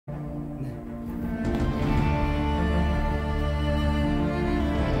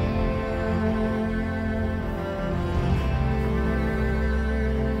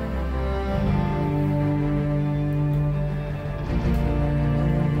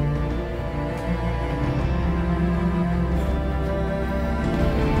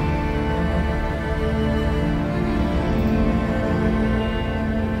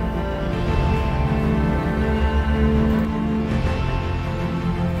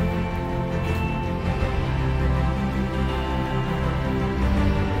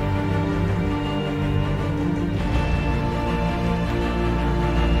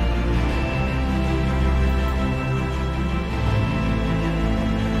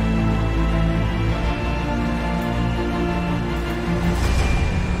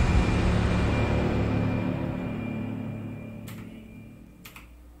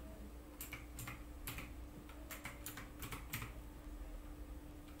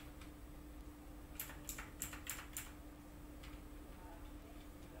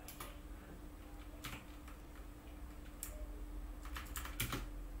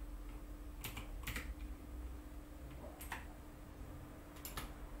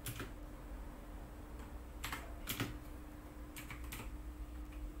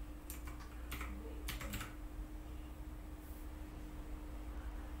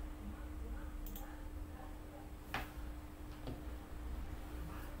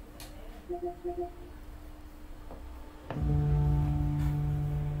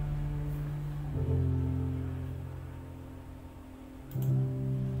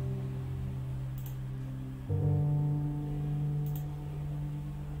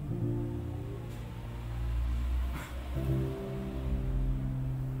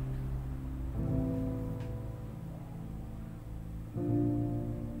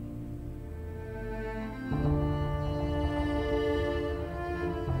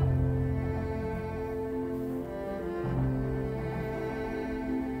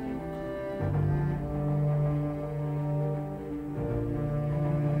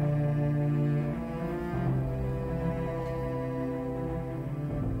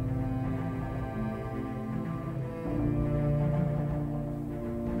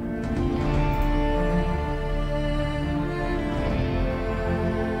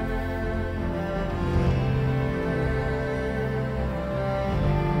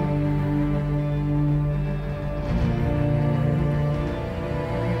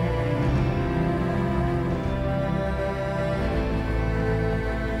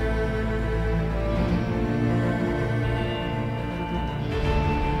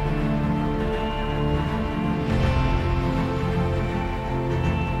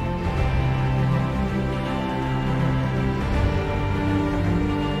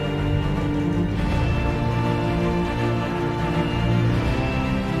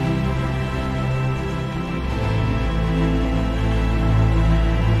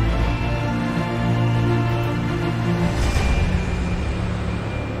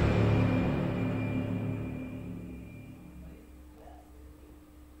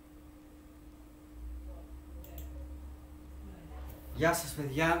Γεια σας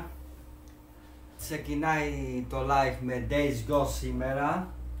παιδιά, ξεκινάει το live με yugioh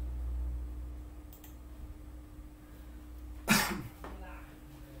σήμερα.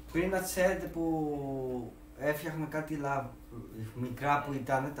 Πριν να ξέρετε που έφτιαχνα κάτι μικρά που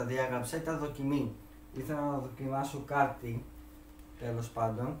ήταν, τα διάγραψα, ήταν δοκιμή. Ήθελα να δοκιμάσω κάτι, τέλος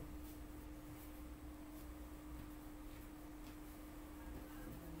πάντων.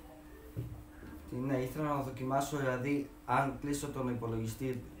 Ναι, ήθελα να δοκιμάσω, δηλαδή αν κλείσω τον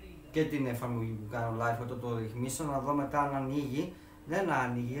υπολογιστή και την εφαρμογή που κάνω live, όταν το ρυθμίσω, να δω μετά αν ανοίγει. Δεν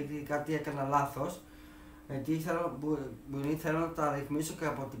ανοίγει, γιατί κάτι έκανα λάθος. Γιατί ήθελα να τα ρυθμίσω και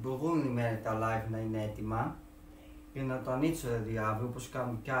από την προηγούμενη μέρα τα live να είναι έτοιμα και να το ανοίξω δηλαδή αύριο, όπως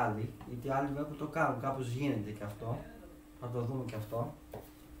κάνουν κι άλλοι, γιατί άλλοι βλέπω το κάνουν, κάπως γίνεται και αυτό. Θα το δούμε και αυτό.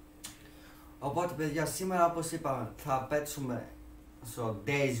 Οπότε παιδιά, σήμερα όπως είπαμε θα παίξουμε στο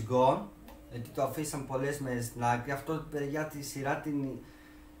Days Gone, γιατί το αφήσαμε πολλές μέρες στην άκρη. Αυτό παιδιά τη σειρά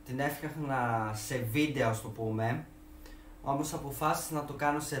την έφτιαχνα σε βίντεο, ας το πούμε. Όμως αποφάσισα να το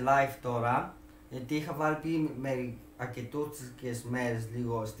κάνω σε live τώρα, γιατί είχα βάλει πριν αρκετούτσικες μέρες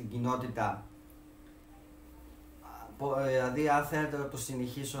λίγο στην κοινότητα. Δηλαδή αν θέλετε να το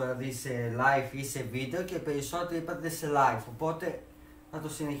συνεχίσω δηλαδή σε live ή σε βίντεο, και περισσότερο είπατε σε live, οπότε θα το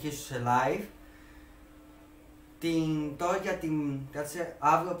συνεχίσω σε live. Τώρα για την, κάτσε,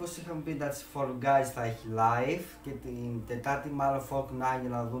 αύριο όπως είχαμε πει, Fall Guys θα έχει live, και την Τετάρτη μάλλον Fortnite, για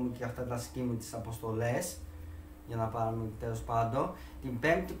να δούμε και αυτά τα skin με τις αποστολές, για να πάρουμε τέλος πάντων. Την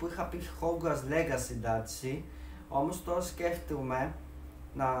Πέμπτη που είχα πει Hogwarts Legacy, εντάξει, όμως τώρα σκέφτομαι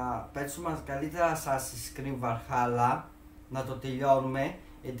να παίξουμε καλύτερα Assassin's Creed Valhalla, να το τελειώνουμε,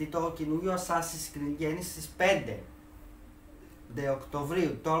 γιατί το καινούριο Assassin's Creed βγαίνει στις 5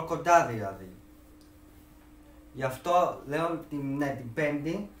 Οκτωβρίου, τώρα κοντά δηλαδή. Γι' αυτό λέω την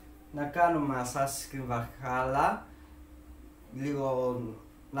Πέμπτη να κάνουμε Assassin's Creed Valhalla, λίγο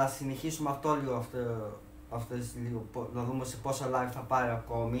να συνεχίσουμε αυτό λίγο, να δούμε σε πόσα live θα πάρει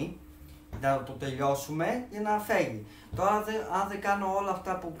ακόμη, να το τελειώσουμε για να φεύγει. Τώρα αν δεν κάνω όλα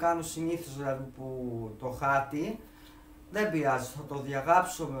αυτά που κάνω συνήθως, δηλαδή που το χάτι, δεν πειράζει, θα το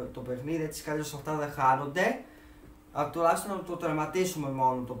διαγράψω το παιχνίδι, έτσι κι αλλιώς αυτά δεν χάνονται. Τουλάχιστον να το τερματίσουμε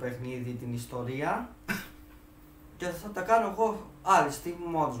μόνο το παιχνίδι, την ιστορία. Και θα τα κάνω εγώ άλλη στιγμή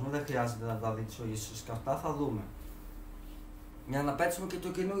μόνος μου, δεν χρειάζεται να τα δείξω ίσως και αυτά, θα δούμε. Για να παίξουμε και το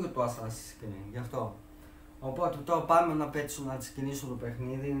καινούριο του Assassin's Creed, γι' αυτό. Οπότε τώρα πάμε να παίξουμε, να ξεκινήσουμε το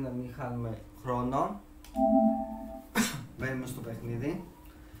παιχνίδι, να μην χάνουμε χρόνο. Μπαίνουμε στο παιχνίδι.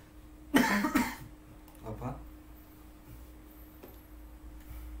 Οπα.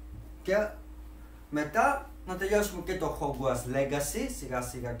 Και μετά να τελειώσουμε και το Hogwarts Legacy, σιγά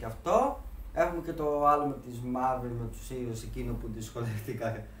σιγά και αυτό. Έχουμε και το άλλο με τις Marvel, με τους ήρωες, εκείνο που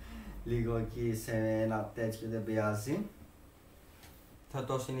δυσκολεύτηκα λίγο εκεί σε ένα τέτοιο, δεν πειράζει. Θα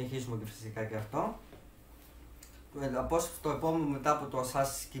το συνεχίσουμε και φυσικά και αυτό. Το επόμενο μετά από το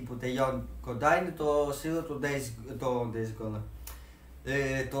Assassin's Creed που τελειώνει κοντά είναι το σύνδεσμο το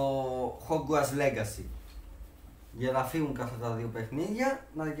το Hogwarts Legacy. Για να φύγουν και αυτά τα δύο παιχνίδια,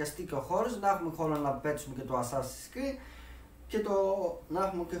 να αδειαστεί και ο χώρος, να έχουμε χώρο να παίξουμε και το Assassin's Creed και να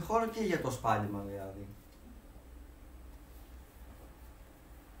έχουμε και χώρο και για το σπάλιμα δηλαδή.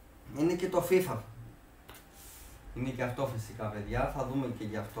 Είναι και το FIFA. Είναι και αυτό φυσικά παιδιά, θα δούμε και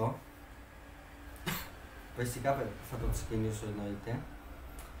γι' αυτό. Φυσικά θα το ξεκινήσω εννοείται.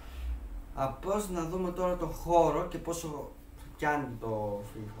 Απλώς να δούμε τώρα το χώρο και πόσο πιάνει το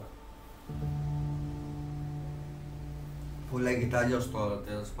FIFA. Που λέγεται αλλιώς τώρα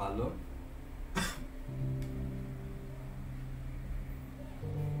τέλος πάντων.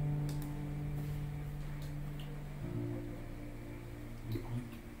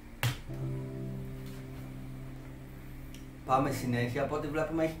 Πάμε συνέχεια, από ό,τι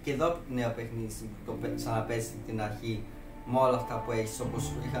βλέπουμε έχει και εδώ νέα παιχνίδι που το ξαναπέσει την αρχή με όλα αυτά που έχεις,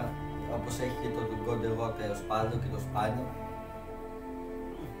 όπως έχει και το κοντεγό τέλος πάντων και το σπάνιο.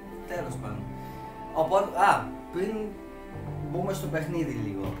 Τέλος πάντων. Οπότε, πριν μπούμε στο παιχνίδι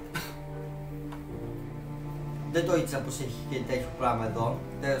λίγο. Δεν το ήξερα πως έχει και τέτοιο πράγμα εδώ,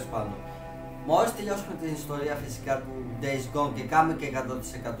 τέλος πάντων. Μόλις τελειώσουμε την ιστορία φυσικά του Days Gone και κάνουμε και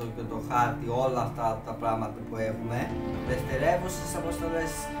 100% και το χάρτη, όλα αυτά τα πράγματα που έχουμε, δευτερεύουσες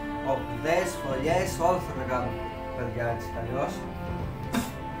αποστολές, οπουδές, φωλιές, όλα θα τα κάνουμε παιδιά έτσι αλλιώς.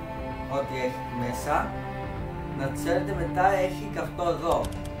 Ό,τι έχει μέσα. Να ξέρετε μετά έχει και αυτό εδώ.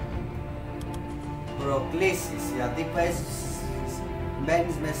 Προκλήσεις, δηλαδή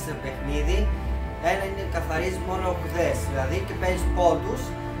μπαίνεις μέσα σε παιχνίδι, ένα είναι καθαρίζει μόνο οπουδές, δηλαδή και παίρνεις πόντους.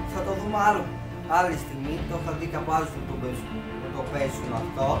 Θα το δούμε άλλη στιγμή, το είχα δει και από άλλους youtubers που το παίζουν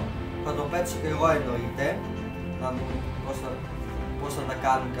αυτό. Θα το παίξω και εγώ εννοείται, να δούμε πώς θα τα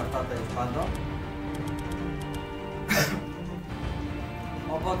κάνουν και αυτά τέλος πάντων.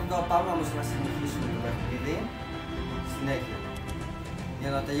 Οπότε τώρα πάμε όμως να συνεχίσουμε το παιχνίδι, συνέχεια, για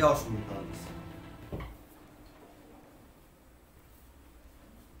να τελειώσουμε τώρα.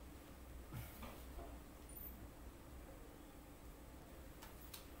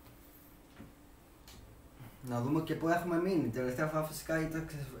 Να δούμε και που έχουμε μείνει. Τελευταία φορά φυσικά ήταν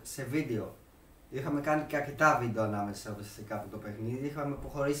σε βίντεο. Είχαμε κάνει και αρκετά βίντεο ανάμεσα φυσικά από το παιχνίδι. Είχαμε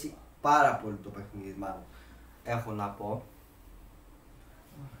προχωρήσει πάρα πολύ το παιχνίδι, μάλλον. Έχω να πω.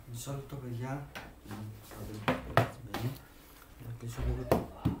 Μισό λεπτό παιδιά. Να κλείσω λίγο το...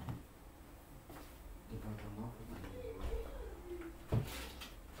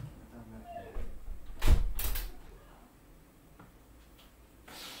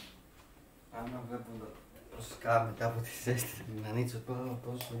 Άμα βλέπω φυσικά μετά από τη ζέστη την ανοίξω τώρα,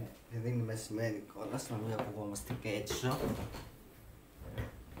 πόσο δεν είναι μεσημέρι κιόλας, να μην ακουγόμαστε και έξω.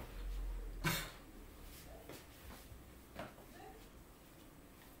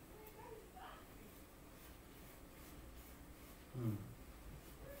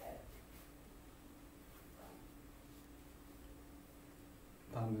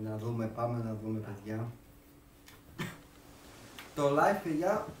 Πάμε να δούμε παιδιά. Το live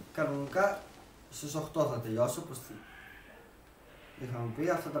παιδιά κανονικά στις 8 θα τελειώσω, όπως είχαμε πει.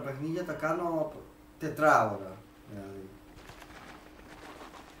 Αυτά τα παιχνίδια τα κάνω 4 ώρα δηλαδή.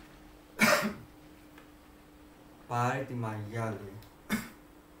 Πάρε τη μαγιά λέει.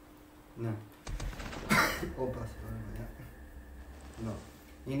 Ναι. Όπα,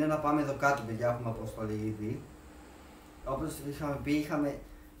 είναι να πάμε εδώ κάτω παιδιά, έχουμε αποστολή ήδη. Όπως είχαμε πει,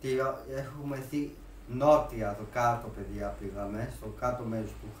 έχουμε δει νότια εδώ κάτω παιδιά, πήγαμε στο κάτω μέρος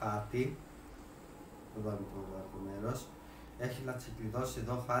του χάρτη. Εδώ είναι το κάτω μέρος. Έχει να ξεκλειδώσει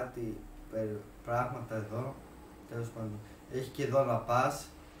εδώ χάρτη, πράγματα εδώ. Τέλος πάντων. Έχει και εδώ να πας.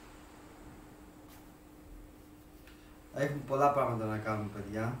 Έχουμε πολλά πράγματα να κάνουμε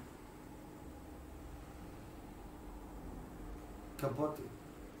παιδιά. Και οπότε...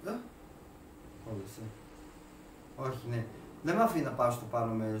 Όχι ναι. Δεν με αφήνει να πάω στο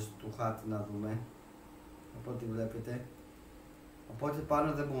πάνω μέρος του χάρτη να δούμε. Από ό,τι βλέπετε. Οπότε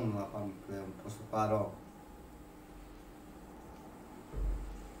πάνω δεν μπορούμε να πάμε πλέον προς το παρόν.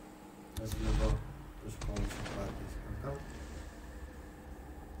 Ας δούμε εδώ τους πόνους του χάρτη.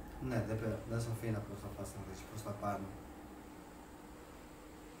 Ναι, δεν σε αφήνει απλώς να πας να δεις προς τα πάνω.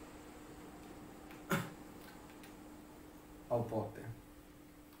 Οπότε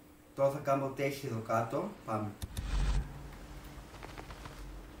τώρα θα κάνουμε ό,τι έχει εδώ κάτω. Πάμε.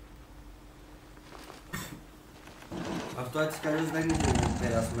 Αυτό έτσι κι αλλιώς δεν είναι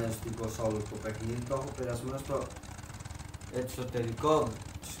περασμένο τύπος όλο το παιχνίδι. Το έχω περασμένο στο εξωτερικό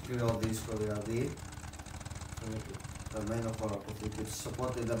σκληρό δίσκο δηλαδή. Το μένο χώρο αποθήκευσης,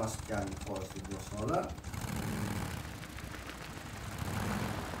 οπότε δεν μας πιάνει χώρο στην κονσόλα.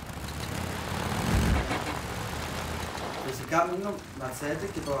 Φυσικά μείνω να ξέρετε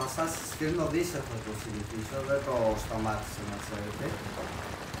και το Assassin's Creed Odyssey θα το συνηθίσω, δεν το σταμάτησε να ξέρετε.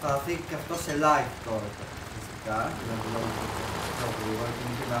 Θα φύγει και αυτό σε live τώρα φυσικά, για να το λέω πιο γρήγορα και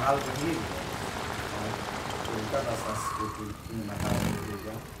είναι και μεγάλο παιχνίδι. Ειδικά τα Assassin's Creed είναι μεγάλο παιχνίδι.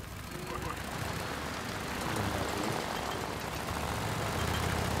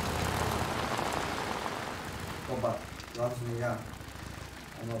 Όπα, λάθος μεριά.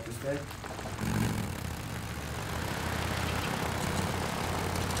 Αν όπιστε.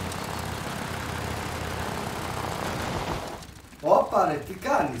 Όπα ρε, τι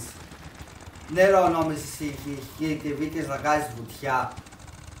κάνεις? Νερό νόμιζες εσύ και βγήκες να κάνεις βουτιά.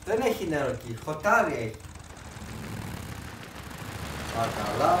 Δεν έχει νερό εκεί, χωτάρι έχει. Α,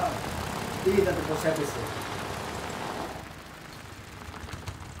 καλά. Τι είδατε πως έπεσε?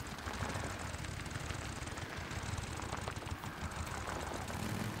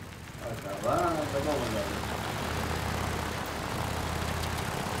 Α, καλά, δεν μπορώ να δω.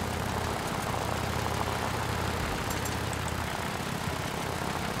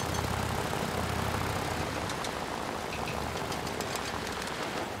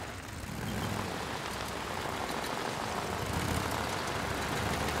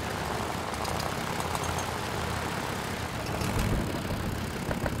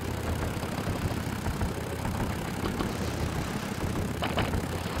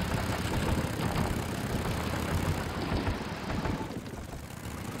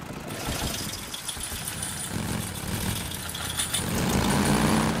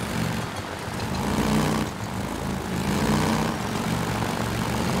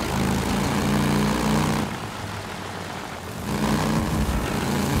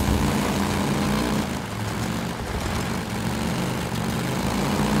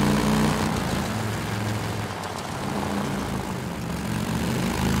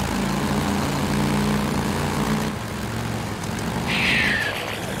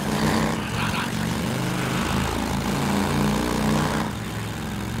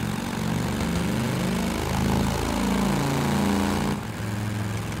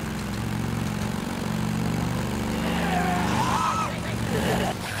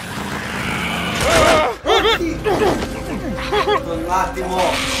 Τον άτιμο!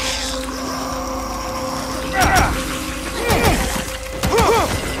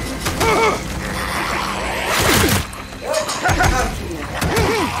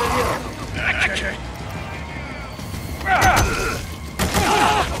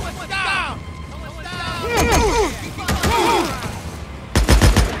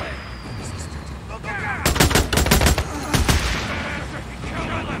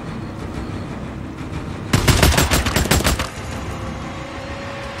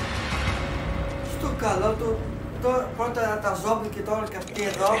 Καλό του, πρώτα τα ζόμπι και τώρα και αυτή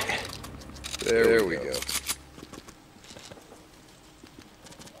εδώ. There we go.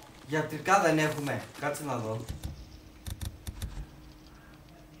 Γιατρικά δεν έχουμε, κάτσε να δω.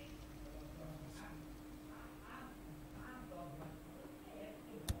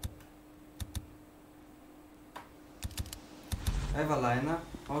 Έβαλα ένα,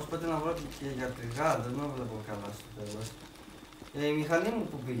 όμως πρέπει να βρω και γιατρικά, δεν με βλέπω καλά στο τέλος. Η μηχανή μου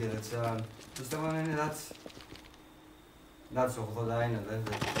που πήγε δεν ξέρω, πιστεύω να είναι δάτσι. Δάτσι 80 είναι, δεν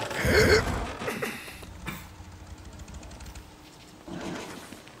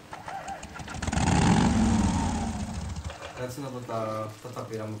κάτσε να δω αυτά τα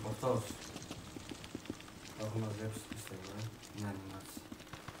πήραμε από αυτός. Τα έχω μαζέψει πιστεύω, ναι, είναι δάτσι.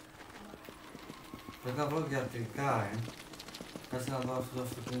 Πρέπει να βρω γιατρικά, Κάτσε να δω αυτό το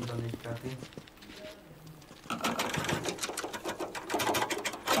αυτοκίνητο αν έχει κάτι.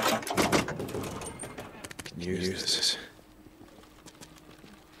 Use this.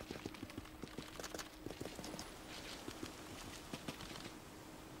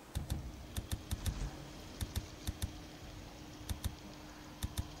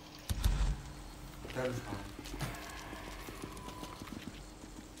 Τέλος πάντων.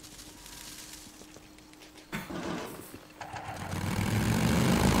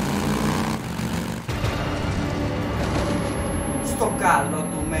 Στο καλό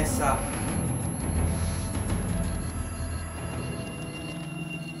του μέσα.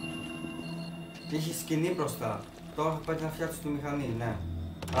 Είχε σκηνή μπροστά. Τώρα θα πάει να φτιάξει τη μηχανή, ναι.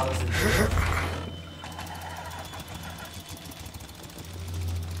 Άλλα σε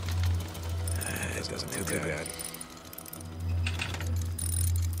It doesn't feel too bad.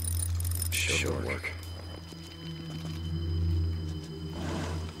 Should work.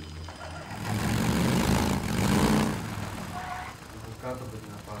 Από κάτω πρέπει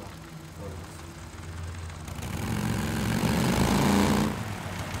να πάρω.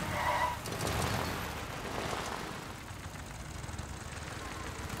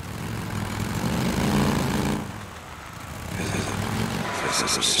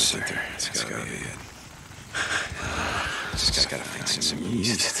 sit there. It's gotta be it. Just gotta find some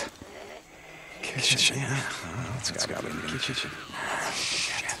yeast. Kitchen, yeah. It's gotta be in the kitchen.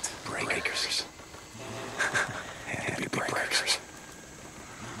 Shit. Breakers. Had to be breakers.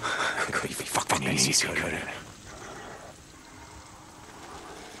 Could be fucking easy, could it?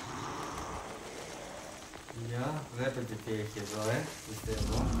 Για, βλέπετε τι έχει εδώ,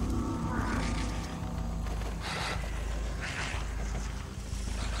 πιστεύω.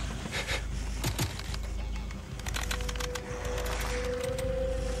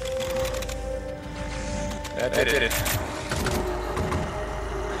 That did it.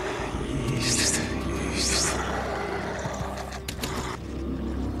 Yeast.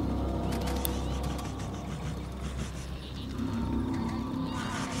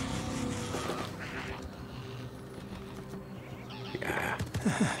 Yeah.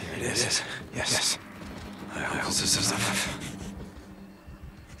 Here it is. Yes. I hope this is enough.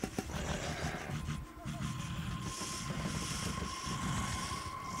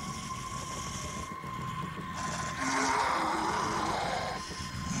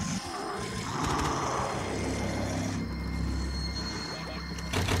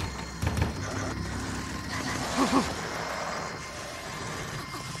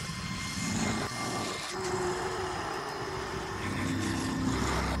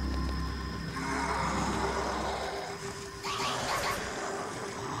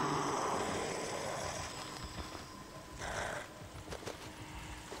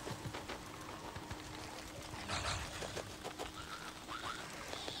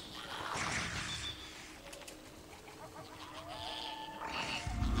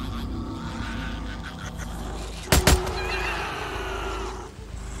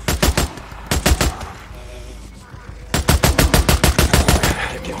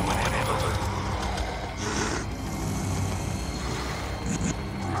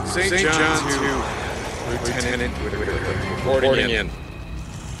 St. John to Lieutenant reporting in.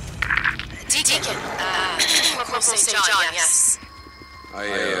 Deacon, Corporal St. John, yes. I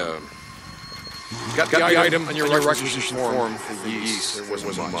got the item on your requisition form for the yeast. There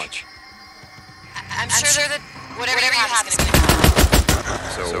wasn't much. I'm sure that whatever you have is going to come.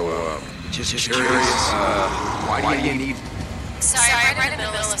 So, just curious, why do you need... Sorry, I'm right in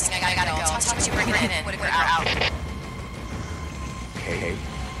the middle of something. I gotta go. I'll talk to you, bring it in. We're out. Okay.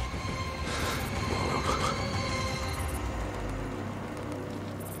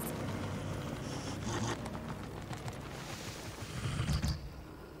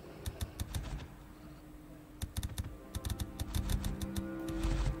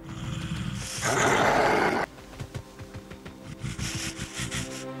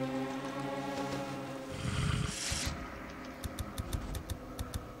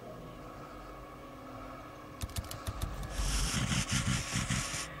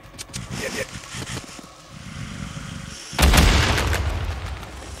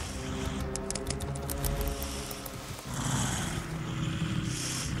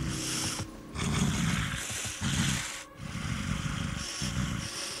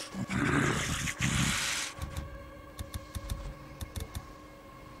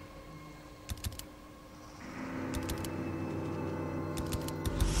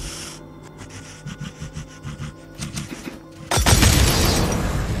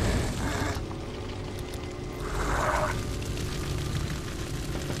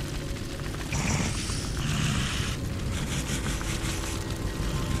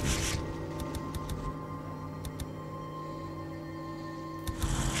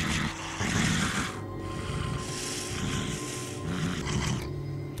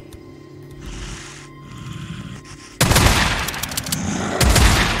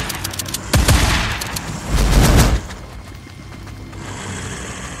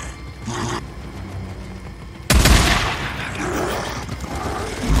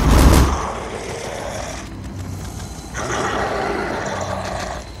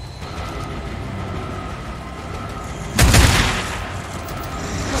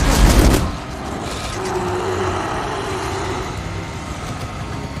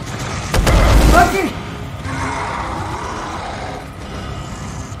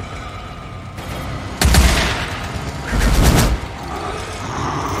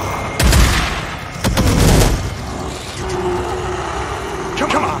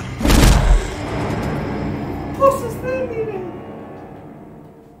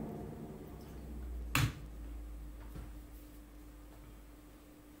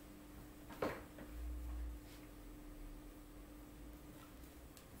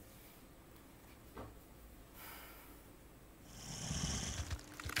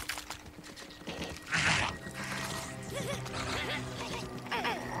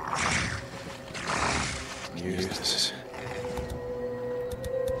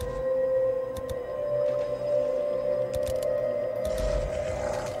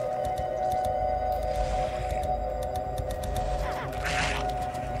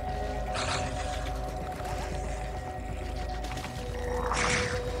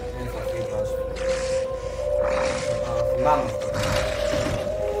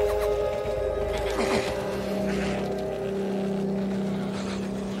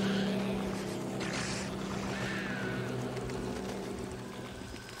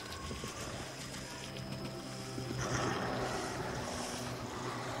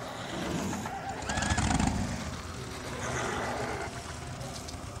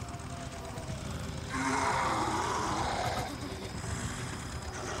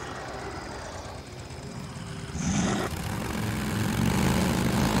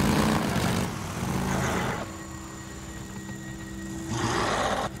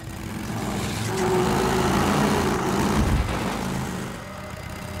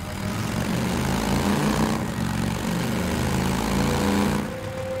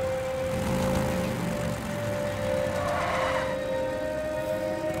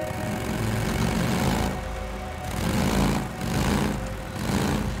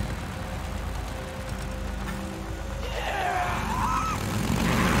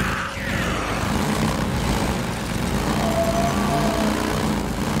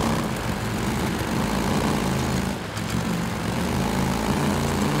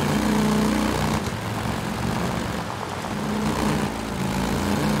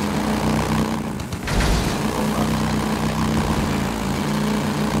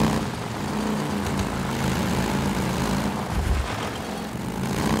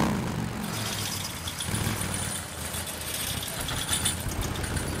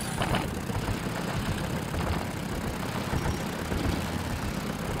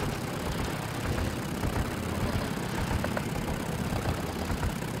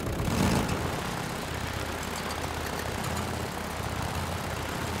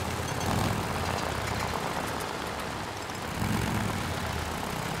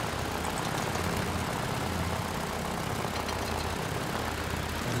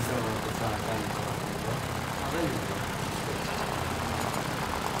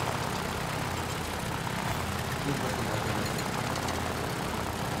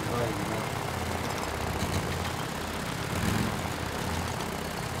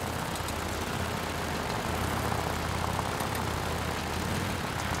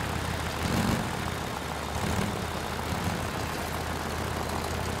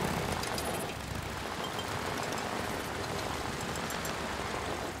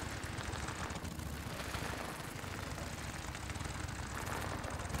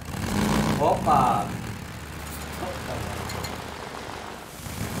 Opa!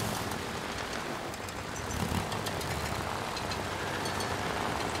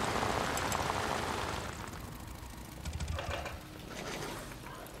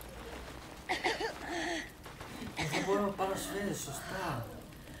 Δεν μπορώ να πάρω σφαίρες, σωστά.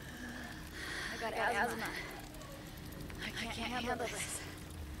 I got asthma. I can't handle this.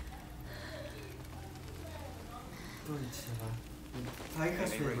 Το ήξερα. Θα είχα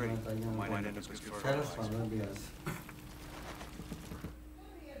σφαίρες μετά για να κάνω. Τέλος πάντων, δεν πειράζει.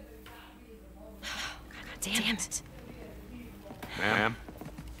 Damn it. Ma'am?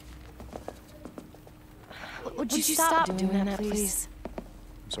 Would you stop doing that, please?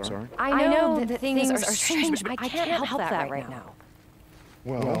 I'm sorry? I know that things are strange, but I can't help that right now.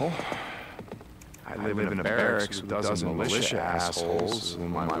 Well, I live in a barracks with a dozen militia assholes, and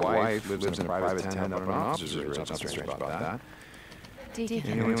my wife lives in a private tent up in an officer's room. There's nothing strange about that.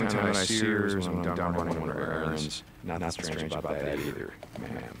 The only time that I see her is when I'm done running one of her errands. Nothing strange about that either,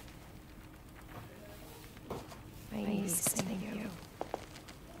 ma'am. Nice, thank you.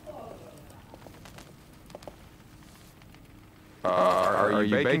 Are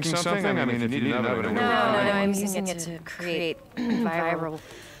you baking something? I mean, if you need an oven... No, I'm using it to create viral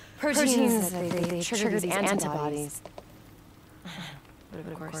proteins that they trigger these antibodies. But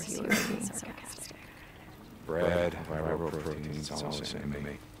of course, you were being sarcastic. Bread, viral proteins, all the same to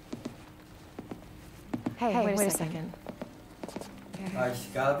me. Hey, wait a second. Έχει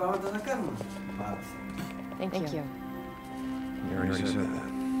καλά πράγματα να κάνουμε. Μάλιστα. Thank you. You already said that.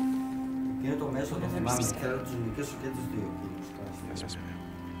 Είναι το μέσο, το θυμάμαι. Θέλω τους νοικήσω και τους δύο κύριους. Yes, ma'am.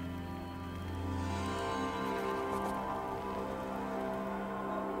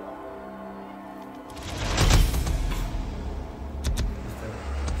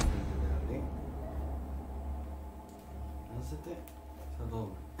 Θα το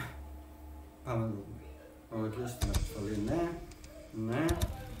δούμε. Πάμε να δούμε. Ολοκλήρωσε την αποστολή. Ναι. Ναι.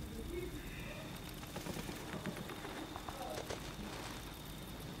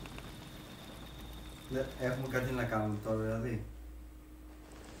 Έχουμε κάτι να κάνουμε τώρα δηλαδή.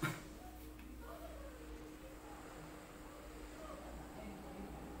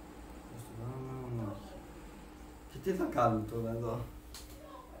 Και τι θα κάνουμε τώρα εδώ.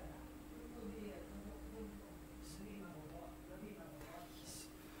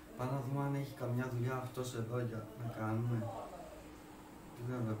 Πάμε να δούμε αν έχει καμιά δουλειά αυτός εδώ για να κάνουμε.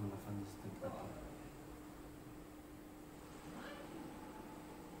 Δεν βλέπω να εμφανίζεται κάτι.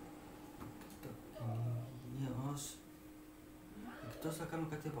 Εκτός θα κάνω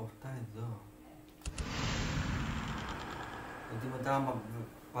κάτι από αυτά εδώ. Γιατί μετά άμα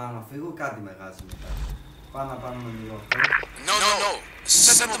πάω να φύγω κάτι με γάζει μετά. Πάω να πάμε λίγο αυτό. No.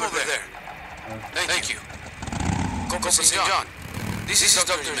 Set them over there. Thank you. Go St. John. This is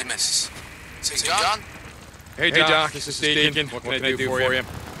Dr. Nemesis. St. John? Hey, Doc, this is Deacon. What can I do for you?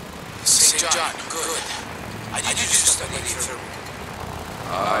 St. John, good. I need you to study further.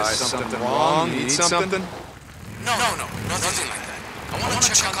 Is something wrong? You need something? No, nothing like that. I want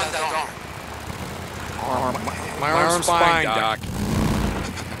to check on that arm. My arm's fine, Doc.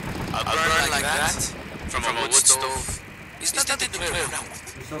 A burn like that? From a wood stove? It's nothing to play around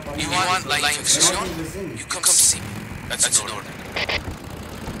with. You want la infección? You come see me. That's in order.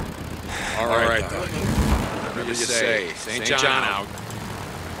 All right, Doc. Whatever you say. St. John out.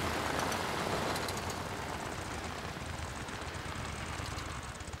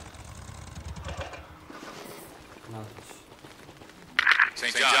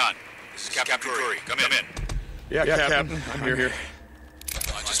 St. John, this is Captain Curry. Come in. Yeah, Captain. I'm here.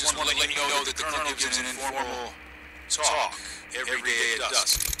 I just want to let you know that the Colonel gives an informal talk every day at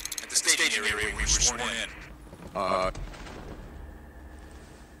dusk at the staging area where we were sworn in.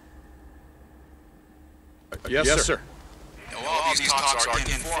 Yes, sir. Now, all these talks are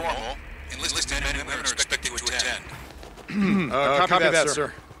informal. Enlisted men and women are expected to attend. Copy that, sir.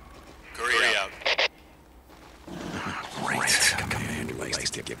 Curry out. Great. Commander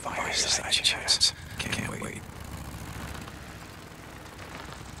likes to give fireside chats. Can't wait.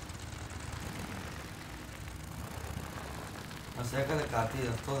 Μας έκανε κάτι,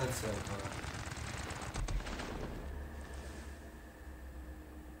 αυτό δεν ξέρω τώρα.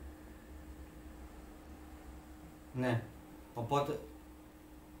 Ναι, οπότε...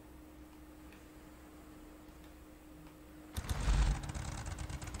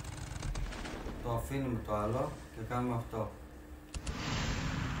 Το αφήνουμε το άλλο και κάνουμε αυτό.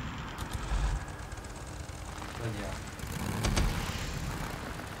 Παιδιά.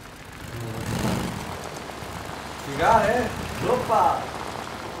 Σιγά ρε, ντρόπα!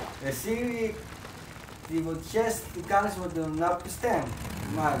 Εσύ τι βοτιές τι κάνεις με τον άπιστε.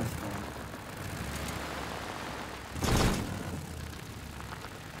 Μάλιστα.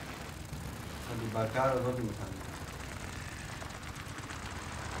 Θα την παρκάρω εδώ τη μηχανή.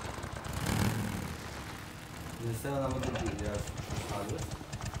 Δεν θέλω να μην το πληδιάσω στους άλλους.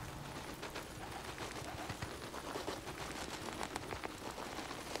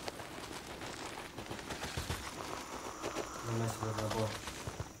 Δεν μέσα θα τα πω.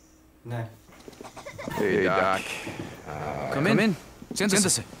 Ναι. Hey, Doc. Come in.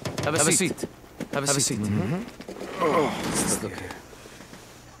 Siéntese. Have a seat. Have a seat. Oh, let's look here.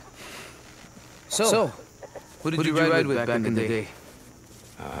 So, who did you ride with back in the day?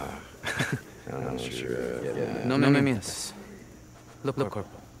 I'm not sure. No me mientas. Look,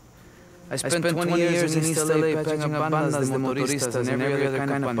 Corporal. I spent 20 years in East LA patching up bandas de motoristas and every other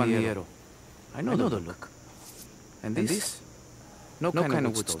kind of pandillero. I know the look. And this? No kind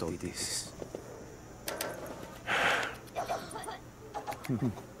of wood stove this.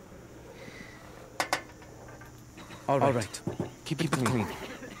 All right. Keep it clean.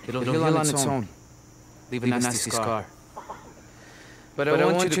 It'll heal on its own. Leave a nasty scar. But I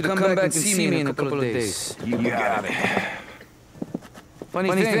want you to come back and see me in a couple of days. You got it. Funny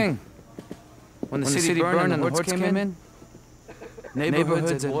thing. When the city burned and the hordes came in,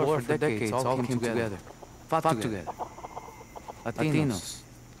 neighborhoods at war for decades all came together. Fought together. Latinos,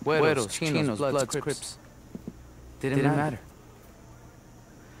 Güeros, Chinos, Bloods, Crips. Didn't matter.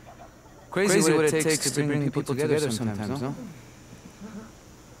 Crazy what it takes to bring people together sometimes, no?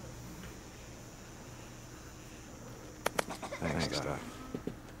 Thanks, Doc.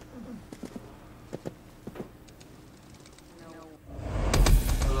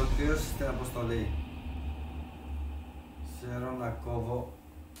 Ολοκλήρωση στην αποστολή. Ξέρω να κόβω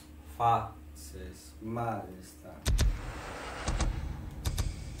φάτσες. Μάλιστα.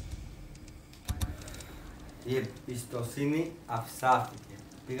 Η εμπιστοσύνη αυξάθηκε.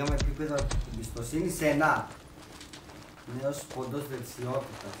 Πήγαμε επίπεδο εμπιστοσύνη σε 9. Νέος πόντος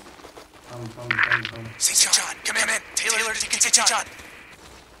δεξιότητας. Πάμε. Say John, come in. Taylor, you can say John.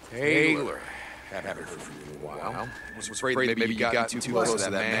 Taylor. Haven't heard from you in a while. Was afraid maybe you got too close to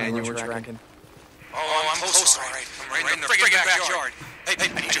that man you were tracking. Oh, I'm close, all right. I'm right in the friggin' backyard. Hey, I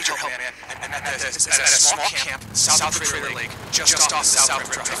need your help, man. I'm at a small camp south of Trailer Lake, just off the South Rim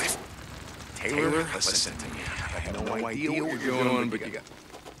Drive. Taylor, listen to me. I have no idea where you're going, but you got...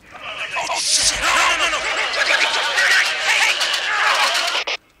 Oh, shit! No!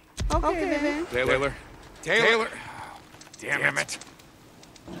 Okay, baby. Taylor! Damn it.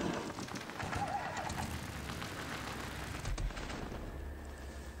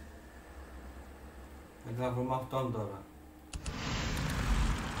 Θα βρούμε αυτόν τώρα.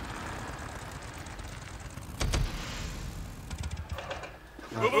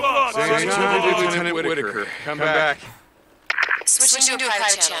 Lieutenant Whitaker, come back. Switching to a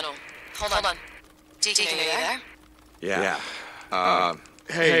private channel. Hold on. Deacon, are you there? Yeah.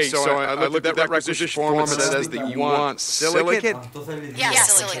 Hey, so I looked at that requisition form and it says that you want silicate? Yeah,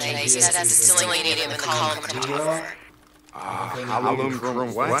 silicate. I use that as a distillate in the column photographer. Alum from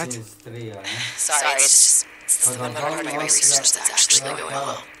what? Sorry, it's the one part of my research that's actually going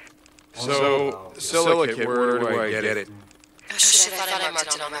well. So, silicate, where do I get it? Oh shit, I thought I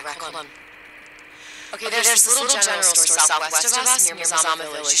marked it on my record. Okay, there's this little general store southwest of us near Mazama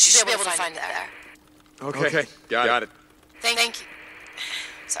Village. You should be able to find it there. Okay, got it. Thank you.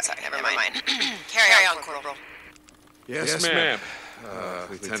 Sorry, never mind. Carry on, Corporal. Yes, ma'am.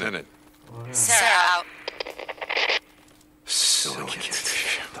 Lieutenant. Sarah out. Silicate.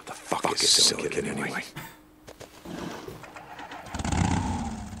 What the fuck is silicate anyway?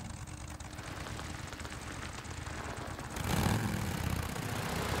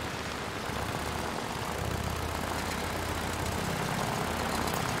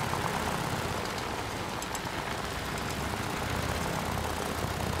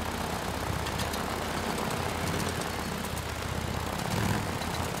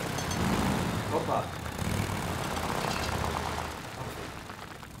 Opa!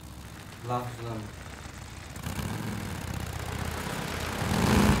 Lava.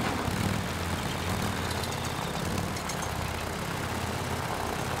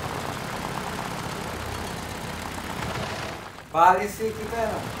 Πάλι εσύ εκεί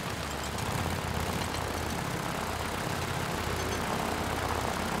πέρα.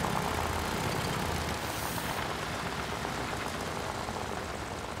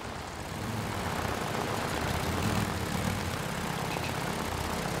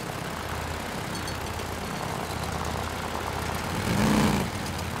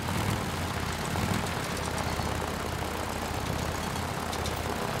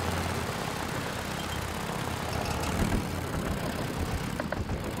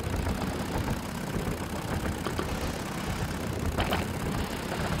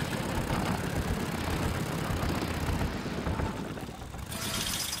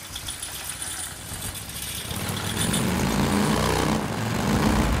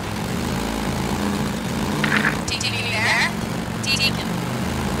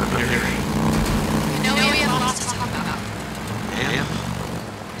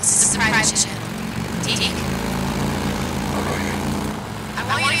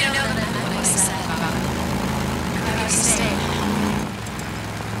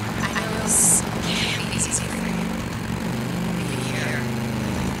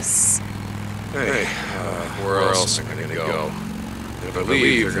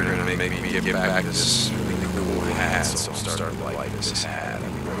 believe they're gonna make me give back this really cool hat, so I'm starting to like this hat.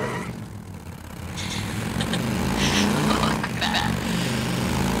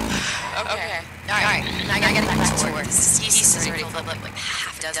 Okay. Alright. Now I gotta get back to work. This yeast is already filled up like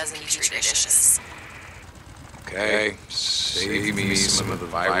half a dozen petri dishes. Okay, save me some of the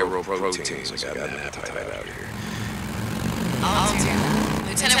viral proteins. I got an appetite out here. I'll do that.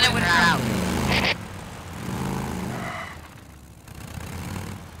 Lieutenant Winter out.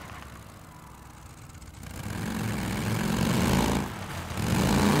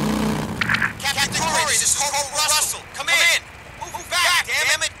 Captain Torrance, this is Corporal Russell. Come in. Move back,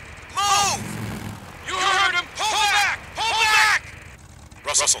 damn it. Move! You heard him. Pull back! Pull back!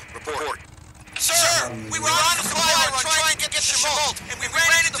 Russell, report. Sir, we were on a supply run trying to get some malt, and we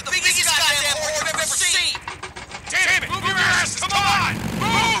ran into the biggest goddamn horde I've ever seen. Damn it! Move your asses! Come on!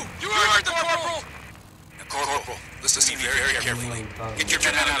 Move! You heard the corporal! Now, Corporal, listen to me very carefully. Get your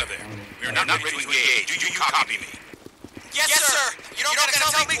men out of there. We are not ready to engage. Do you copy me? Yes, sir. You don't gotta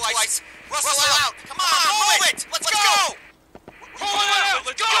tell me twice. Russell out. Come on, move it. Let's go. Pull it out!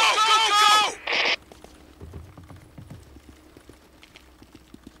 Let's go!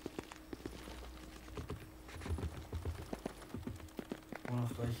 Μόνο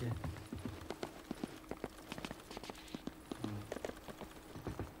αυτό είχε.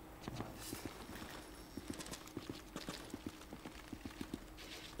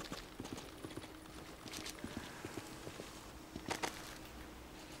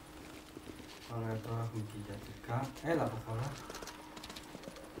 Ωραία, τώρα έχουμε και γιατρικά. Έλα, προχωρά.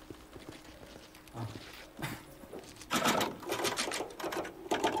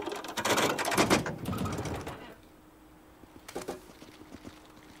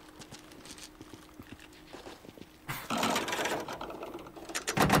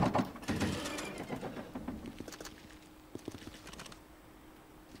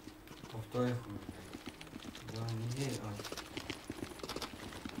 Αυτό έχουμε. Εδώ ανοίγει, όχι.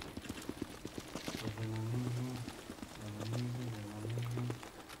 Δεν ανοίγει, δεν ανοίγει.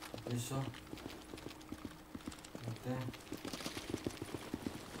 Πίσω. Ούτε.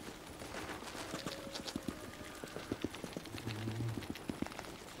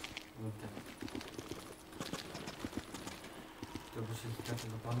 Ούτε. Και όπως έχει κάτι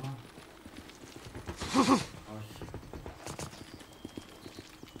εδώ πάνω. Όχι.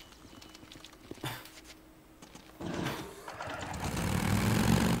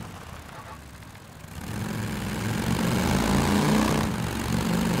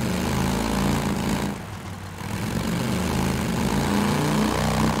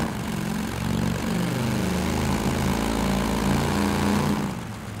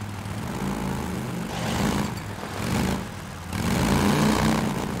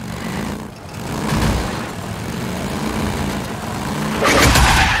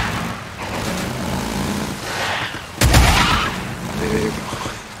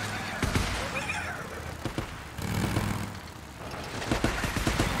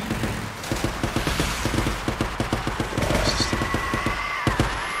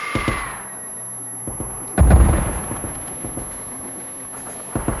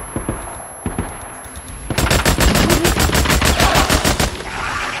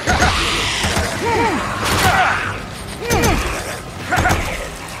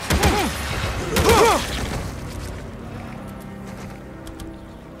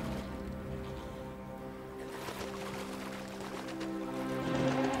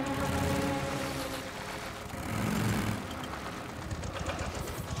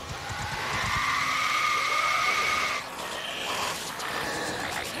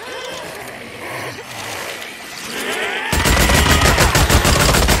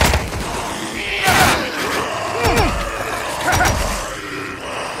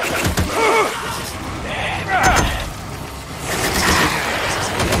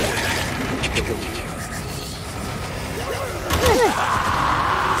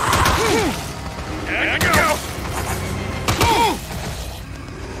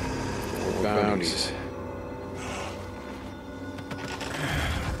 Bounties.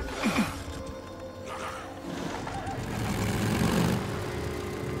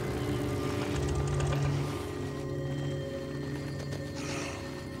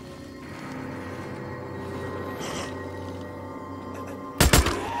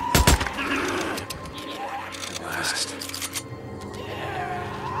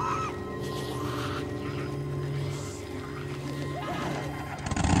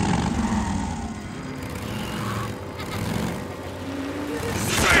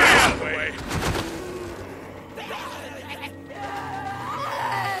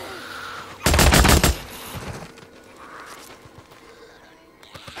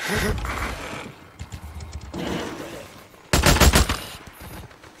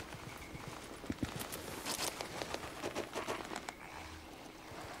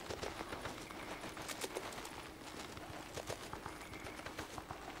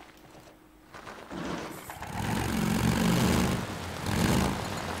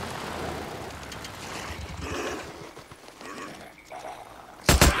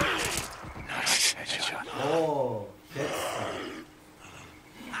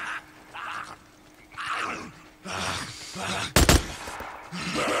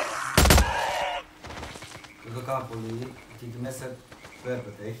 Πολύ και εκεί μέσα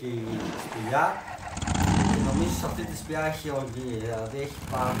βλέπετε, έχει σπηλιά και νομίζω σε αυτή τη σπηλιά έχει οργή, δηλαδή έχει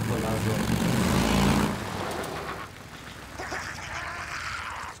πάρα πολλά ζώα.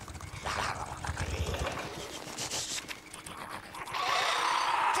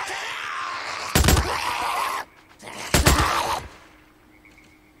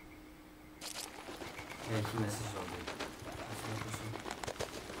 Έχει μέσα ζώα.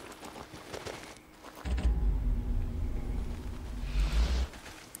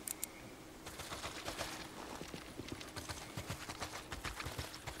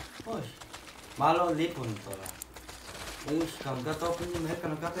 Όχι. Μάλλον λείπουν τώρα. Όχι, κανονικά το opening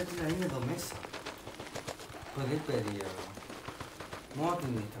κανονικά πρέπει να είναι εδώ μέσα. Πολύ περίεργο. Μόνο την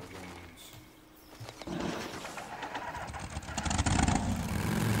ήταν εδώ όμως.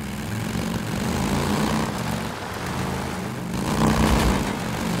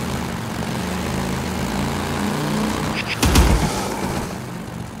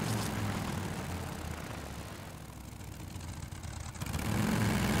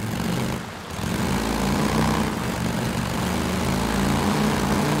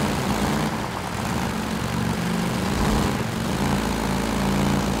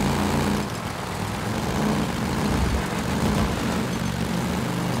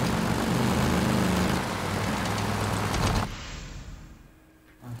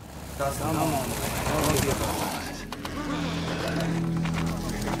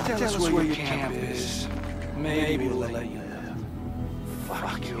 Tell us where your camp is. Maybe we'll let you live.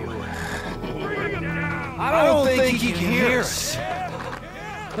 Fuck you. I don't think he can hear us.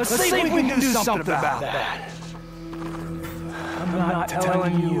 Let's see if we can do something about that. I'm not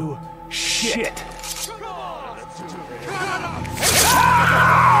telling you shit.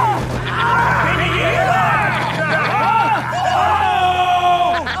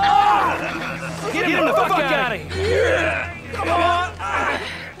 Get him the fuck out of here! Come on!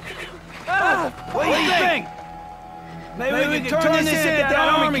 What do you think? Maybe we can turn this into that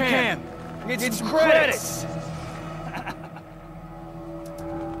army camp. Get some credits.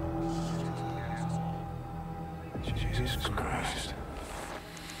 Jesus Christ.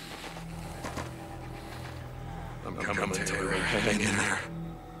 I'm coming, Taylor. Hang in there.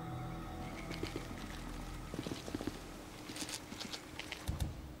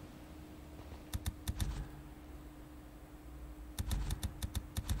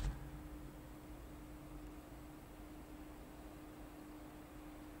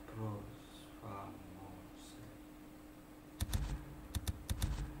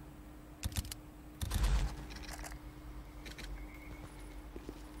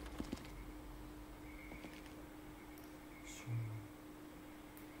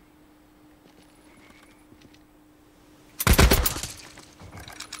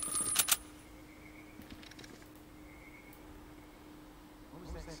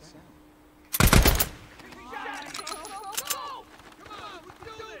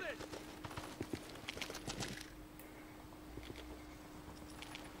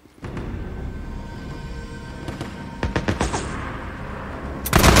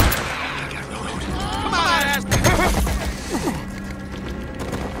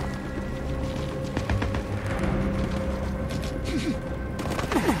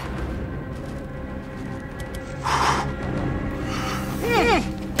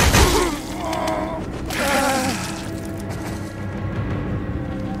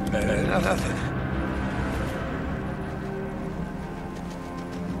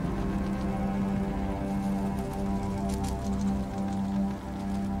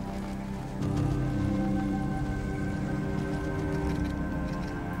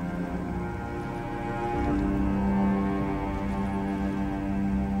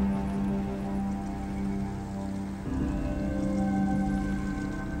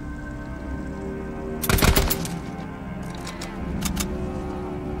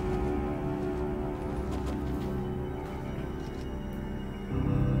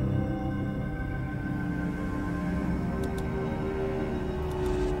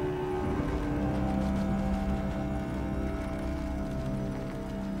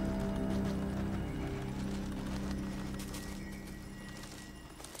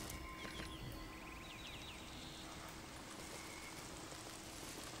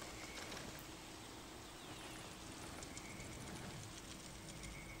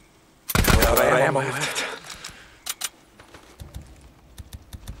 ammo left.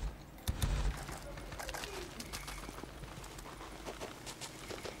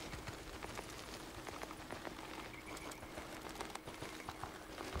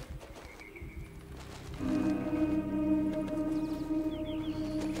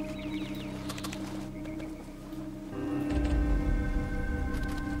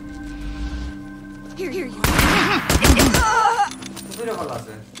 Here you Το πήρε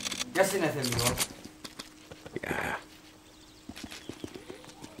χαλάσε. Για συνέθε λίγο. Yeah.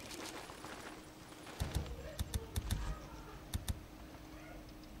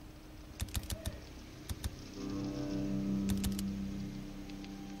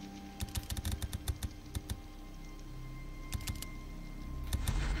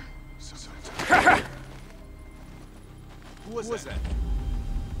 Who was that?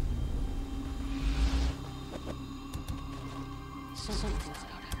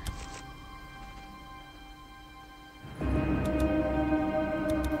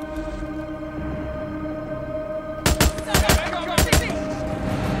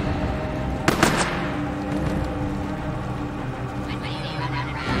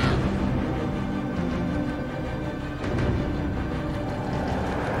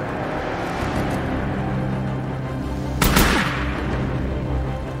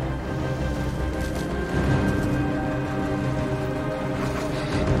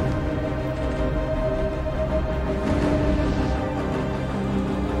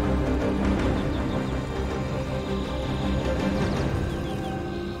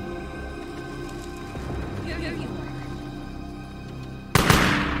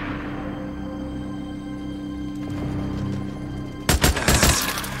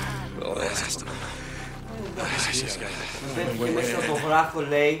 Και μέσα στο βράχο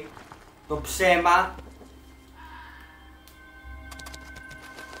λέει το ψέμα.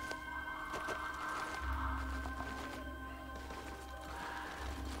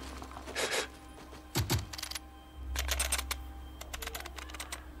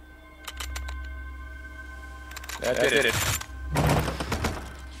 That did it.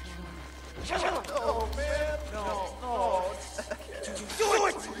 Oh, man. No. Do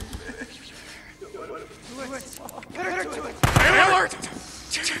it! Get her to it! Alert!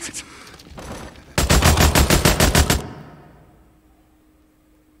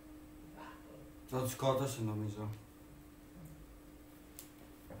 Θα τους σκότωσε νομίζω.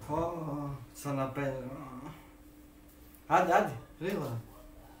 Σαν να παίρνω. Άντε, γρήγορα.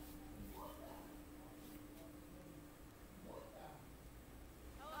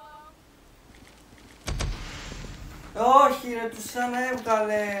 Όχι ρε, τους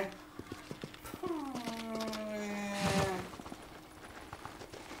ανέβγαλε.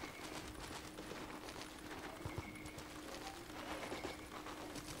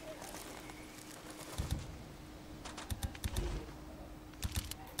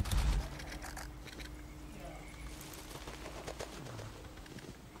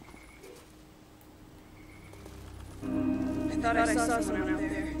 I thought I saw someone out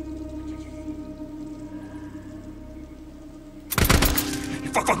there. You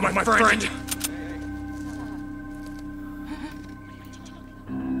fuck with my friend!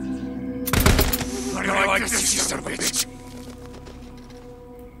 How do I like this, you son of a bitch?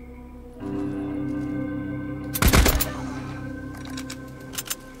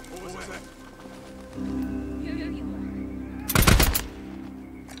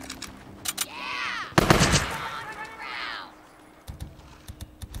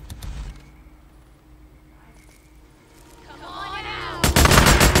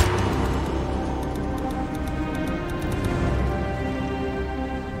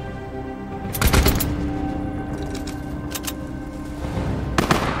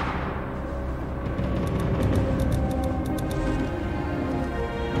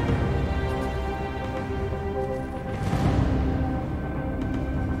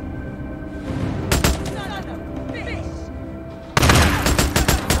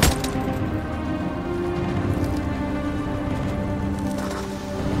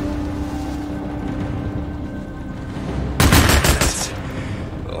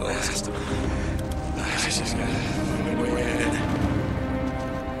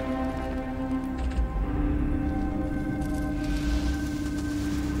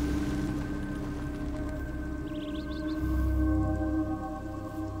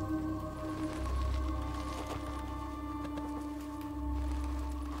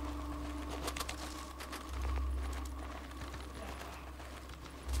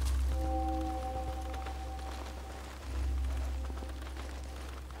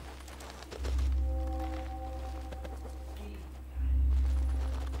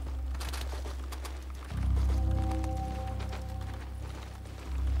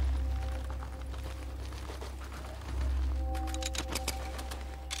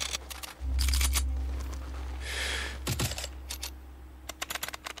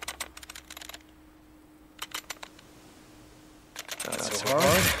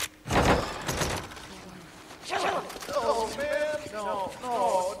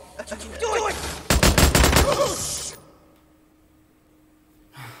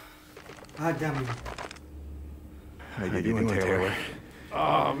 Ah, damn it. How you doing, Taylor?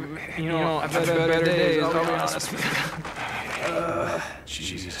 You know, I've had better days, I'll be honest.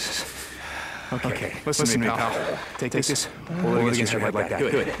 Jesus. Okay, listen to me, pal. Take this. Hold it against your head like that.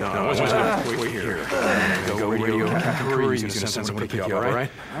 Good. No, wait here. Go radio. Captain Curry's gonna send someone to pick you up, all right?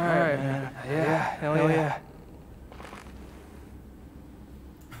 All right, man. Yeah, hell yeah.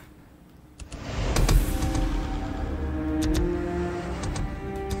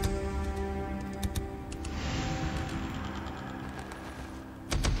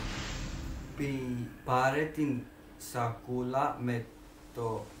 Πάρε την σακούλα με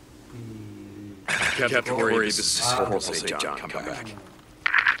το Captain Corey, this is Corporal St. John. Come back.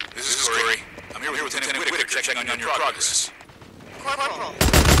 This is Corey. I'm here with Lieutenant Whitaker checking on your progress. Corporal.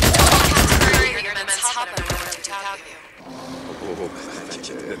 Your men's help and I want to talk with you.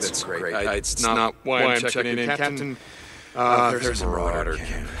 That's great. It's not why I'm checking in, Captain. There's a marauder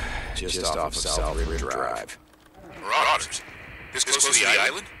camp just off of South River Drive. Marauders? This close to the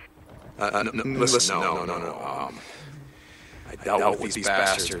island? Listen, no. I dealt with these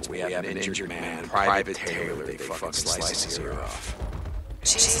bastards. We have an injured man, Private Taylor. They fucking sliced his ear off.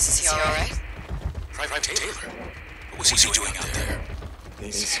 Jesus, is he all right? Private Taylor? What was he doing out there?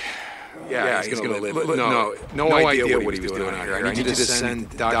 Yeah, he's gonna live. No idea what he was doing out here. I need you to send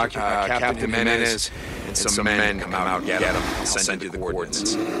Captain Jimenez and some men come out and get him. I'll send you the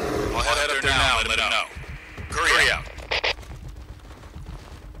coordinates. I'll head up there now and let him know. Hurry out.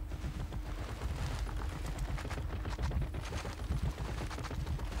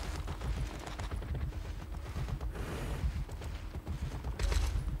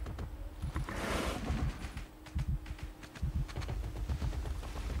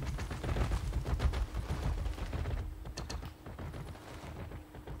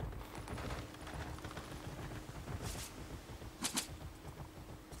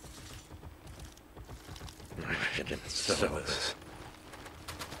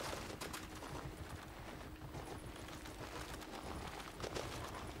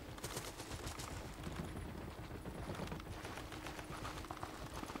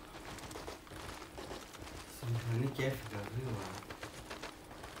 Συμφωνεί και έφυγα γρήγορα.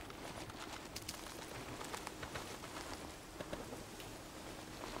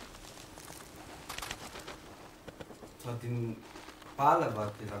 Θα την πάλευα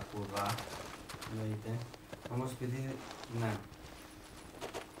τη ρακούδα, εννοείται. Όμως επειδή, ναι.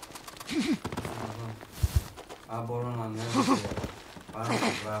 Αν μπορώ να ανέβω και πάνω το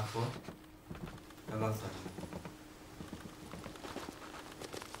γράφω, καλά θα είναι.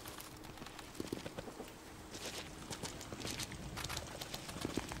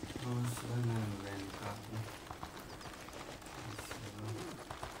 Όσο δεν ανεβαίνει κάπου.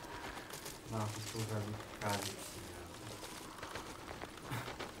 Να, αυτό που θα δει κάλυψη.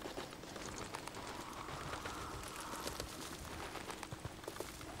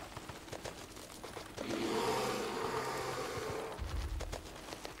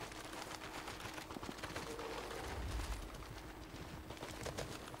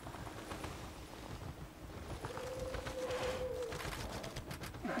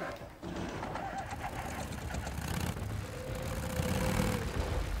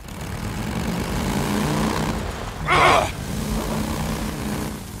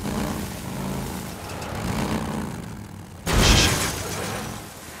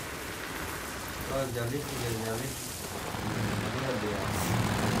 Διαλύθηκε. Δεν πειράζει.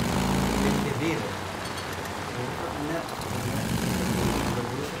 Και δείτε. Δεν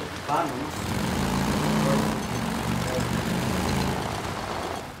μπορούσα πάνω μας.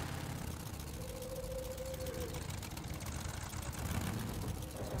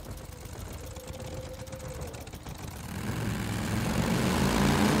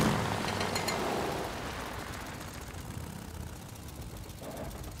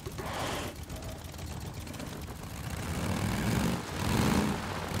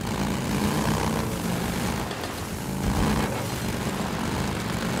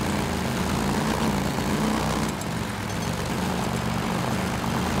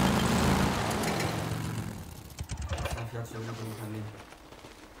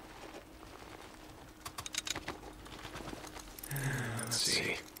 Let's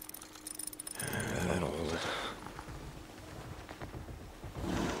see. That'll hold it.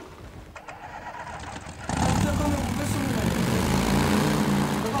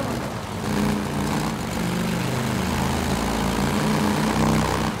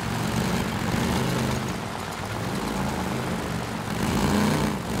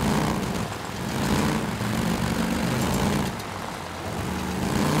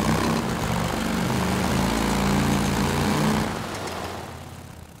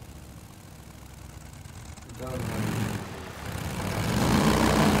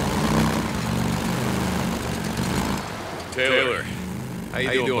 Taylor, how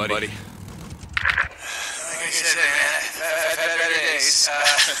you doing, buddy? Like I said, man, I've had better days.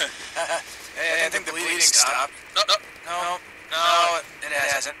 I think the bleeding stopped. No, it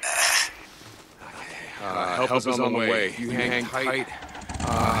hasn't. Help is on the way. You hang tight.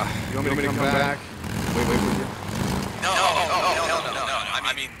 You want me to come back? Wait. No.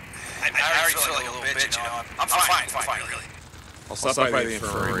 I mean, I already feel like a little bitch, you know. I'm fine, really. I'll stop by the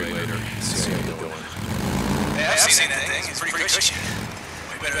infirmary later. See how you're doing. Hey, I've seen that thing. It's pretty cushy.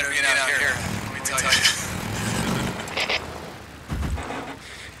 We better get out here. Let me tell you.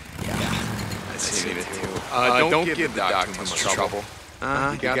 Yeah, I've seen it too. Don't give the doc too much trouble.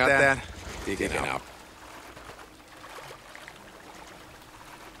 You got that? Dig out.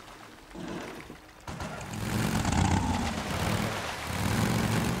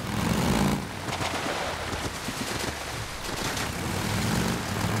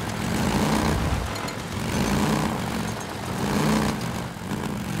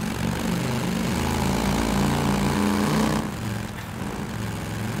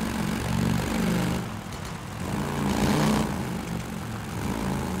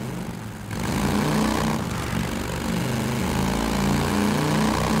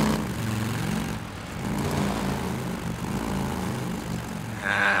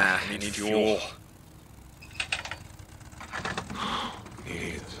 Yugioh.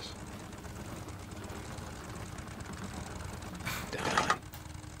 Jesus.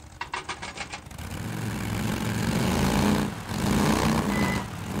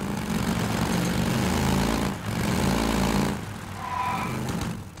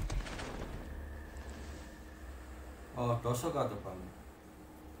 Τόσο κάτω πάμε.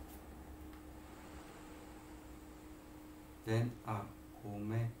 Δεν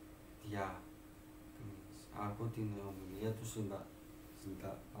ακούμε διαφήμιση. Άκου την ομιλία του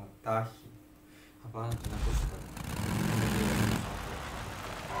συνταγματάρχη. Θα πάω να την ακούσω κάτι.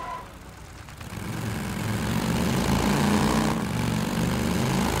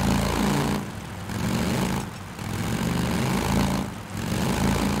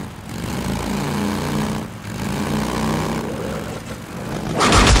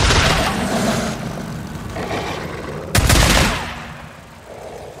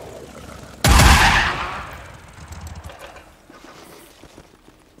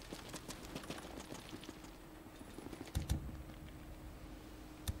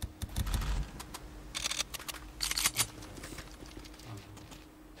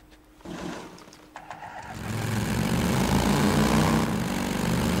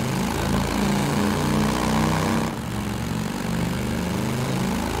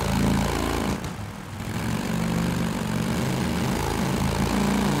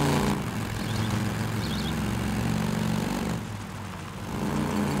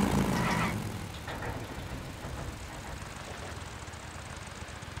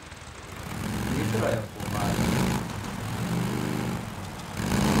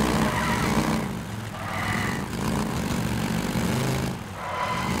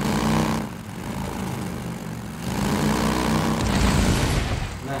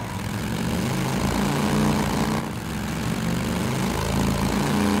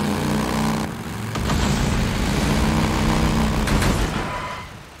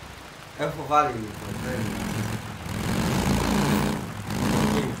 Έχω βάλει λίγο,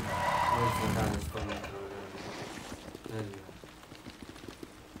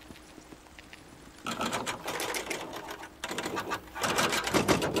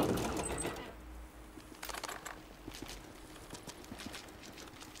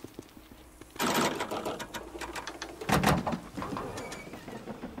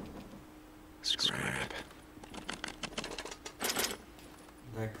 Scrap.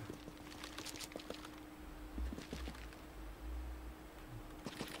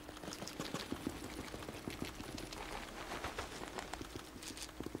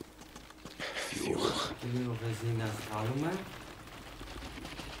 Και λίγο βενζίνη ας βάλουμε.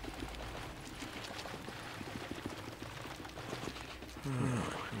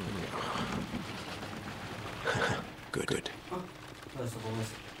 Good. Θα στο πω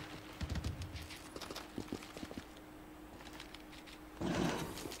μέσα.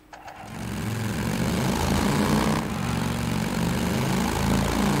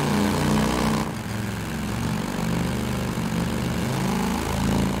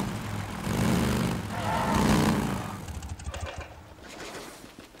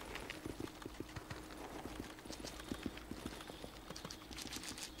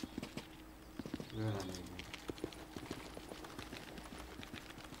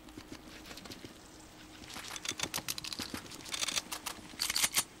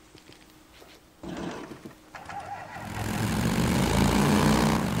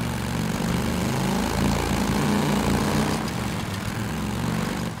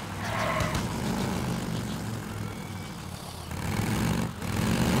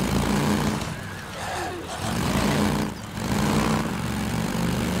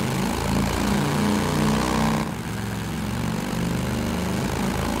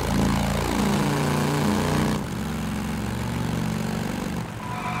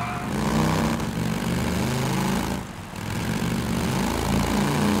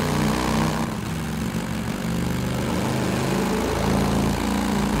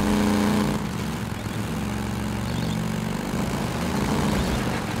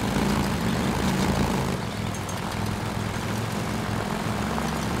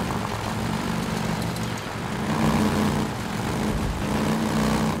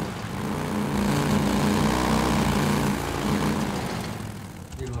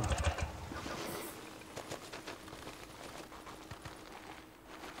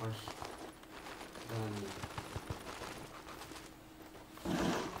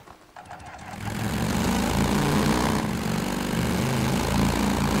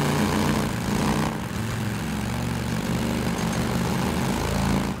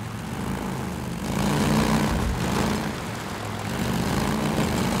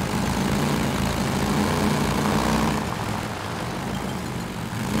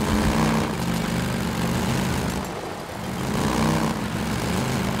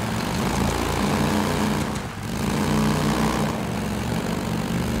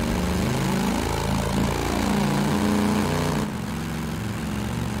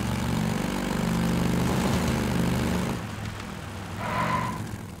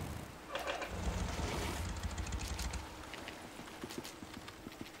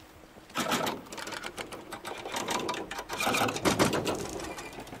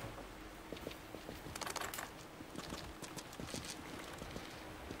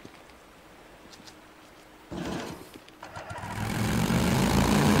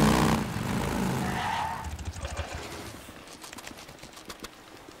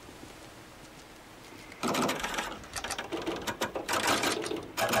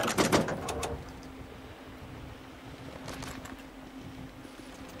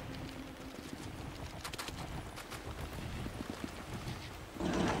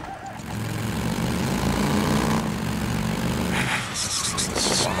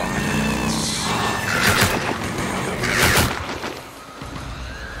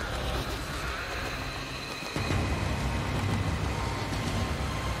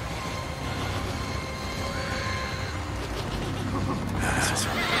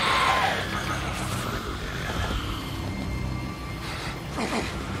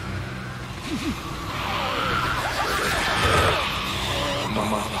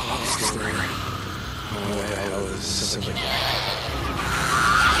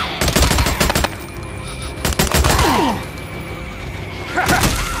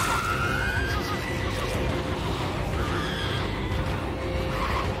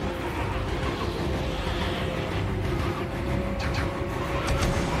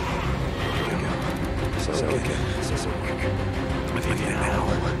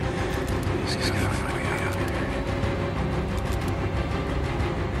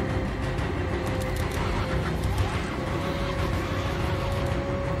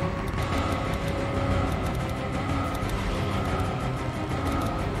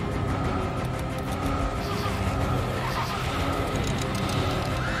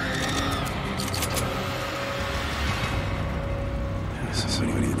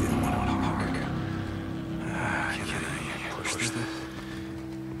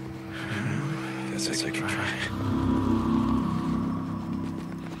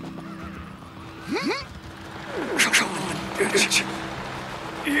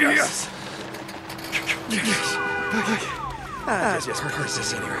 Yes. Just place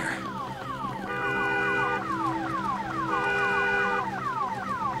this in here.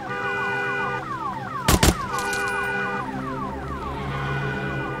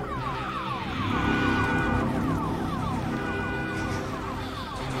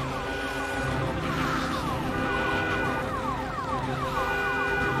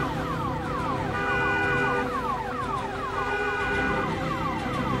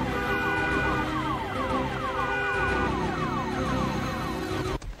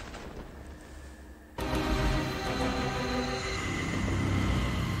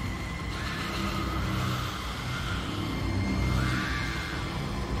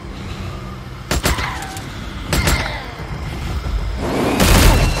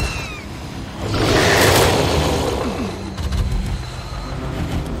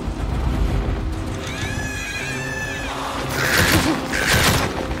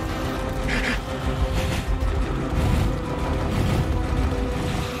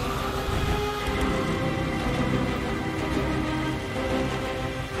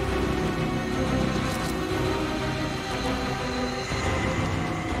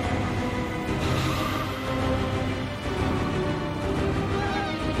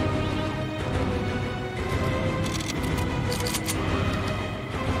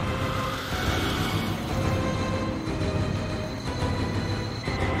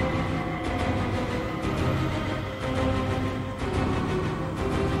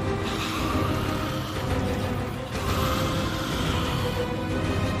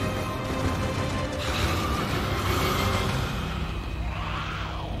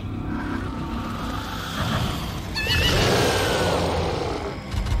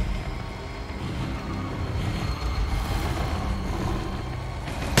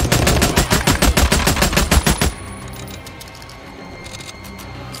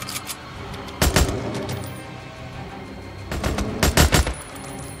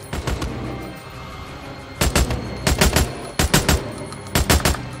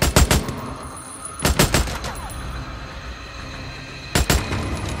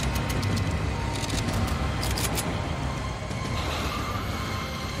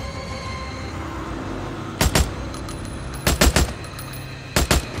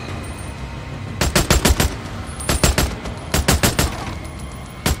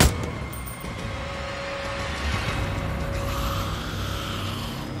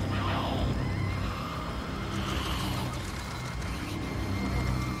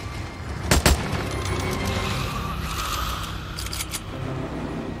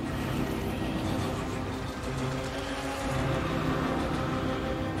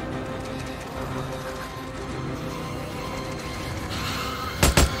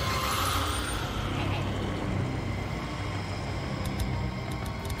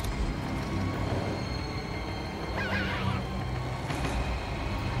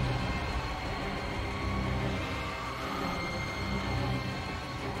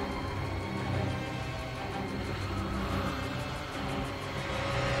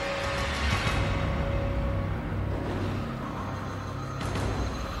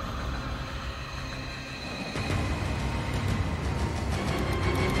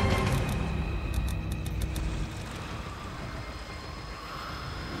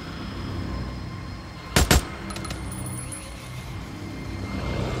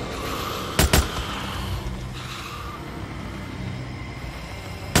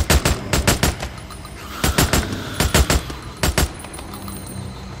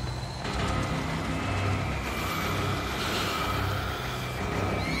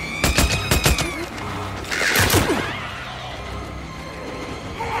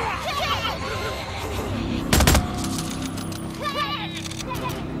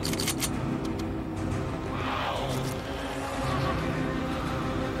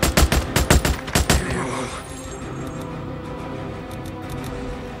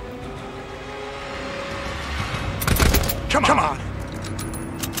 Come on!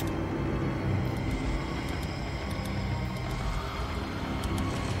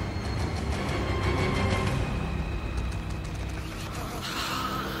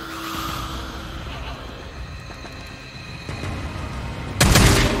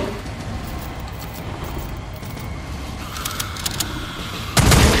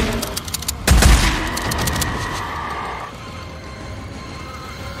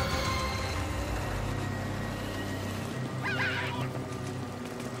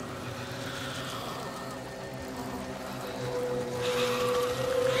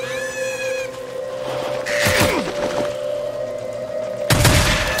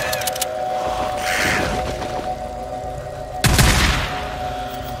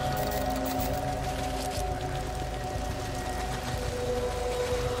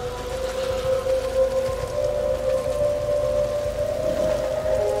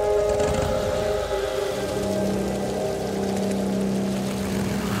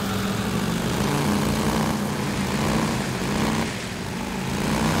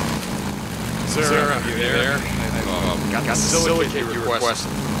 Sir, are you there? I've got the silicate you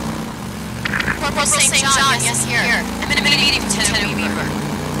requested. Corporal St. John, yes, here. I'm in a meeting with Lieutenant Weaver.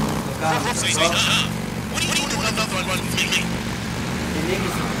 Corporal St. John? What are you doing another one with me?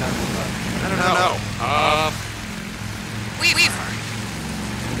 I don't know. Weaver.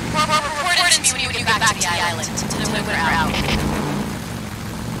 Corporal, report it to me when you get back to the island. Lieutenant Weaver out.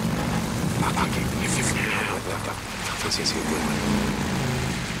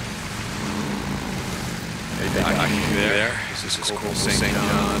 Hey, Doc, you there? This is Corporal St.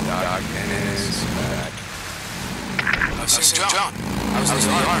 John. Doc, is back. St. John, how's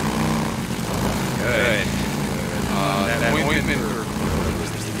the arm? Good. That ointment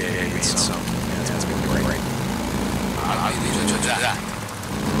gave me some. That's been great. I'll leave you to that.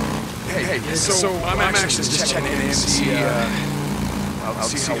 Hey, so I'm actually just checking in and see, I'll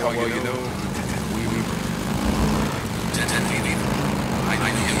see how well you know. Lieutenant Weaver. I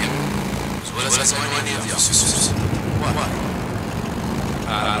knew him. So what does I know any of the officers? What?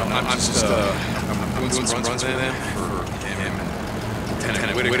 I'm just, I'm doing some runs with them for him and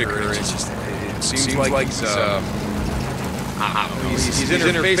Lieutenant Whitaker. It seems like he's, I don't know, he's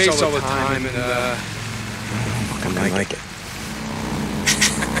in her face all the time and, I like it.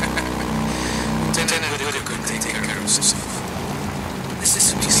 Lieutenant Whitaker couldn't take care of himself. This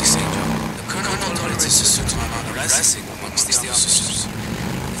is PC St. John. The Colonel told his assistant to my harassing amongst the officers.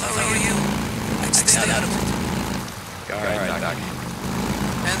 If I were you, I'd stay out of it. Alright, Doc.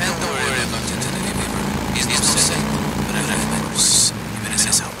 And don't worry about Lieutenant Weaver. He's no saint, but I've met worse, even as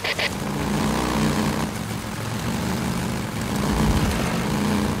his help.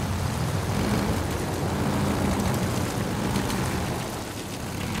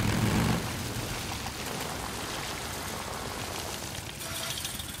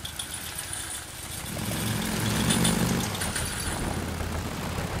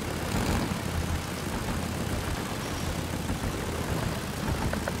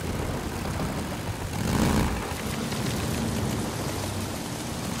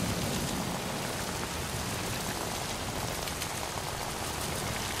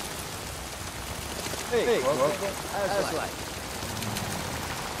 Hey, Corporal. How's life?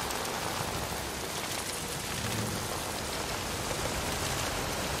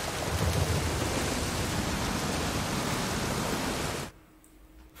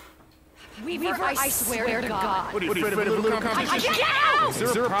 Weaver, I swear to God. What are you afraid of a little competition? Get out!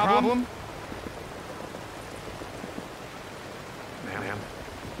 Is there a problem? Ma'am?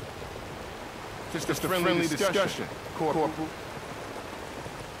 Just a friendly discussion. Corporal.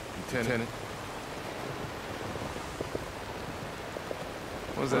 Lieutenant.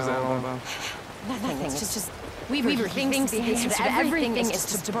 What's that all about? Nothing. It's just Weaver thinks the answer to everything is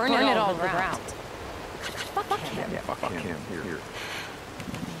just to burn it all around. Fuck him. Yeah, fuck him. Here.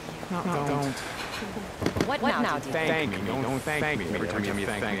 No, don't. What now, dude? Thank me. Don't thank me. Every time you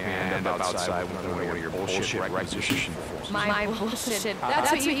thank me, I end up outside with one of your bullshit requisition forms. My bullshit.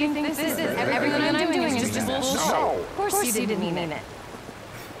 That's what you think this is? Everything I'm doing is just bullshit. No. Of course you didn't mean it.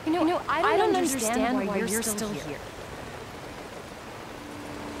 You know, I don't understand why you're still here.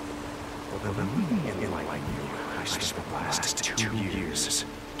 Well, the meaning in like you, I spent the last 2 years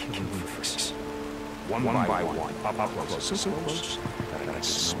killing freaks. One by one, up close, so close that I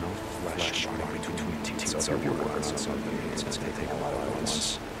smell flesh rotting between the teeth of your words. It's gonna take a lot of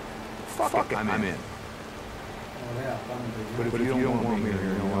months. Fuck it, I'm in. But if you don't want me here,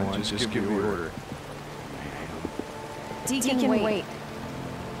 you know what? Just give me the order. Deacon, wait.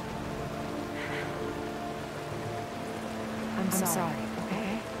 I'm sorry,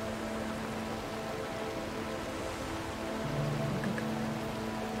 okay?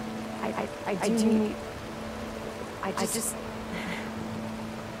 I do need... I just...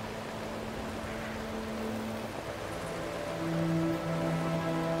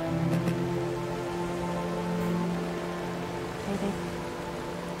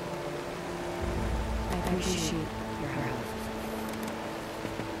 I appreciate your help.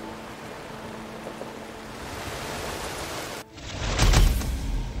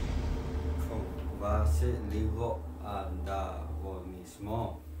 Φοβάσαι λίγο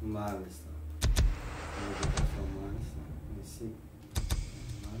ανταγωνισμό. Μάλιστα. Μάλιστα. Εσύ.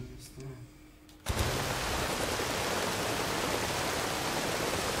 Μάλιστα.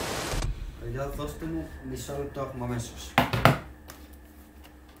 Παιδιά, δώστε μου μισό λεπτό, έχουμε αμέσως.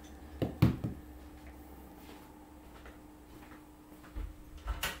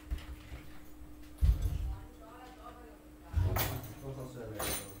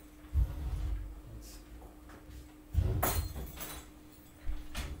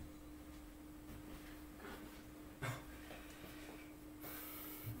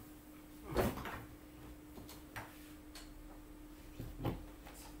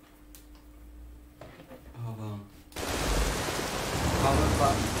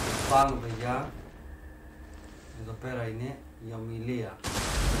 Πάνω, παιδιά. Εδώ πέρα είναι η ομιλία.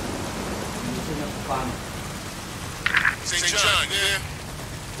 Είναι από πάνω. St. John,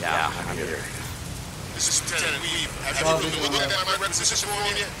 yeah, I'm here. This is Lieutenant Weaver. Have you been looking at my requisition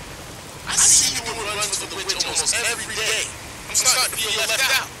form yet? I see you doing runs for the Twich almost every day. I'm starting to feel left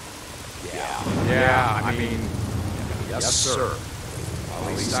out. Yeah, I mean, yes, sir.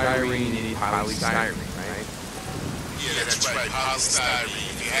 Polystyrene, polystyrene, right? Yeah, that's right, polystyrene.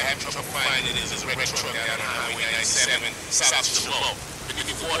 If you have trouble finding it, there's a red truck down on Highway 97, south of Trovo. Pick up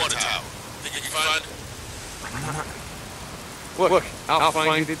your water tower. Think you can find it? Look, I'll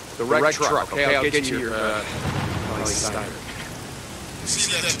find it. The red truck, okay? I'll get you your, polystyrene. See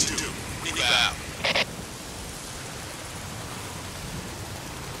that you do. We go out.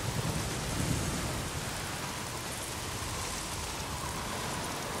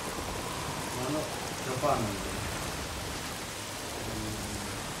 Mano, πιο πάνω.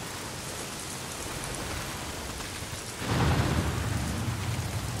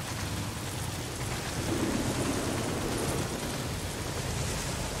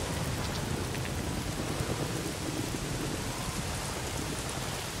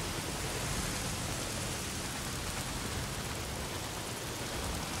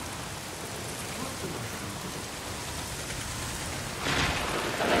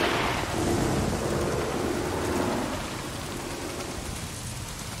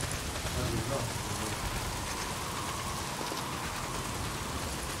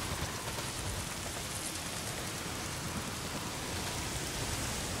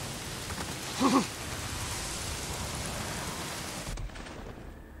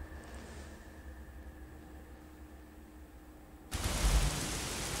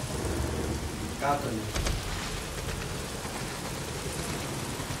 Κάτω είναι.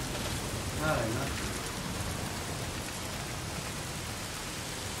 Άρα είναι.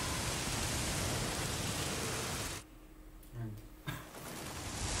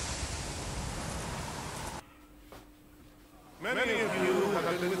 Many of you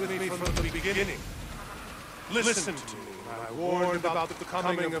have been with me from the beginning. Listen to me when I warned about the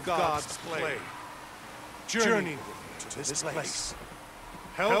coming of God's plague. Journey with me to this place.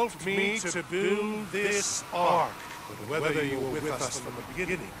 Helped me to build this ark. But whether you were with us from the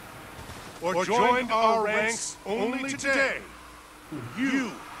beginning or joined our ranks only today,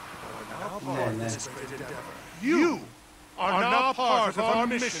 you are now part of this great endeavor. You are now part of our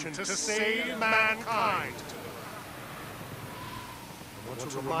mission to save mankind. I want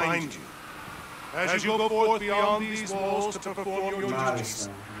to remind you, as you go forth beyond these walls to perform your duties,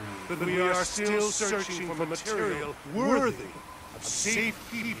 that we are still searching for material worthy of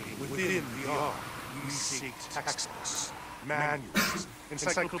safekeeping within the ark. We seek textbooks, manuals,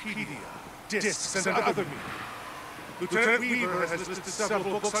 encyclopedia, discs, and other media. Lieutenant Weaver has listed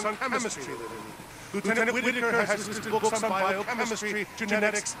several books on chemistry that we need. Lieutenant Whitaker has listed books on biochemistry,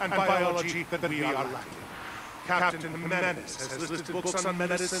 genetics, and biology that we are lacking. Captain Menace has listed books on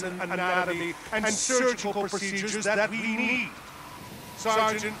medicine, anatomy, and surgical procedures that we need.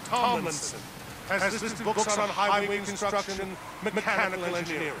 Sergeant Tomlinson has listed books on highway construction, mechanical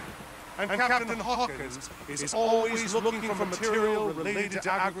engineering. And Captain Hawkins is always looking for material related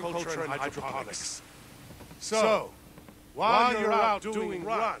to agriculture and hydroponics. So, while you're out doing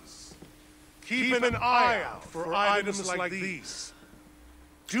runs, keep an eye out for items like these.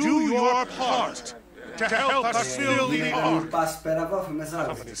 Do your part to help us fill the ark.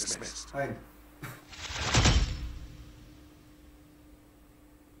 Company dismissed.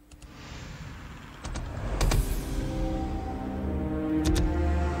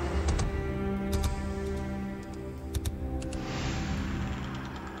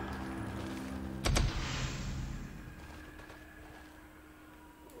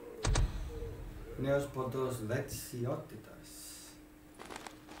 νέος πόντος δεξιότητας.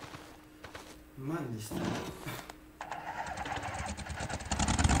 Μάλιστα.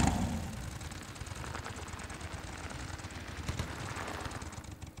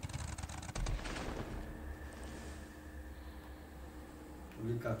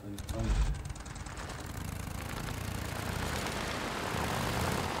 Πολύ κάτω είναι πάνω.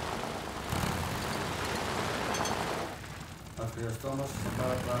 Θα χρειαστώ όμως σε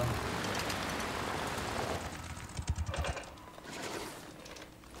παραπάνω.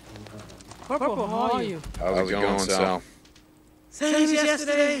 Corporal, how are you? How's it going, Sal? Same as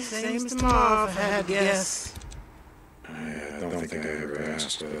yesterday, same as tomorrow, if I had to guess. I don't think I ever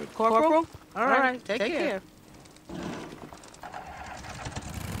asked, but... Corporal? All right, take care.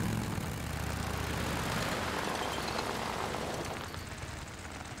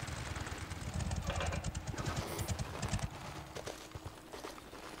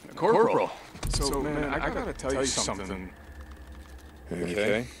 Corporal. So, man, I gotta tell you something.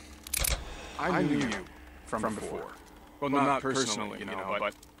 Okay? I knew you from before. Well, not personally, you know,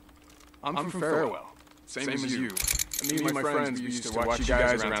 but I'm from Farewell. Same as you. Me and my friends, we used to watch you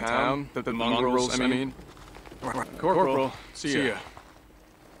guys around town. The mongrels, I mean. Corporal, see ya.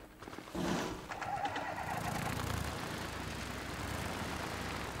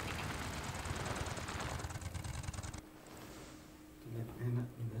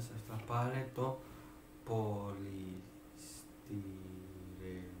 Θα πάρε το πολυστηρένιο.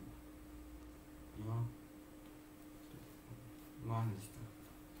 Μάλιστα.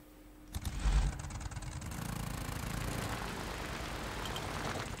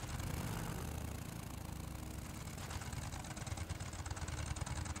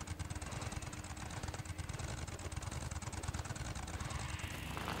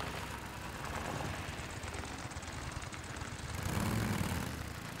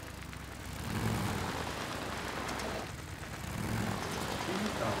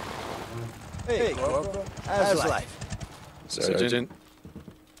 Hey, Corporal. How's life? Sergeant?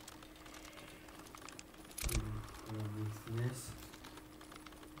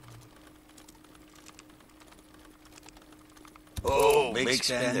 Oh, big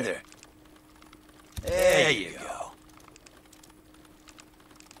spender. There you go.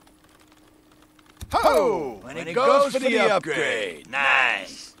 Ho! When it goes for the upgrade.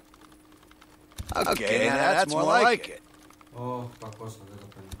 Nice. Okay, now that's more like it. Oh, πακός δεν το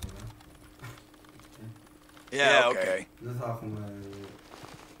παίρνει τώρα. Yeah, okay. Δεν θα έχουμε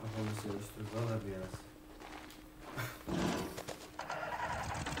απομισίωση του εδώ, δεν πειράζει.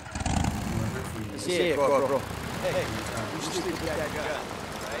 See ya, Corporal. Hey, you stick with that gun,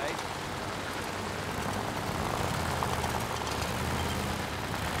 right?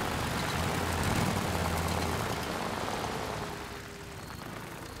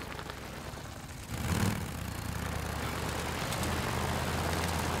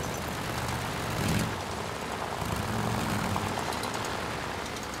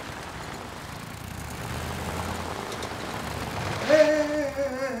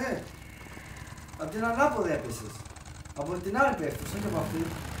 Απ' την ανάποδη έπεσες. Από την άλλη πέφτεις, όχι από αυτή.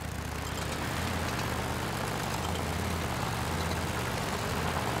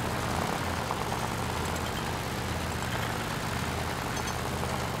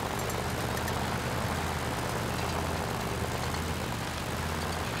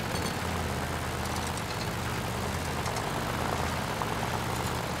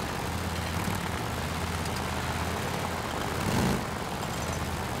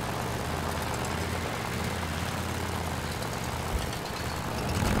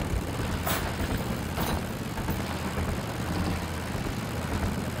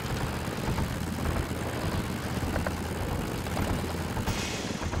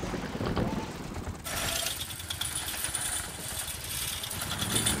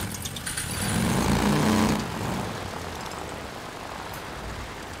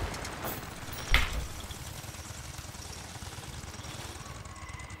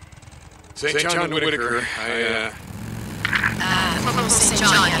 St. John Whitaker, Corporal St.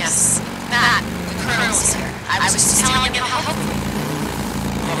 John, yes. Matt, the colonel's here. I was just telling him how helpful.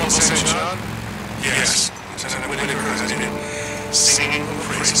 Corporal St. John? Yes. Lieutenant Whitaker has been singing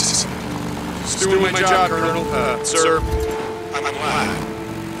praises. Just doing my job, Colonel. Sir, I'm glad.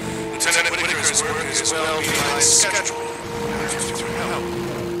 Lieutenant Whitaker's work is well behind schedule. With your help.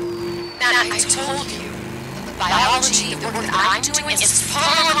 Matt, I told you. The biology of the work that I'm doing is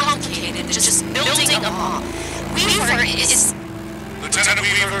far more complicated than just building a bomb. Weaver is... Lieutenant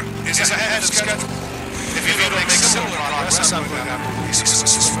Weaver is ahead of schedule. If you don't make similar progress, I'm going to have to release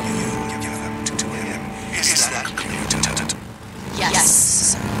assistance from you and give them to him. Is that clear, Lieutenant? Yes.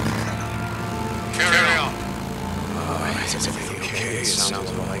 it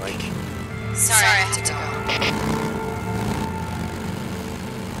sounds like. Sorry, I have to go.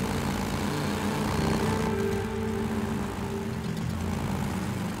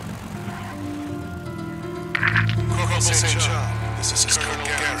 This is Colonel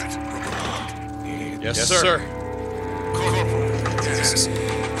Garrett. Yes, sir. Corporal, yes.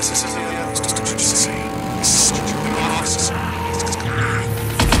 This is the utmost emergency. Soldier and officer.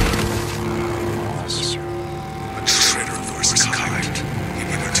 A traitor of the worst kind. He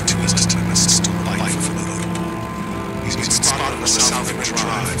went to his limits to fight for the notable. He's been spotted on the Southern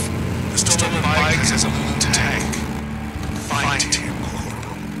Drive. The stolen bike has a little tank. Find him,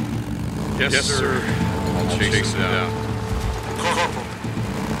 Corporal. Yes, sir. I'll chase him down. Corporal,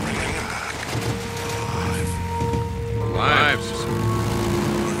 bring him back. Alive. Lives.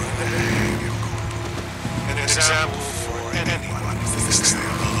 An example for anyone who thinks they are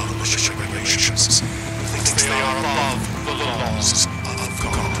above militia regulations, who thinks they are above the laws of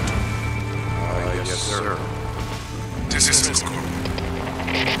God. Yes, sir. This is Corporal.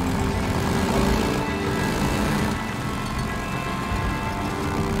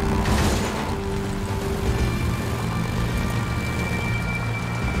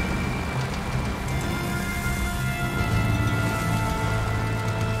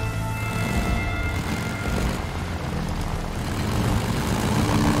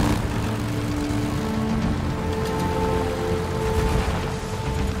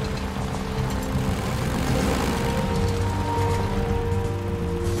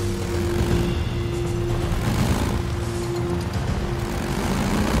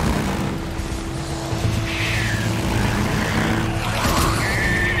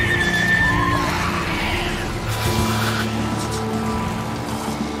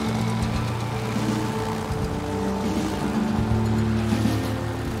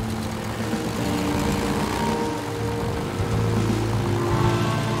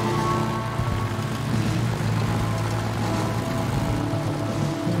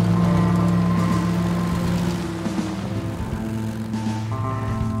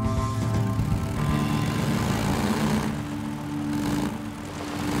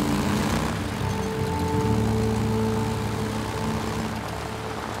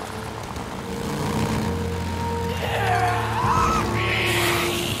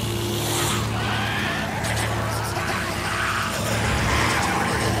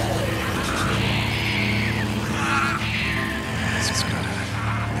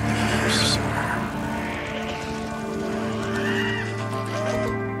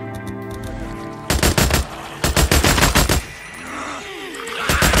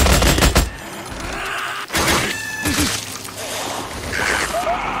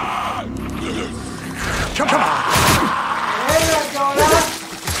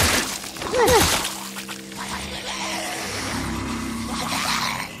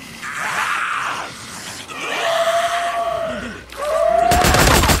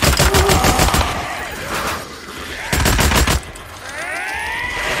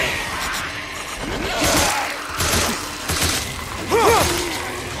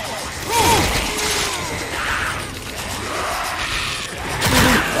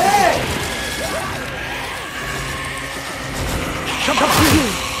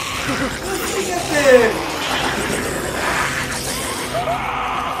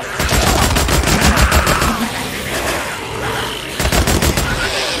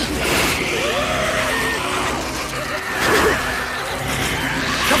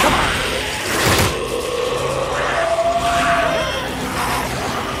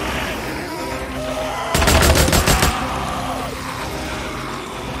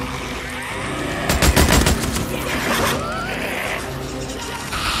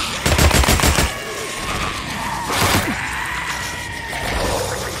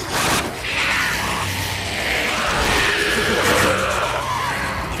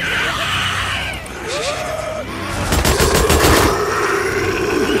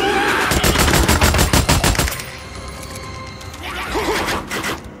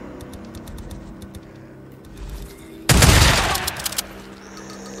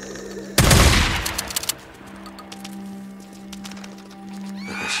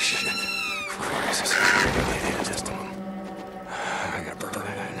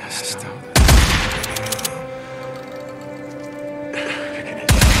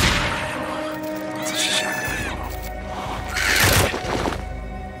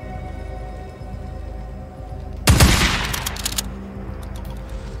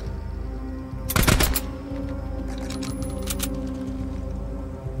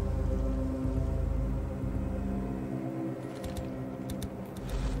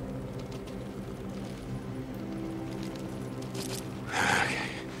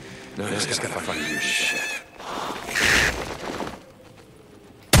 No, I just gotta find your shit.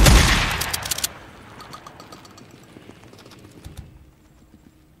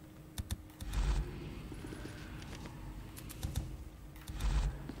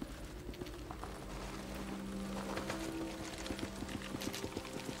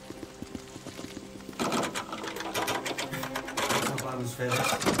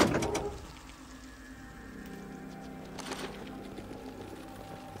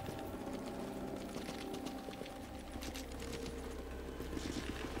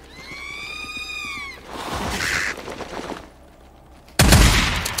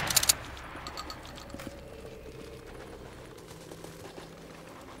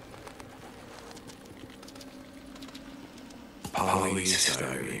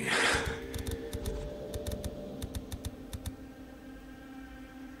 Polystyrene.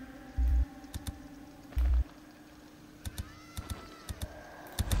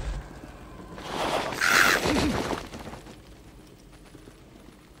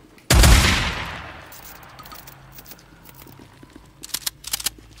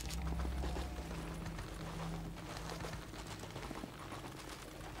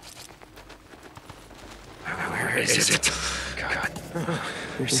 Where is it? God.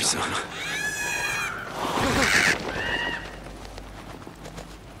 There's some.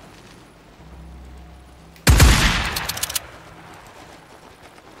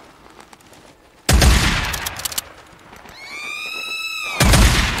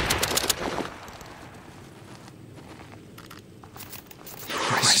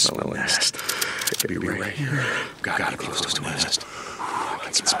 I smell a nest. It could be right here. Gotta be close to a nest. I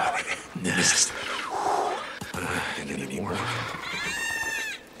can smell it. Nest. I need more.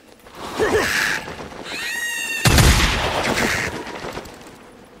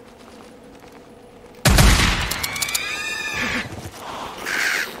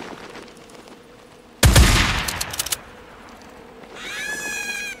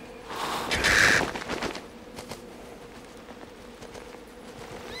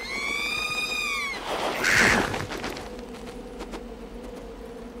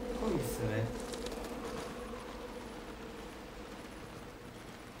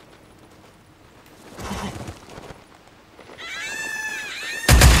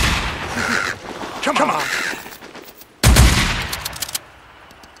 Come on!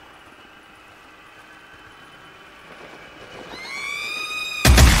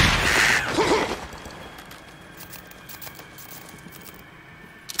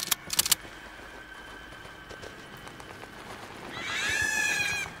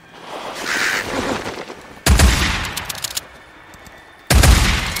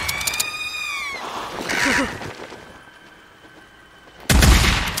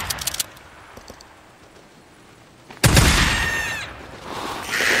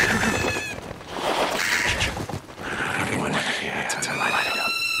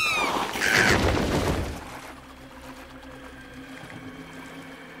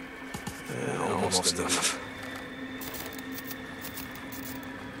 Almost enough.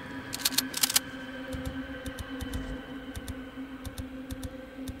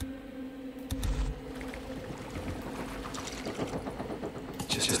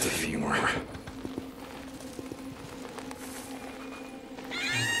 Just a few more.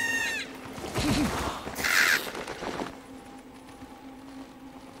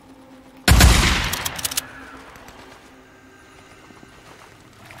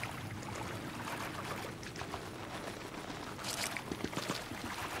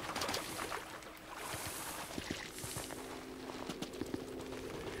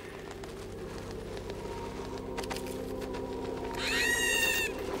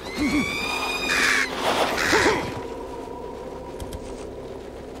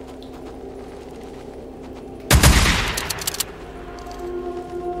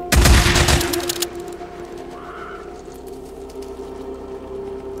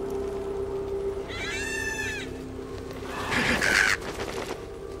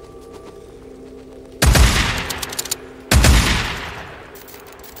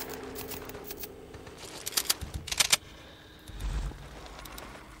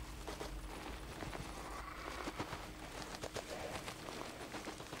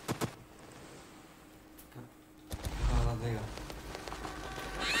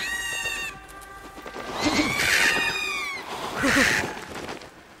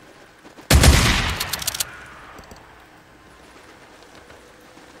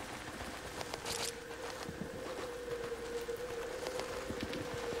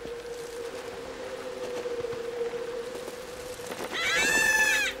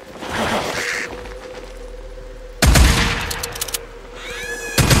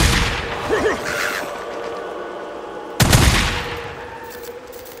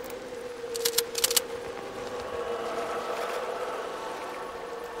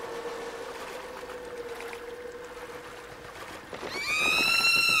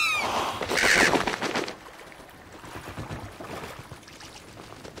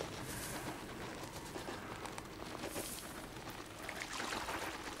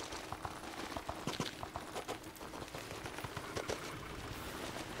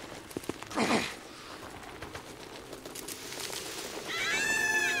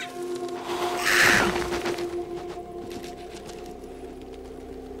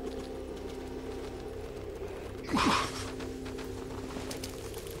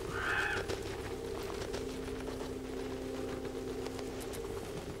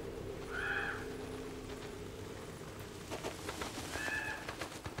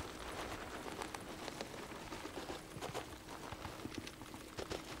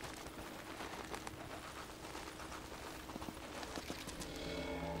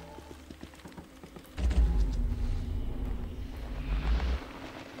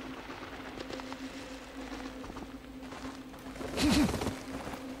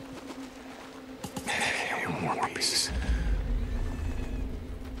 more pieces.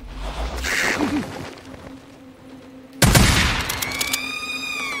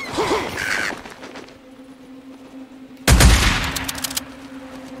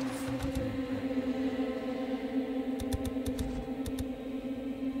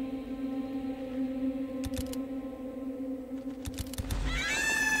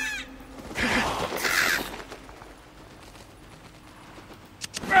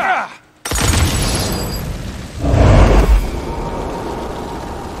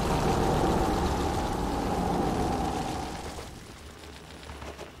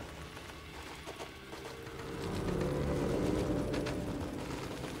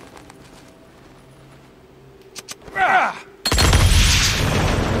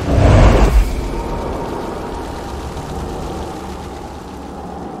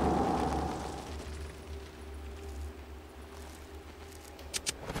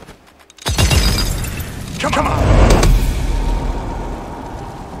 Come on!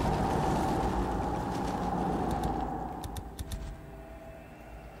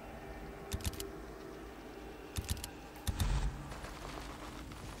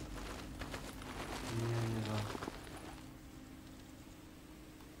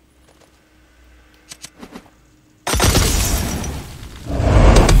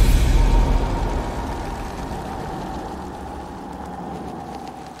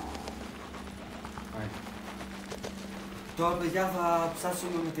 Τώρα παιδιά θα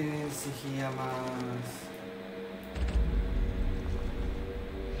ψάξουμε με την ησυχία μας.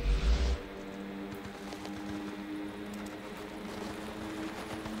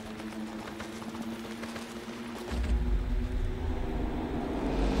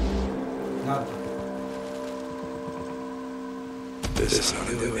 Να το. This is how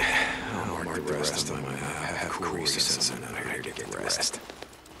to do it. I'll mark the rest on my map. I have creases since I'm not here to get rest.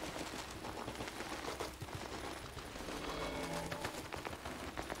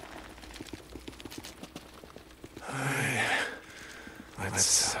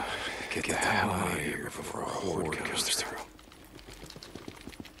 Let's get the hell out of here before a horde comes through.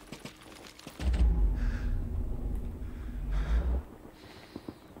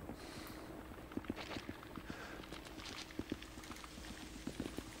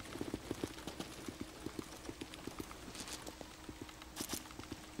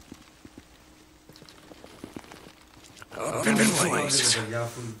 Up in flames.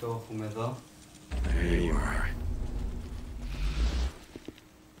 There you are.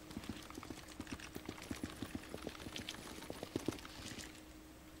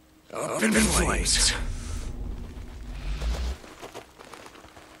 Up in flames.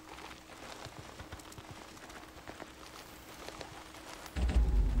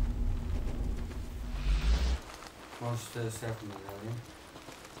 Πόσες έχουμε δηλαδή?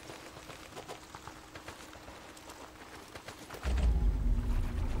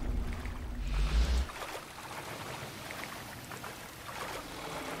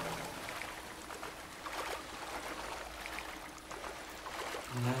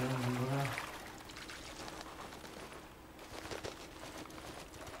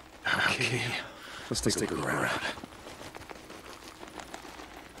 Okay, let's take a look around.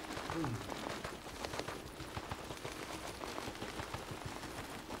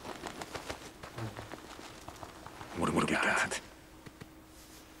 What do we got?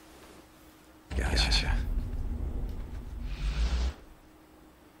 Gotcha.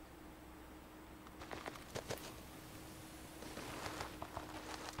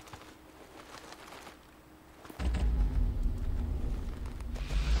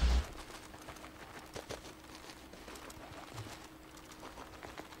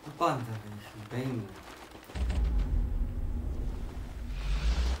 Πάντα έχει, είναι.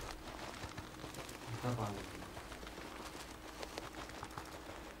 Τα πάμε.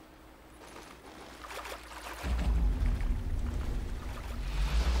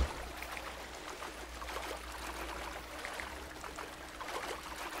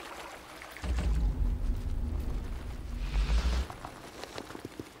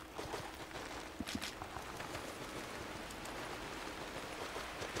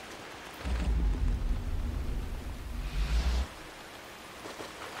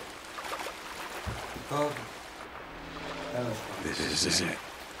 This is it.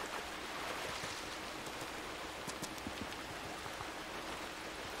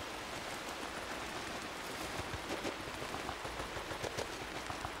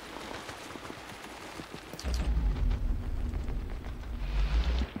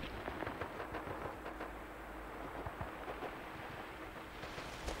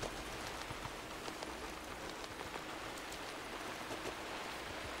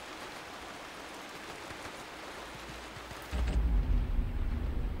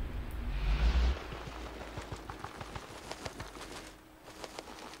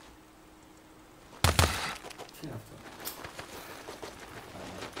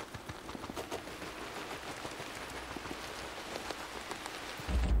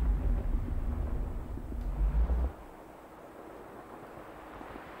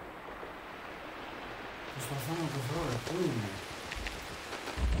 πού είναι?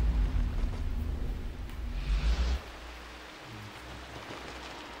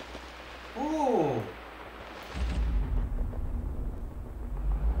 Πού?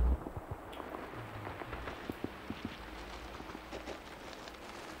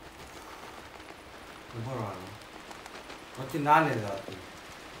 Δεν μπορώ άλλο. Ό,τι να είναι δηλαδή.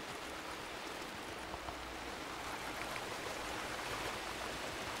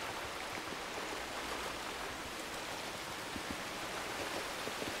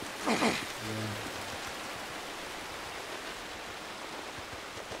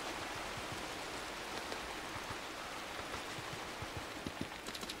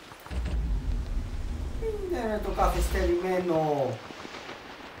 Είναι το καθυστερημένο.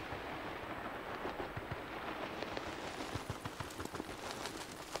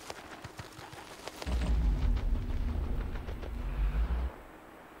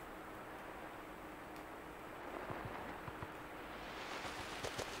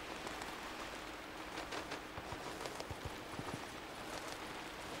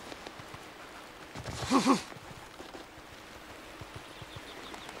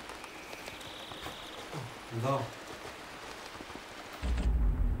 Εδώ.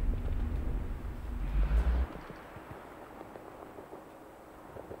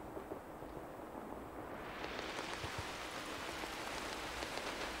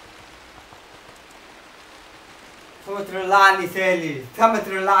 Θα με τρελάνει θέλει. Θα με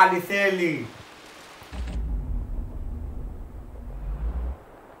τρελάνει θέλει.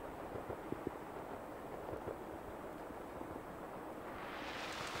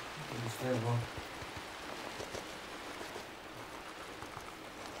 Πιστεύω.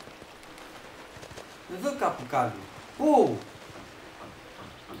 Εδώ κάπου κάτω. Πού?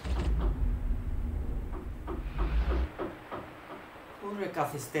 Πού ρε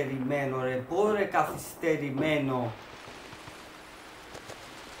καθυστερημένο ρε, πού ρε καθυστερημένο.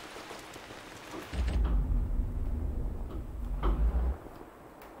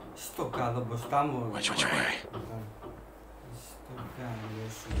 Στο κάτω μπροστά μου. Which way? Στο κάτω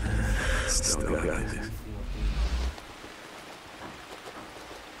σου. Still got it.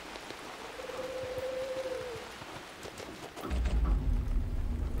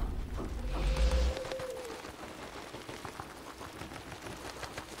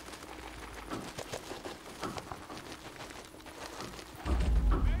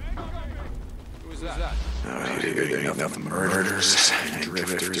 Enough murders and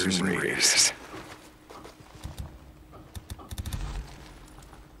drifters and raiders.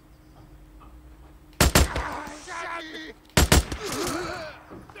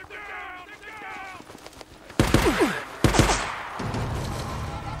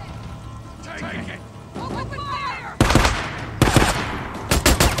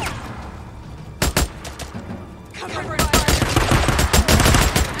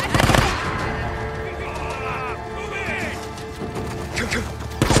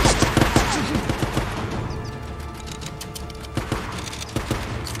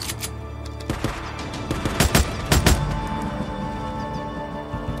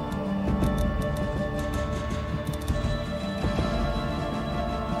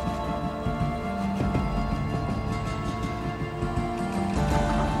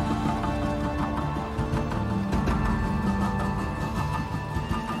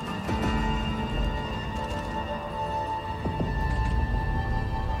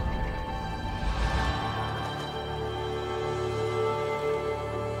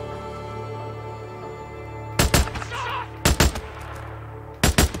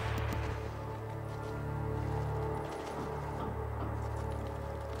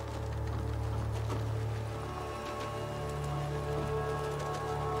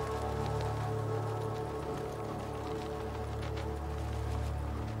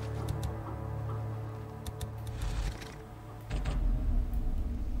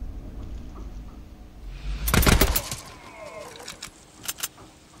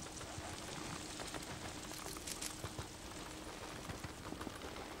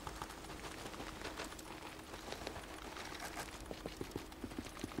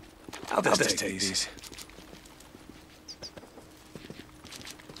 I'll just take these.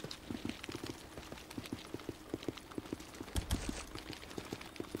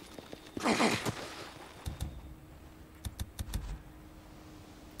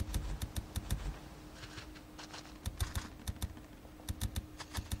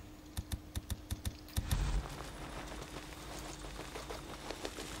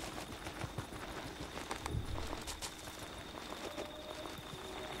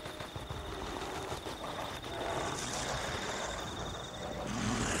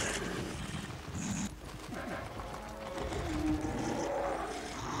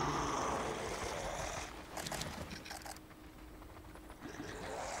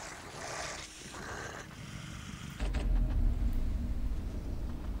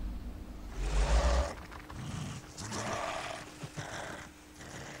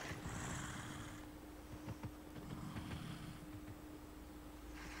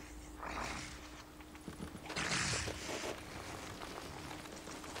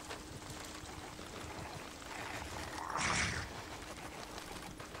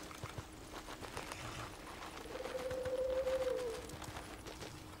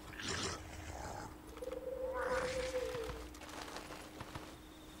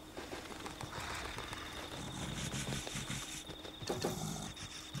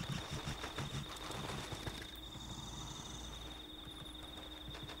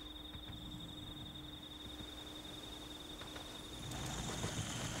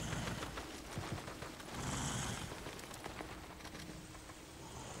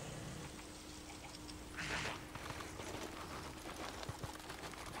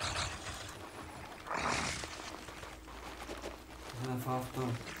 φάω αυτό.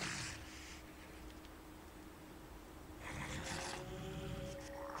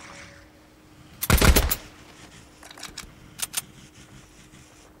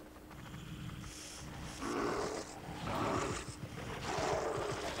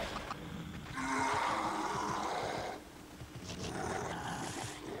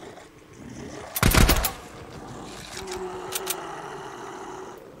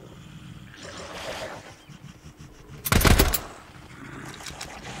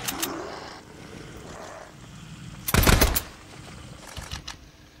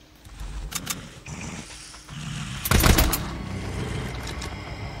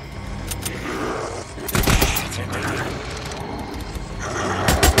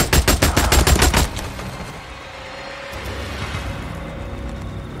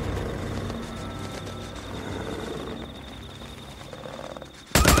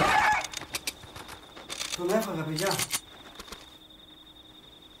 Τον έφαγα, παιδιά.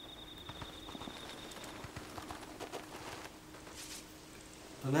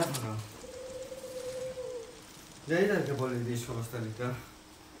 Τον έφαγα. Δεν ήταν και πολύ δύσκολος τελικά.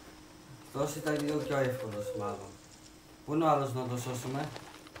 Αυτός ήταν λίγο πιο εύκολος μάλλον. Πού είναι ο άλλος να το σώσουμε?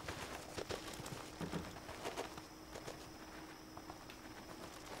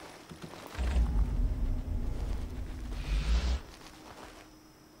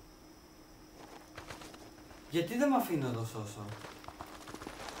 Γιατί δεν μ' αφήνει να το σώσω?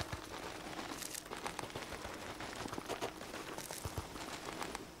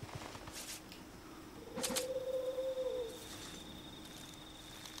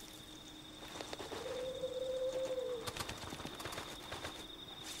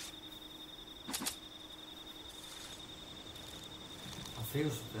 Θα φύγω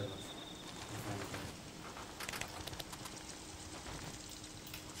στο τέλος.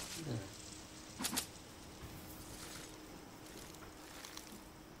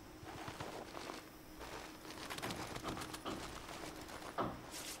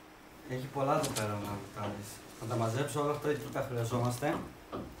 Έχει πολλά εδώ πέρα να κάνεις. Θα τα μαζέψω όλα αυτά γιατί τα χρειαζόμαστε.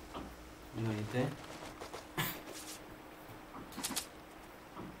 Εννοείται.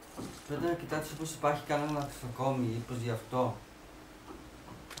 Πρέπει να κοιτάξω πως υπάρχει κανένα ακόμη ή πως γι' αυτό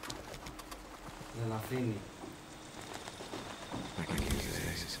δεν αφήνει.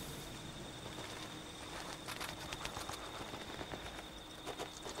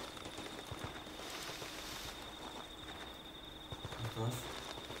 Αυτός.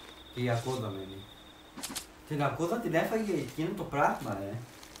 Και η ακούδα μένει. Την ακούδα την έφαγε εκείνο το πράγμα,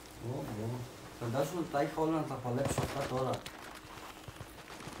 Φαντάζομαι ότι τα είχα όλα να τα παλέψω αυτά τώρα.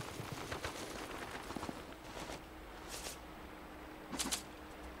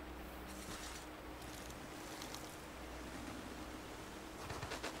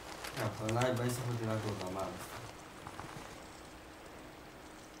 Περνάει μέσα από την ακούδα, μάλιστα.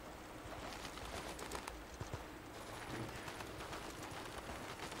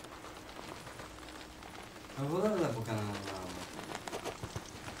 Εγώ δεν βλέπω κανένα πράγμα.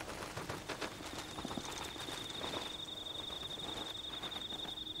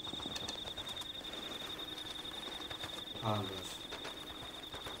 Άλλος.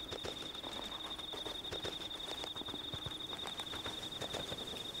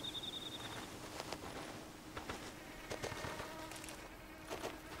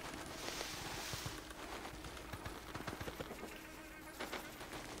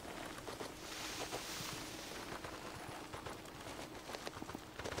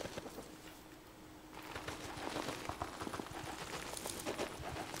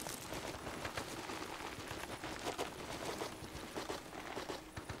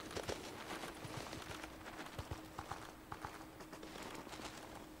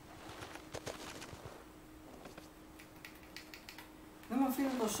 Δεν μ' αφήνει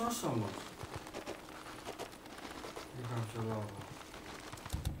να το σώσω όμως. Για κάποιο λόγο.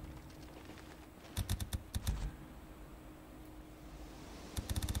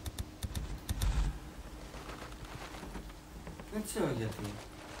 Δεν ξέρω γιατί.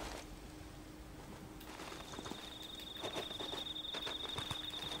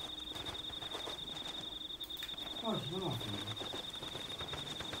 Όχι, δεν μ' αφήνει.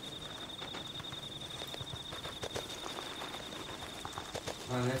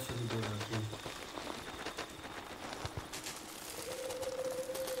 Αρέσει την περιοχή.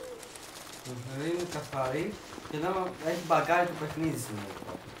 Το φερί είναι καθαρή και να έχει μπαγκάρει το παιχνίδι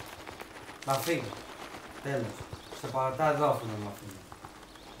σήμερα. Να φύγει. Τέλος. Σε παρατά εδώ αυτό να μ' αφήνει.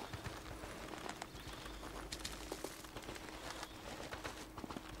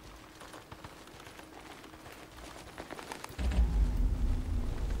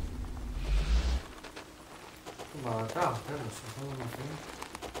 Βαρατάω, τέλος, αυτό είναι αυτό.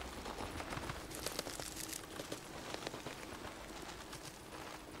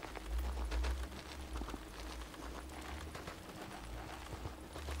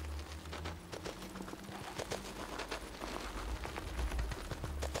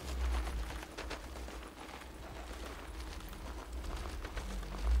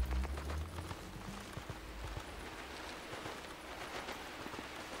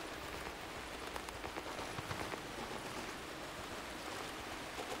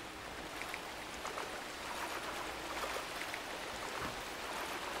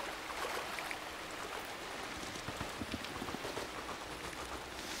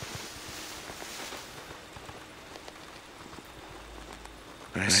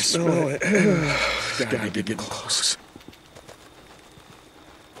 I smell it. Gotta get close.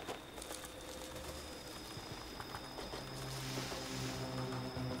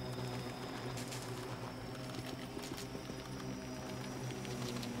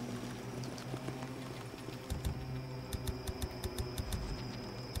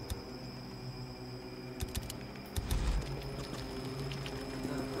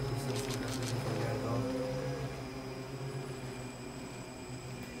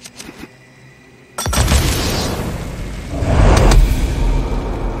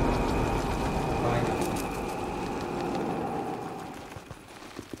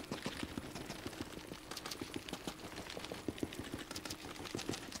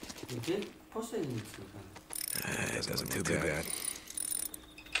 It doesn't too bad.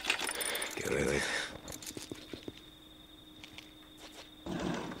 Good.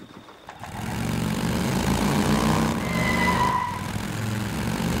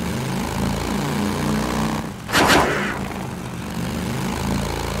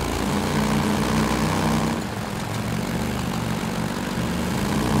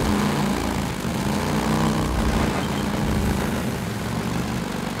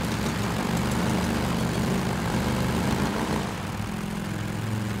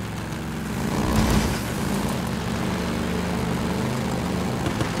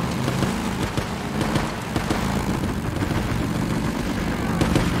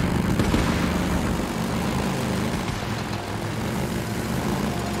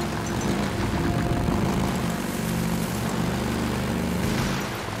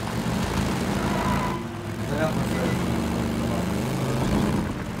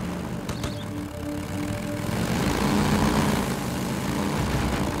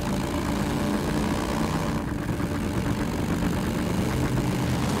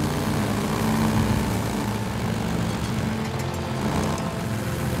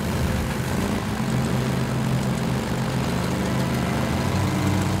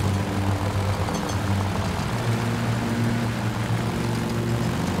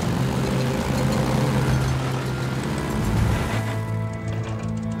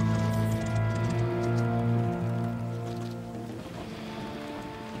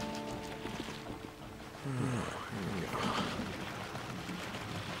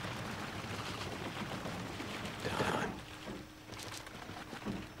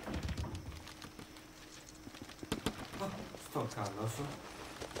 Καλό σου.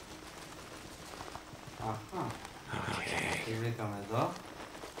 Αχα. Τι βρήκαμε εδώ.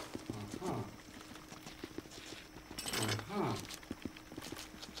 Αχα. Αχα.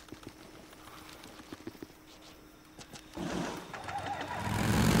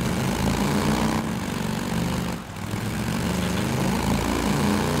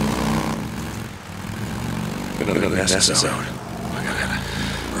 Gonna mess this out. I gotta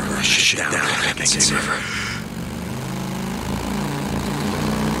rush shit down and make it safer.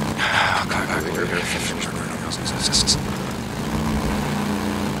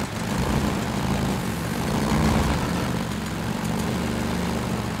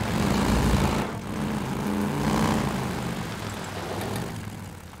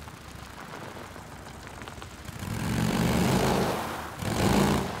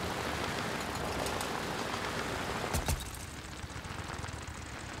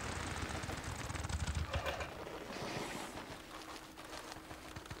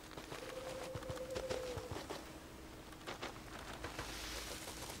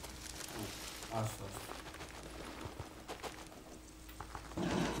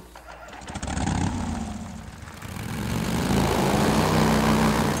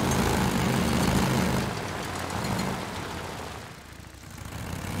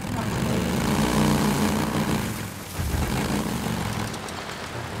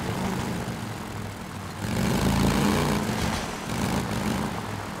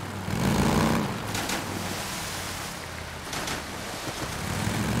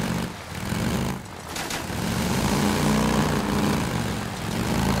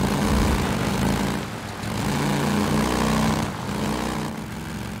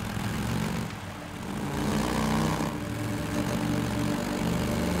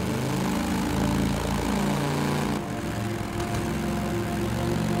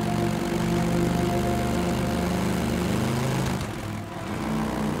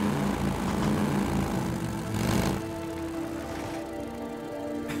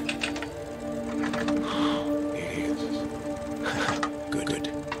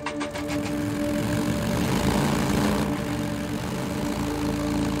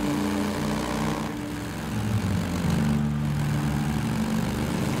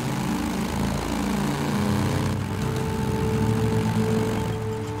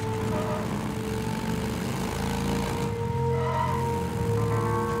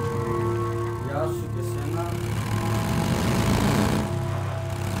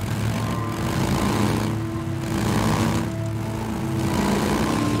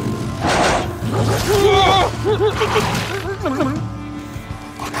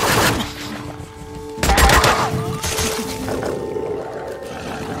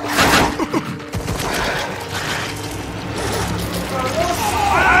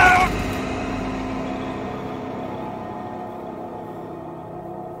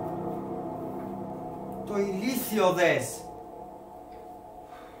 το ηλίθιο δες.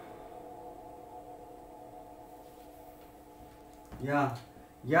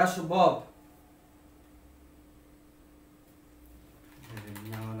 Γεια σου Μπομπ.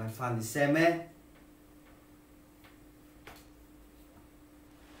 Μια ώρα εμφάνισέ με.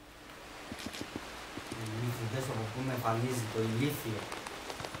 Ηλίθιο, δες από πού με εμφανίζει το ηλίθιο.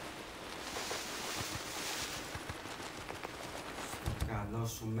 Στο καλό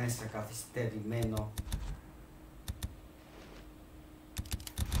σου μέσα καθυστερημένο.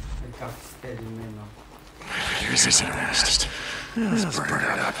 Καθυστερημένο. Here's his nest. Let's burn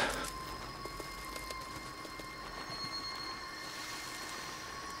it up.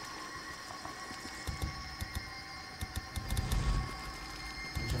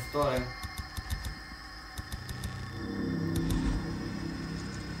 Και αυτό ρε.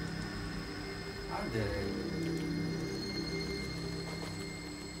 Άντε ρε.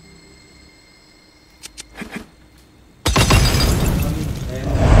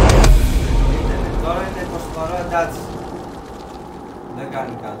 Τώρα είναι προσφορό εντάξει. Δεν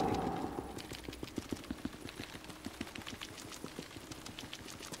κάνει κάτι.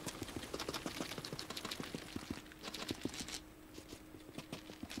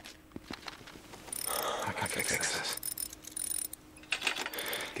 I can fix this.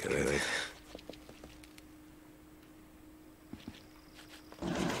 Good.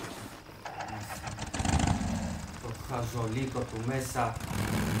 Το χαζολίκο του μέσα.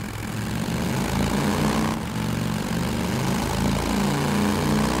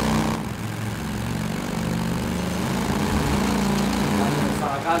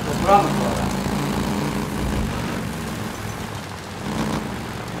 Θα κάνει το πράγμα τώρα.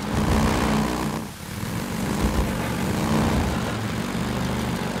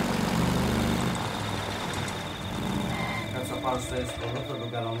 Κάτσε να πάω στο έσπολο, θα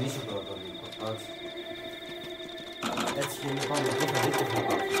τον κανονίσω τώρα το λίγο. Έτσι και λοιπόν εκεί θα δείτε τι θα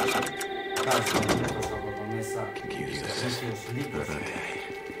πάω. Κάτσε να δείτε από το μέσα. Τέτοιος λίγος.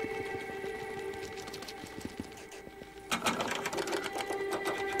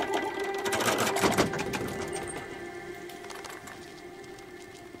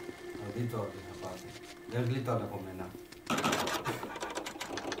 Δεν γλιτώνω από μένα.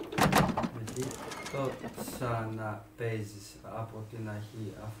 Γιατί το ξαναπαίζεις από την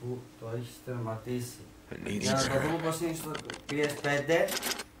αρχή αφού το έχεις τερματίσει. Για να το δούμε πως είναι στο PS5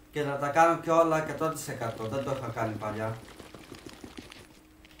 και να τα κάνω και όλα 100%. Δεν το είχα κάνει παλιά.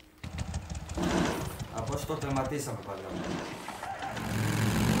 Από όσο το τερματίσαμε παλιά.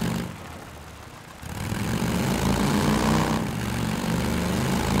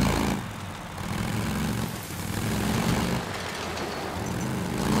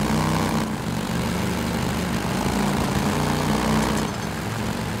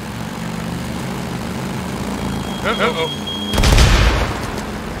 Uh-oh.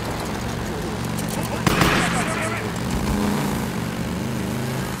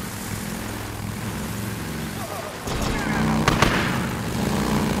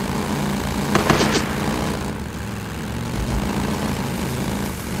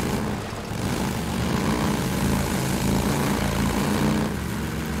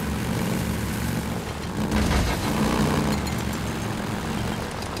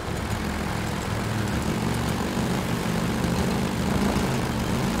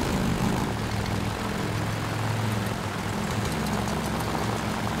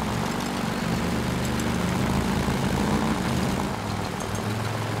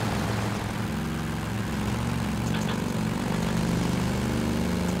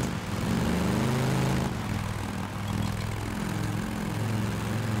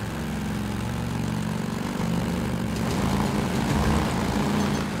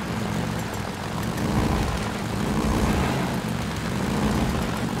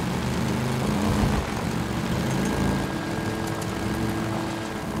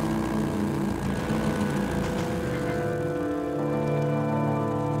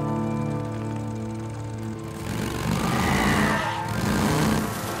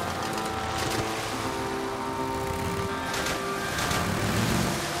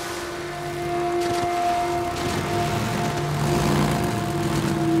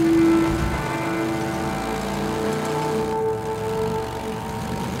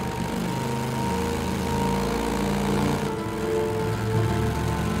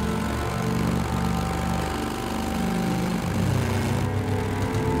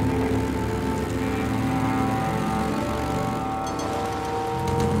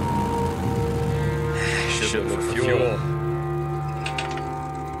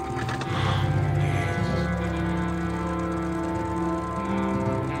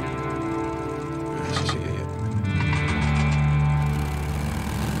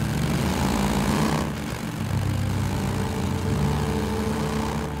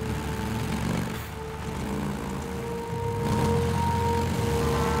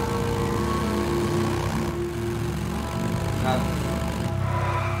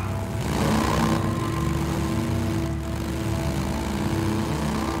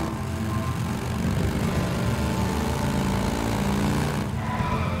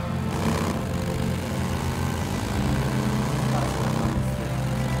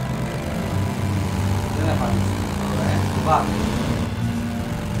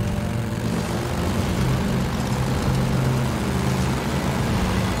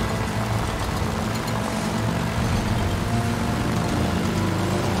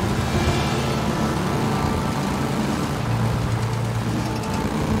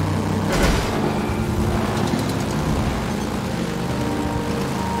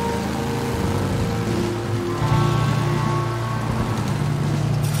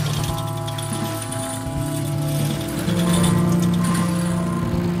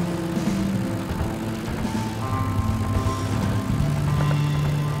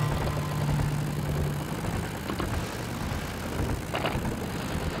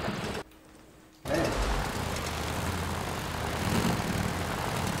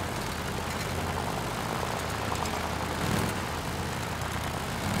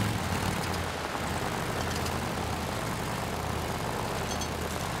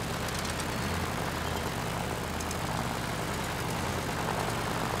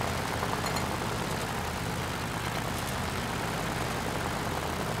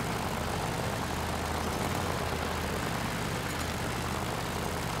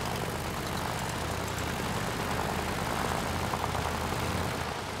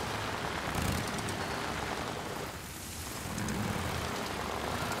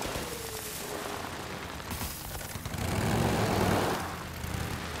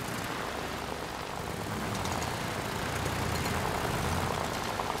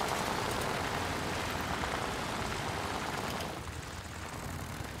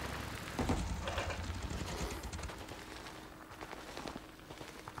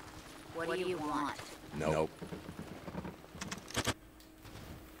 What do you want? Nope.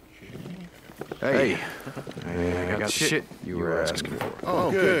 Hey, I got shit you were asking for.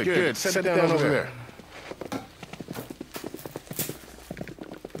 Oh, good. Set it down over there.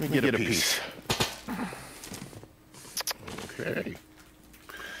 Let me get a piece. Okay.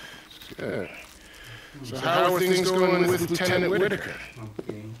 Good. So how are things going with Lieutenant Whitaker?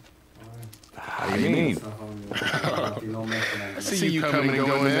 How do you mean? I see you coming and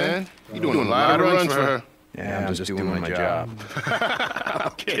going, man. You're doing a lot of runs for her. Yeah, I'm just doing my job.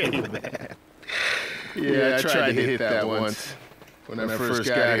 Okay, man. Yeah, I tried to hit that once when I first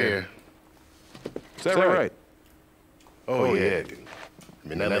got here. Is that right? Oh, yeah, dude. I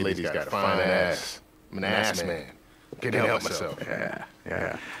mean, that lady's got a fine ass. I'm an ass man. Can't help myself.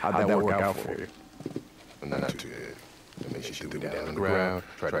 Yeah. How'd that work out for you? Not too good. I mean, she threw me down on the ground,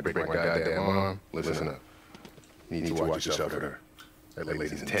 tried to break my goddamn arm. Listen up. You need to watch yourself with her. That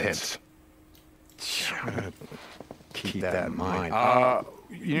lady's intense. Keep that in mind.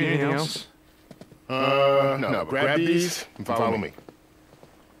 You need anything else? No, grab these and follow me.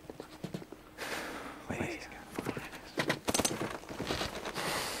 Wait.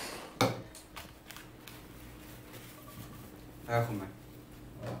 Έχουμε.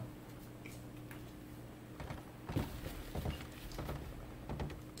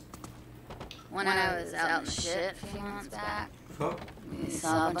 When I was out in the shit a few months back, we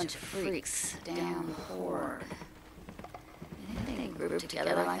saw a bunch of freaks down the horde. You think they grouped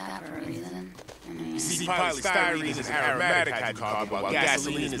together like that for a reason? I mean, See, polystyrene is an aromatic hydrocarbon, while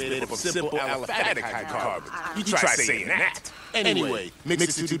gasoline is made up of simple aliphatic hydrocarbons. You try saying that. Anyway,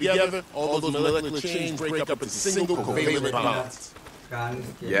 mix the two together, all those molecular chains break up into single covalent bonds.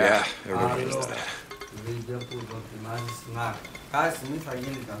 Yeah, everybody knows that. Βίντεο που δοκιμάζει snack. Κάθε στιγμή θα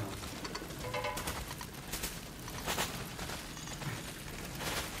γίνει κανένα.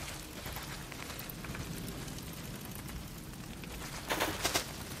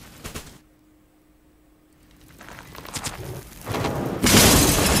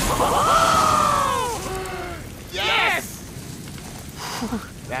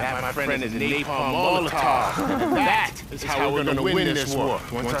 That, my friend, is napalm Molotov. That is how we're gonna win this war.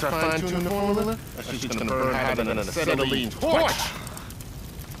 Once I fine-tune the formula, she's gonna burn hotter than an acetylene torch.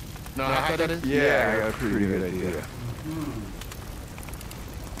 Know how that is? Yeah, I got a pretty good idea.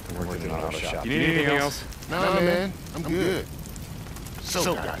 I'm working in an auto shop. You need anything else? Nah, man, I'm good.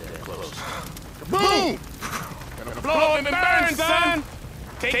 So goddamn close. Boom! Gonna blow him and burn, son!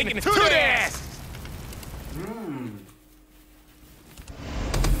 Taking it to the ass!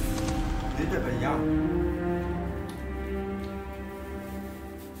 Δείτε παιδιά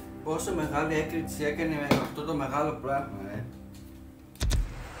πόσο μεγάλη έκρηξη έκανε με αυτό το μεγάλο πράγμα,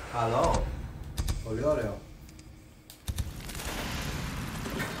 Καλό, πολύ ωραίο.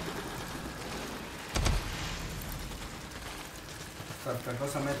 Στα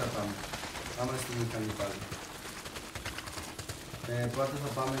 700 μέτρα πάμε. Πάμε στη μηχανή πάλι. Πρώτα θα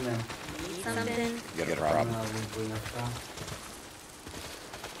πάμε να δούμε που είναι αυτά.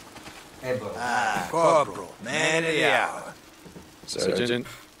 Corporal, man of the hour. Sergeant.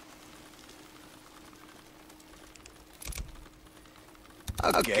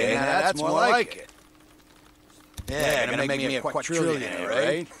 Okay, now that's more like it. Yeah, gonna make me a quadrillionaire,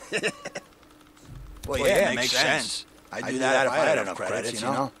 right? Well, yeah, makes sense. I'd do that if I had enough credits, you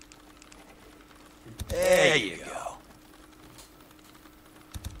know? There you go.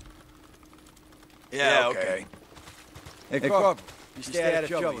 Yeah, okay. Hey, Corporal, you stay out of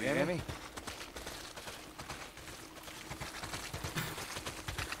trouble, you hear me?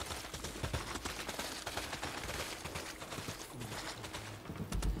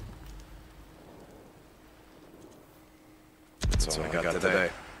 That's all I got today.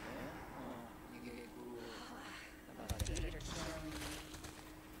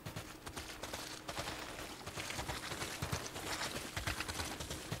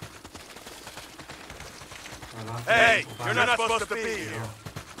 Hey, you're not supposed to be here.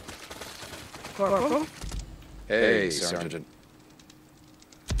 Corporal? Hey, Sergeant.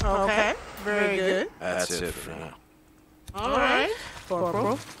 Okay, very good. That's it for now. All right,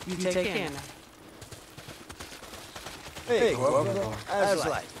 Corporal, you take care now. Hey, Corporal, how's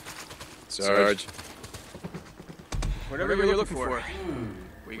life? Sarge. Whatever you're looking for,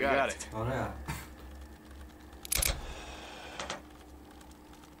 we got it. Ωραία.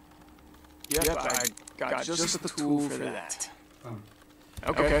 Yep, I got just the tool for that.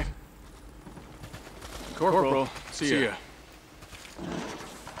 Okay. Corporal, see ya.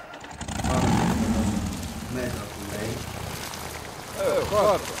 Μέτρα που λέει. Oh,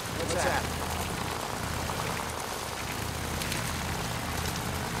 Corporal, what's happening?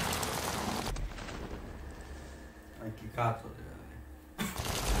 κάτω δηλαδή.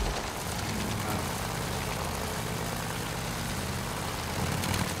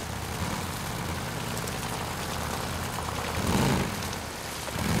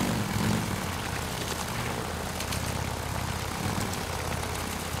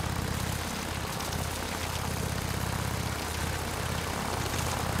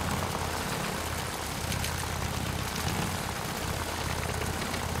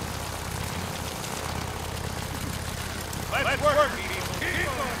 Let's work, Edie. Keep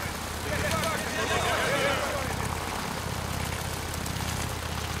going.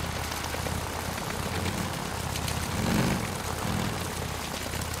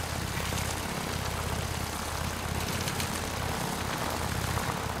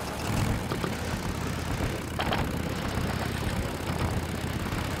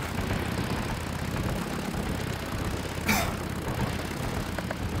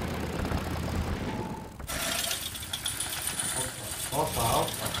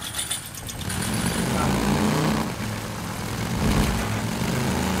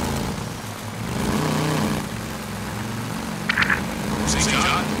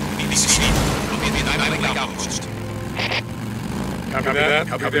 Copy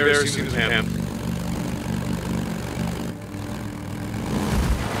that. I'll be there as soon as I can.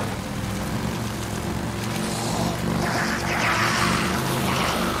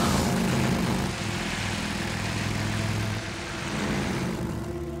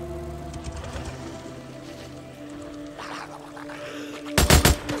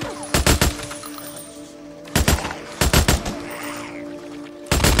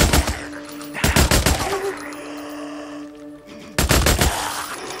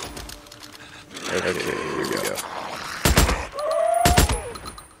 Okay, here we go.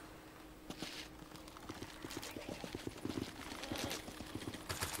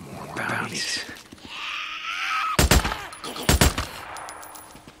 More bounties.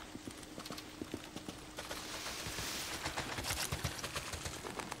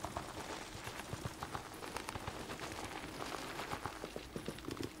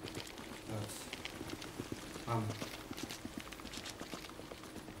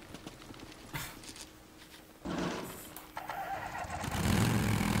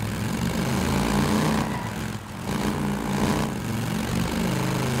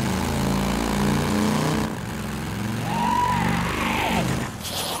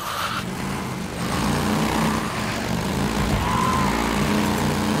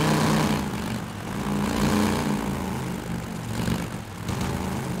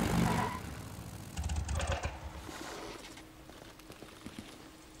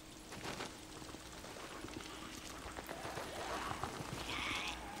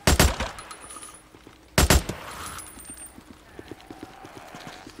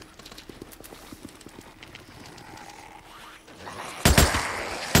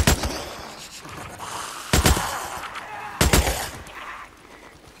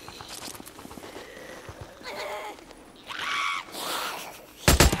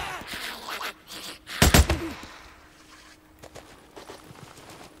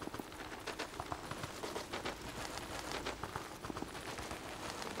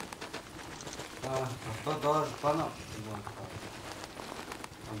 Αυτό τώρα πάνω.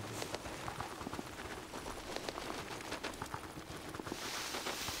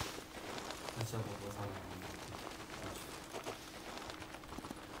 Έτσι από εδώ θα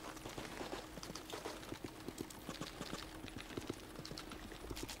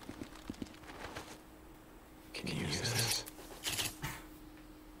Can you use this?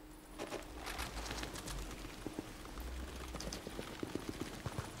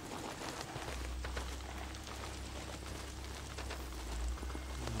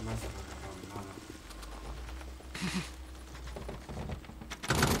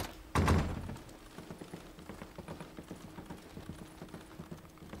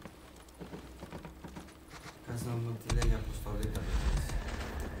 Κάτσε να δούμε τι λέει η αποστολή κατευθείαν.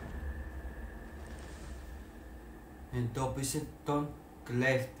 Εντόπισε τον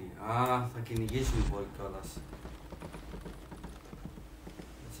κλέφτη. Α, θα κυνηγήσουμε πολύ κιόλας.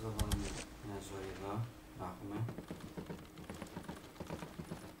 Έτσι θα βάλουμε μια ζωή εδώ. Να έχουμε.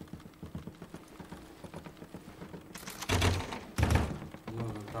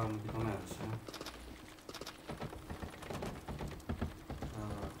 Λίγο ρωτάμε και το μέρος,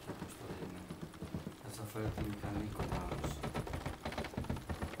 ποια αποστολή είναι. Θα φέρω τη μηχανή κοντά μας.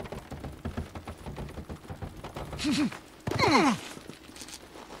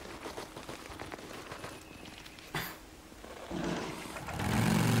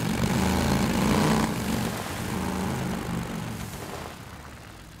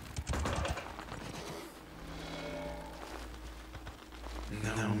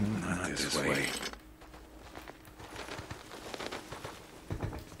 this way.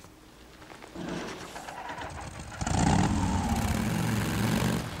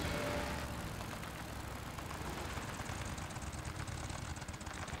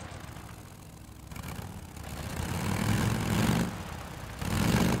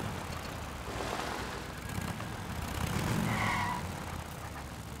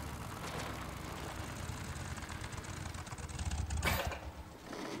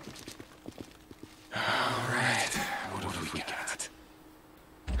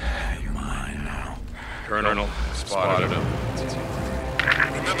 Colonel, spotted him.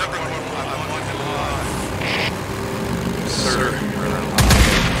 Sir, Colonel.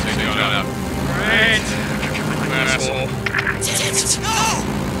 Stay down up. Great! Asshole. No!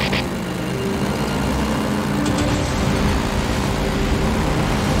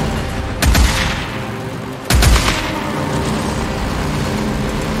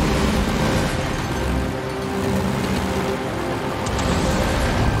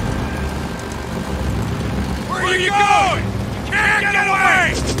 Where are you going? Can't get away!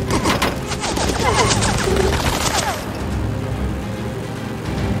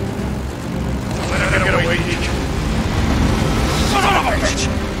 Let him get away, Geek. Son of a bitch!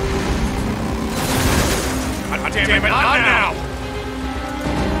 God damn it, not now!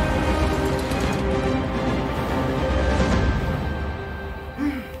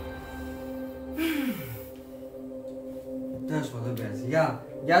 Τέλος πάντων, δεν πειράζει.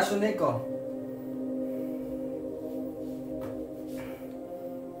 Γεια σου, Νίκο.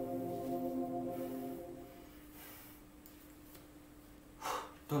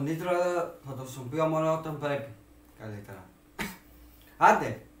 Τον τρίτο θα το χρησιμοποιώ μόνο όταν πρέπει. Καλύτερα.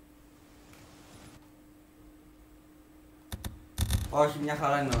 Άντε! Όχι, μια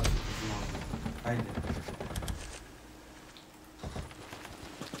χαρά είναι όσο. Άντε.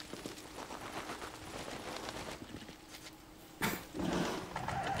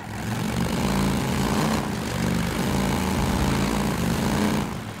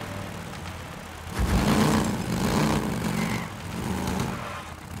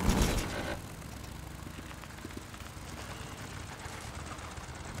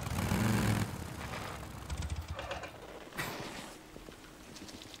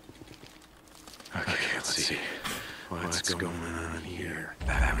 What's going on here?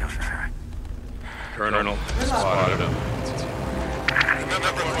 Back on track. Colonel, spotted him.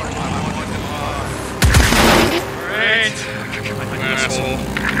 Great! Asshole.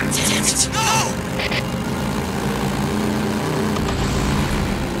 No!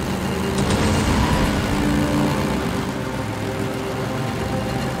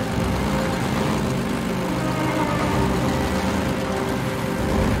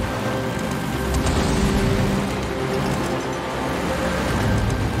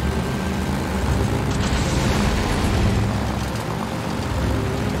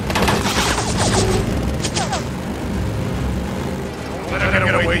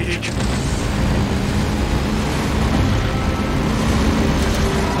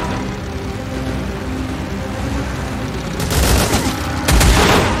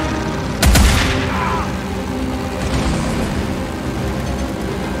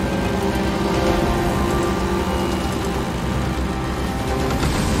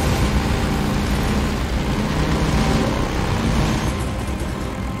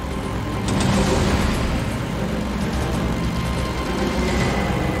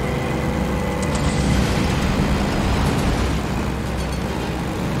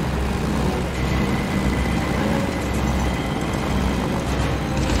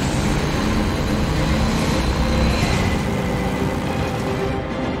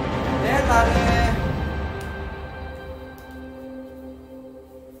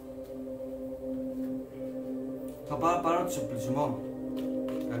 Θα πάρω τους οπλισμό.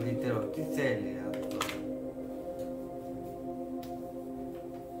 Καλύτερο, τι θέλει αυτό.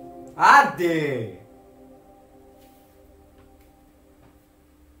 Άντε!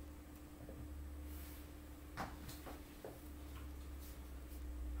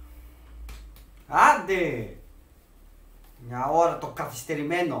 Άντε! Μια ώρα το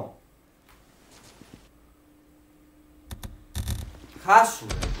καθυστερημένο. Χάσου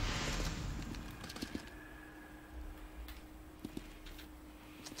ρε.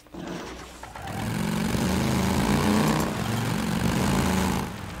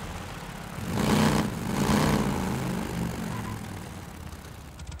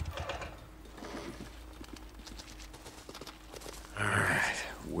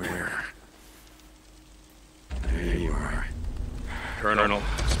 Colonel,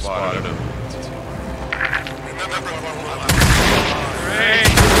 spotted him.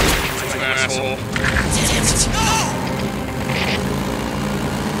 asshole.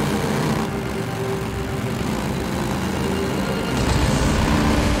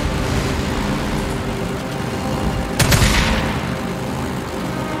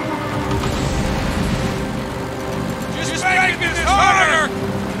 Just make this harder!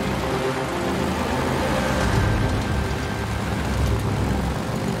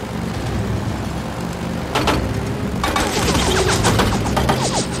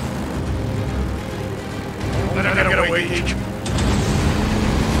 Let him get away, Geek.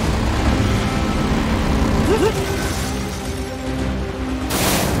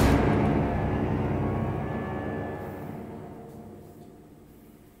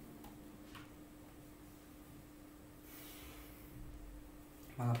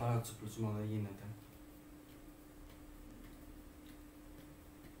 Μα να πάρω το ξεπλουτσμό δεν γίνεται.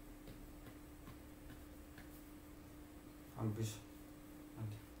 Πάμε πίσω.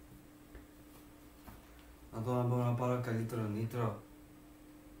 Άντε. Να δω αν μπορώ να πάρω καλύτερο νήτρο.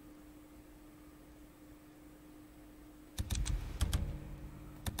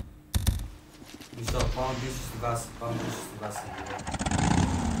 Μισό, πάμε πίσω στη βάση, πάμε πίσω στη βάση.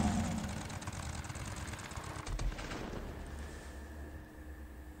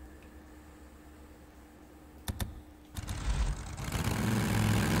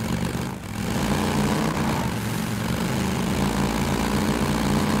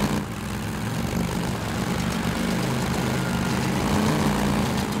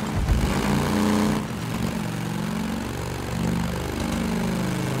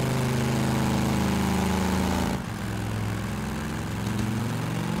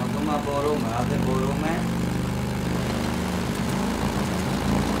 Μπορούμε, αν δεν μπορούμε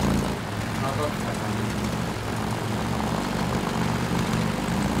να δω τι θα κάνουμε.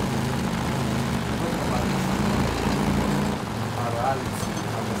 Πώς θα πατήσουμε παράληψη,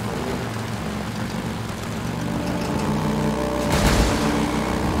 αποστολή.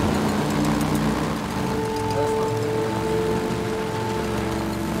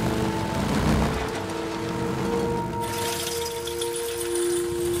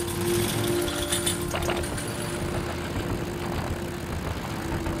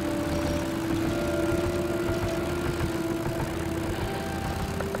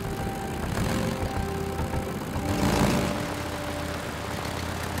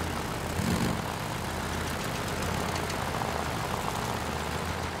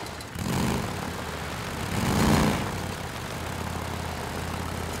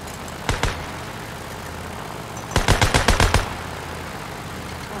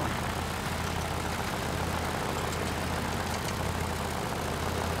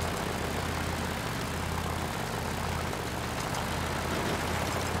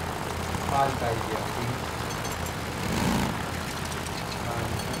 Πάλι τα ίδια αυτή.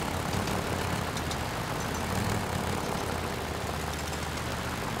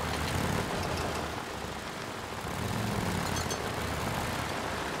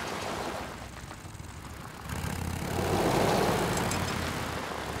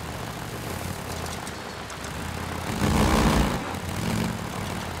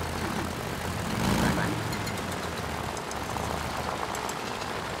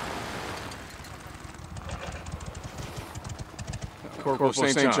 Corporal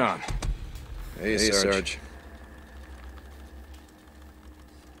St. John. Hey, Sarge.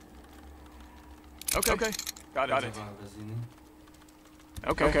 Okay. Got it.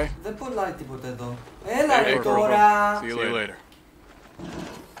 Okay. Δεν πουλάει τίποτα εδώ. Έλα ρε τώρα! See you later.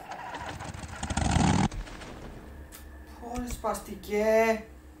 Πολύ σπαστικέ.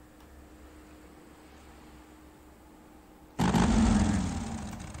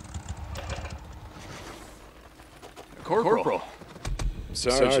 Corporal.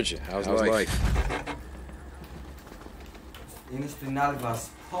 Sarge, how's life? Είναι στην άλλη βάση.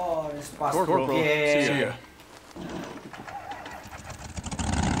 Πολύ Corporal, see σπαστικέ. ya.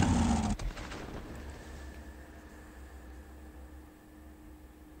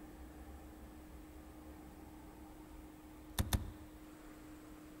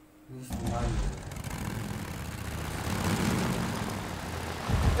 Είναι στην άλλη.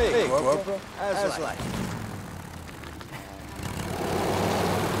 Hey, Corporal. How's life?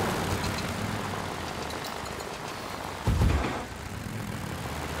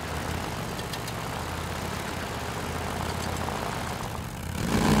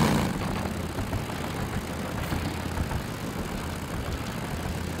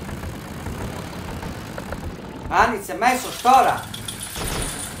 Άνοιξε μέσος τώρα!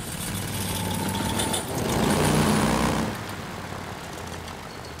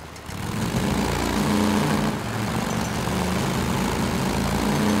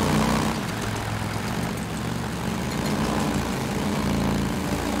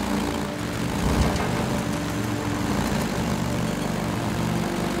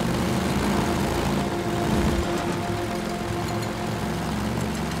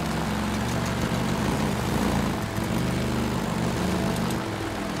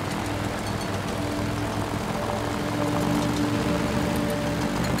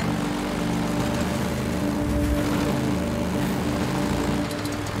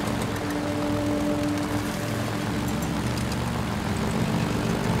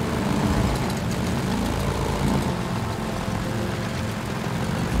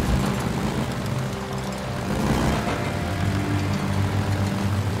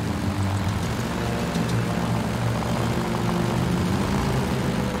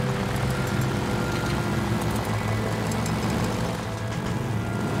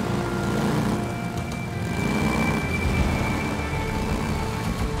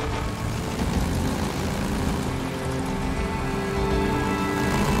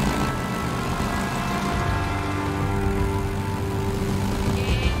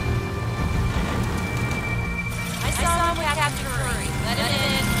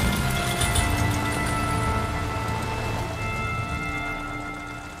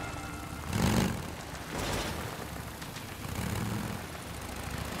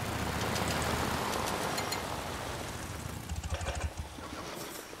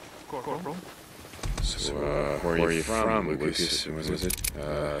 Corporal. So, where are you from, Lucas? Was it?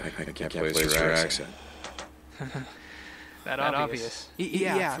 I can't place your accent. That obvious.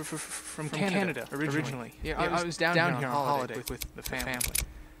 Yeah, from Canada, originally. Yeah, I was down here on holiday with the family.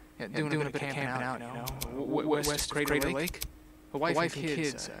 Yeah, doing a bit of camping out, you know. West Crater Lake. A wife and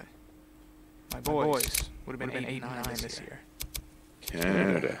kids. My boys would have been 8 and 9 this year.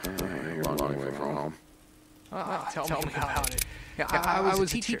 Canada. You're a long way from home. Tell me about it. Yeah, I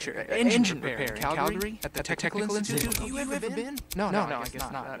was a teacher, engine repair in Calgary at the Technical Institute. You ever been? No, I guess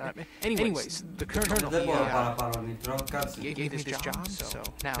not. Anyways, the colonel gave me this job, so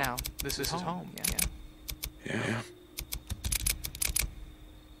now this is home. Yeah.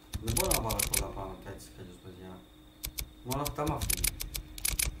 Δεν μπορώ να βάλω πολλά πάνω και έτσι κι αλλιώς, παιδιά. Μόνο αυτά με αφήνει.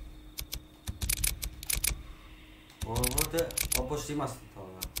 Οπότε, όπως είμαστε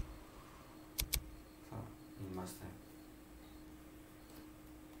τώρα, θα είμαστε.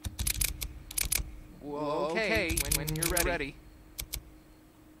 Okay, when you're ready.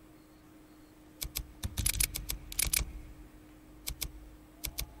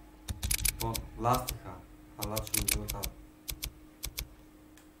 Λοιπόν, λάστιχα. Θα αλλάξουμε λίγο τα...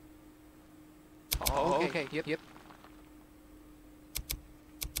 Okay, yep.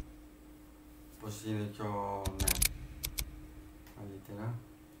 Πώς είναι πιο... ναι. Καλύτερα.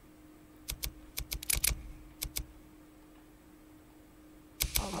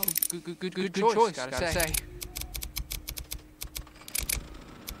 Good choice, gotta say.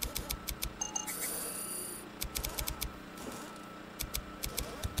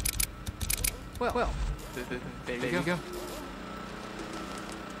 Well, there you go.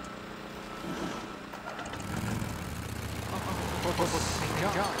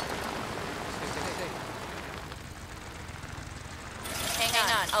 Hang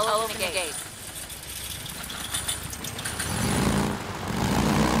on, I'll open the gate.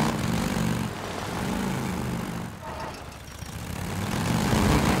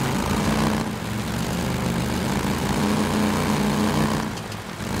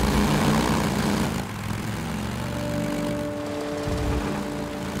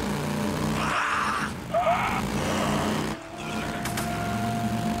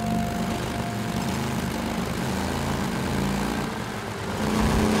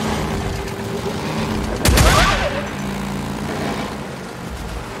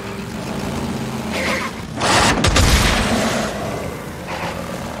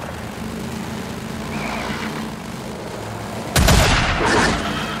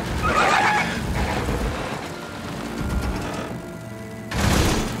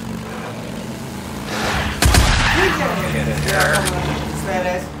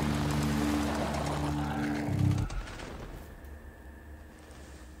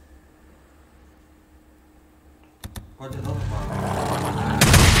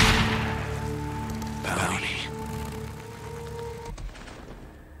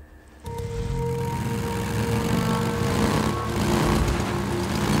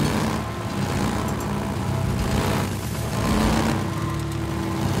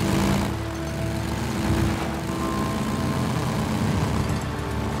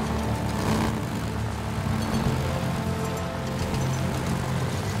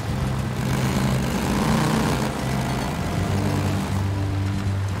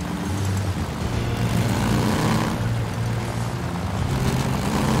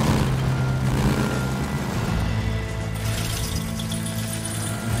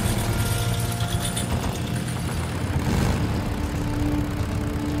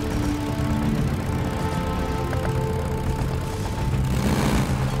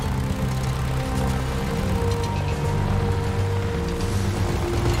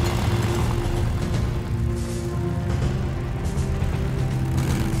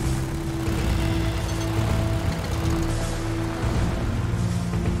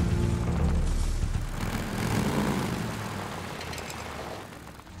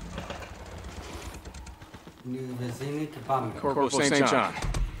 Corporal St. John.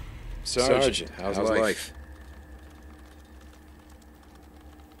 Sergeant, how's life?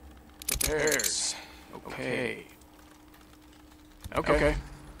 Repairs. Okay.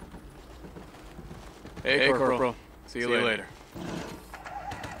 Hey, Corporal. See you later.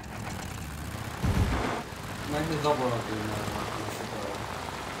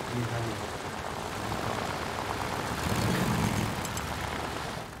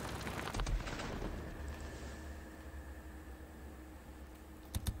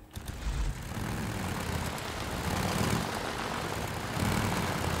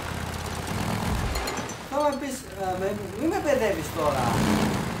 Μην με παιδεύεις τώρα.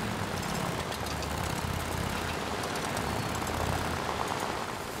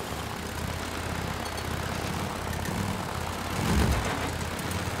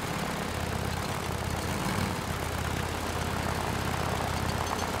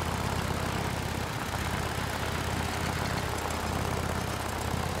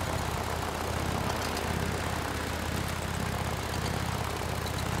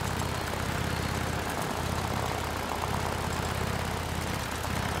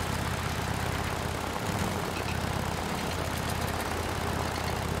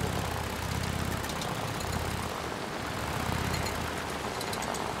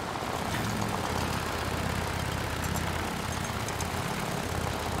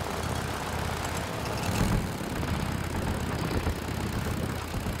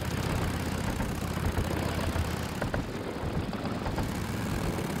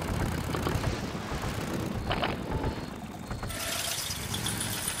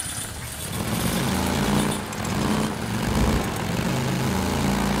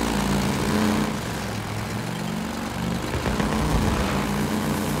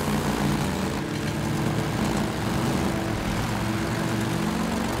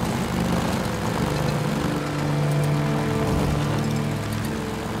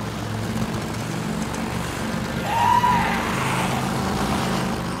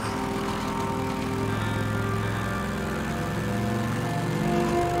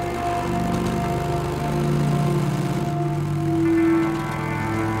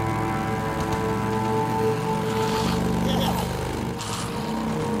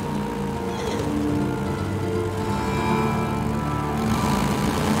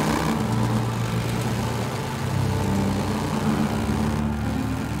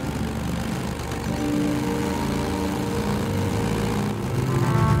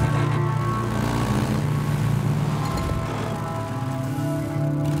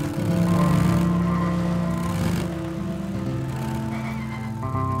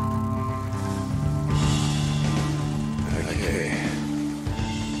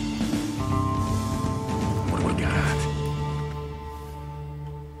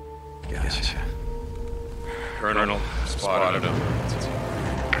 Colonel spotted him.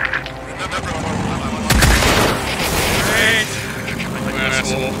 Great!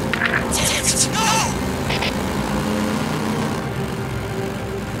 Asshole. No!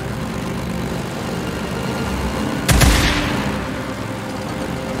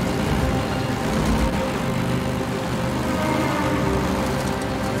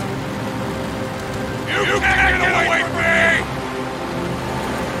 You can't get away from me!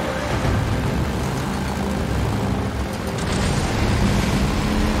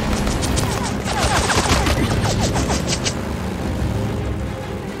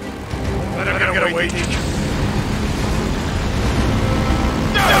 Let him get away, Twich.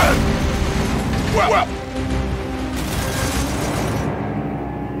 Well.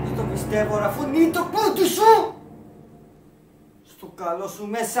 Δεν το πιστεύω, αφού είναι το πόντου σου! Στο καλό σου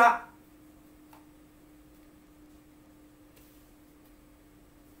μέσα!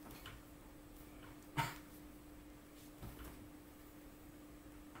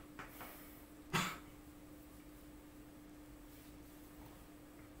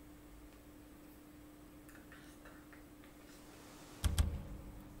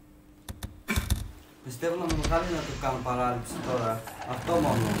 Πιστεύω να μου βγάλει να το κάνω παράληψη τώρα. Αυτό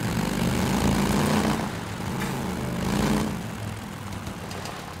μόνο.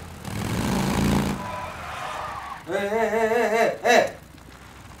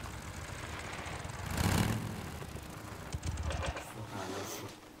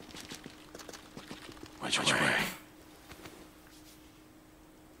 Which way?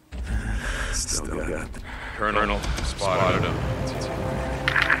 Still got it. Colonel spotted him.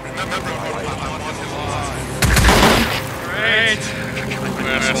 Great!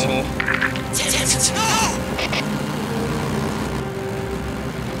 Asshole. No!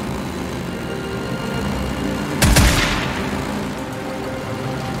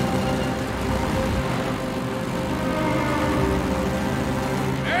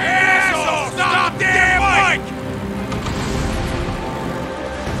 Asshole! Stop damn bike!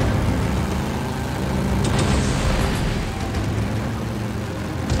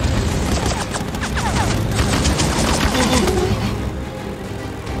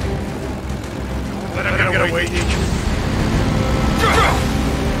 Let him get away, Twich.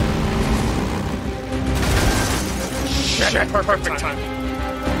 Shit, perfect time.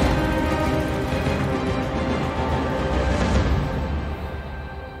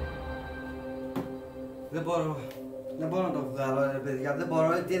 Δεν μπορώ να το βγάλω, ρε παιδιά, δεν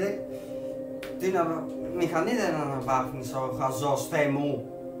μπορώ, τι να... Μηχανή δεν αναβάχνεις ο χαζός, Θεέ μου.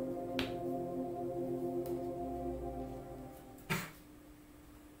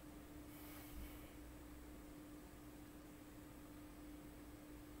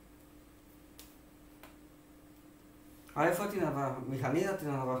 Άρα έχω την μηχανή να την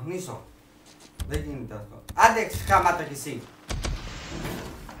αναβαχνίσω. Δεν γίνεται αυτό. Άντε χάματα κι εσύ.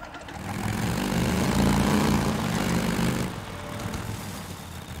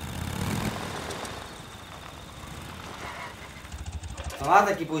 Σταμάτα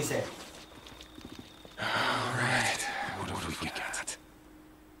εκεί που είσαι. Alright, what have we got?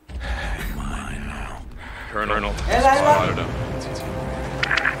 Mine now. Colonel Έλα, έλα. spotted him.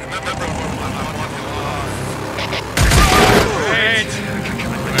 Great!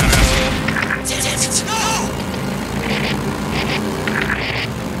 No!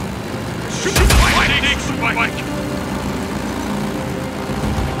 Shoot the bike!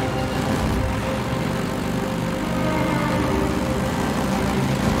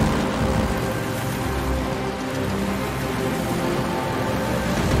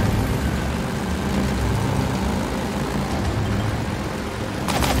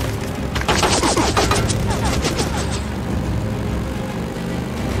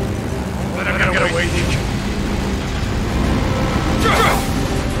 Let him get away, Twich.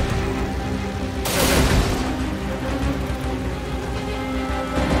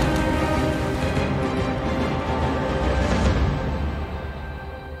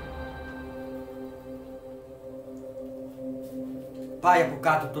 Πάει από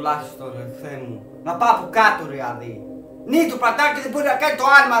κάτω τουλάχιστον, ρε Θεέ μου. Να πάω από κάτω, ρε αδί. Νί, το πρατάκι δεν μπορεί να κάνει το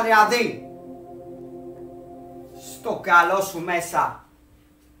άλμα, ρε αδί. Στο καλό σου μέσα.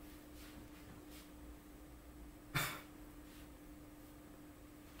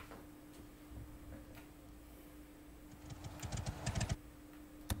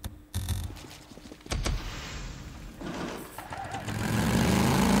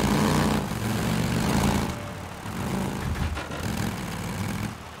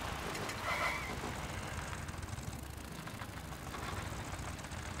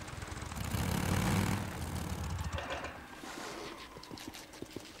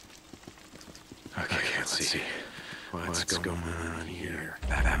 I can't see. What's going on here?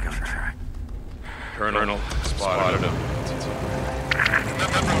 Back on track. Colonel, spotted him.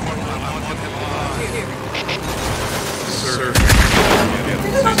 Sir.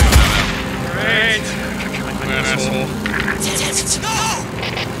 Great! Asshole. No!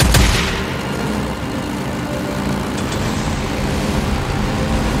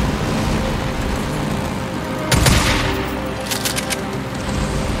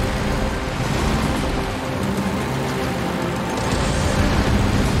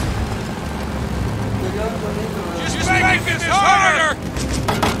 Just make this harder!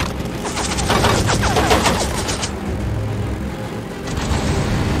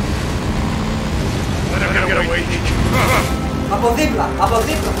 Από δίπλα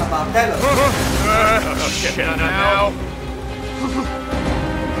θα πάω, τέλος.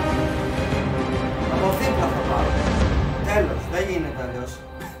 Από δίπλα θα πάω. Τέλος, δεν γίνεται αλλιώς.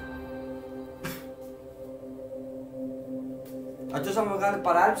 Αλλιώς θα με βγάλει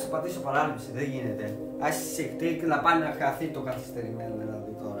παράληψη, θα πατήσω παράληψη, δεν γίνεται. Ας συχτεί και να πάνε να χαθεί το καθυστερημένο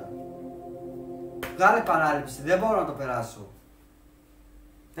δηλαδή τώρα. Βγάλε παράληψη, δεν μπορώ να το περάσω.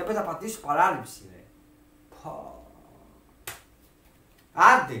 Έπρεπε να πατήσω παράληψη, ρε.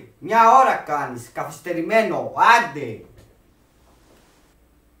 Άντε, μια ώρα κάνεις, καθυστερημένο, άντε.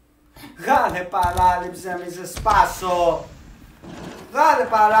 Βγάλε παράληψη να μην σε σπάσω. Βγάλε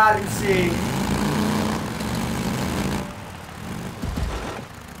παράληψη.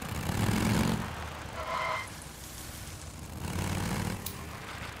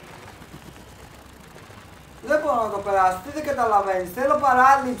 Δεν μπορώ να το περάσω, τι δεν καταλαβαίνεις, θέλω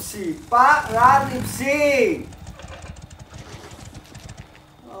παράληψη, παράληψη.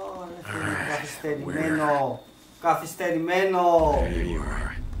 Καθυστερημένο, καθυστερημένο.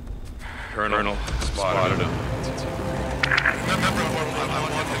 Colonel, spotted him.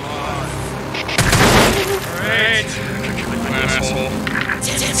 Great! Asshole.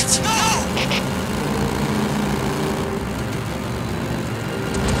 No!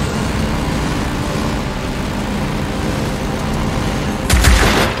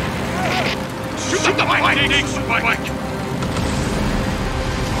 Shoot the lightning!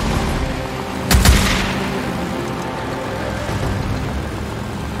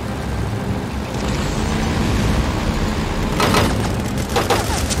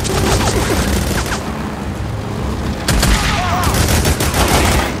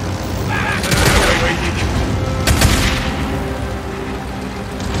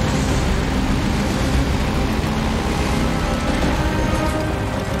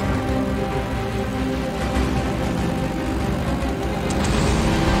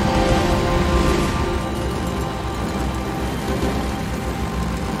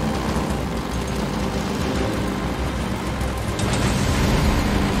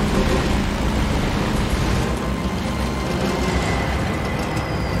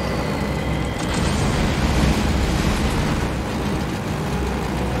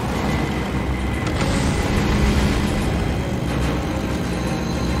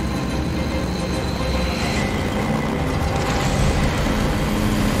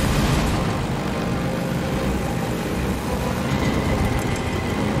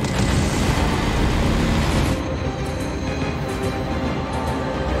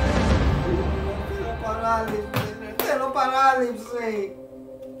 παράληψη.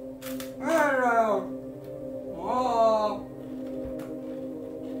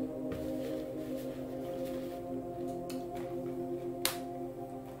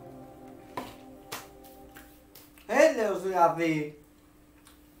 Έλεος δηλαδή.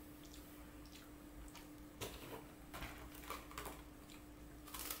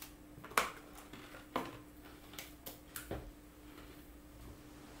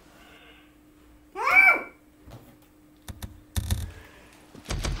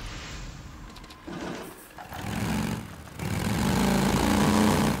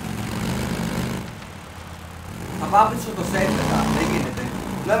 Θα πάω πίσω το σέντ μετά, δεν γίνεται.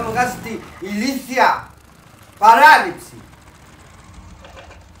 Να μου βγάζει τη ηλίθια παράληψη.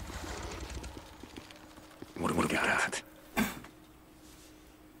 What do we got?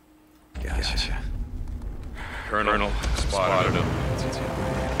 Gotcha. Colonel, spotted him.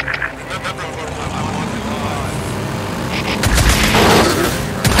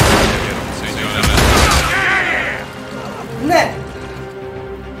 Ναι!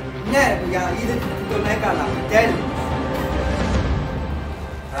 Ναι, παιδιά, είδε τι τον έκανα, τέλος.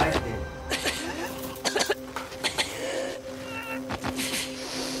 Άιτε.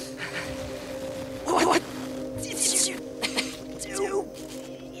 What did you do,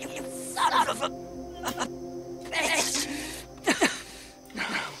 you son of a bitch?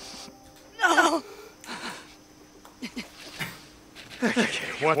 No.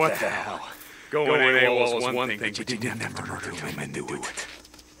 What the hell? Going AWOL is one thing, but you didn't have to murder women to do it.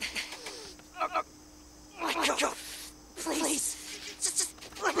 Let go. Please. Just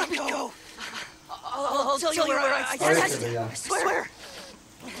let me go. I'll tell you where I stand. I swear.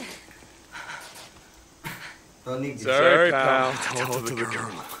 Sorry, pal. Tell it to the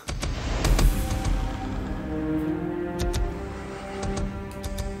girl.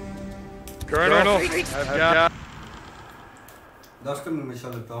 Colonel, I've got... Δώστε μου μισό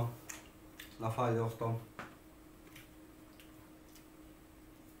λεπτό. Να φάει λίγο αυτό.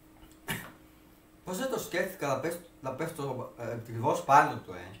 Πώς δεν το σκέφτηκα να πέφτω ακριβώς πάνω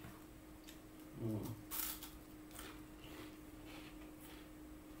του,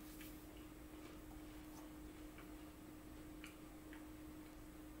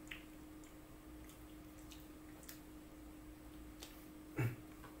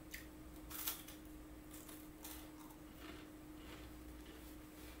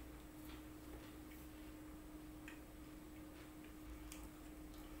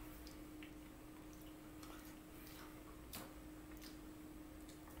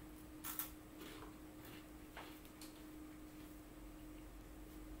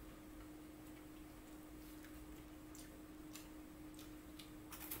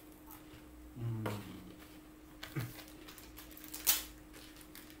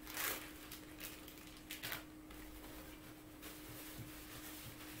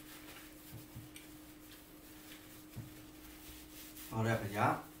 Ωραία,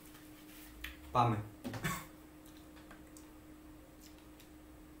 παιδιά. Πάμε.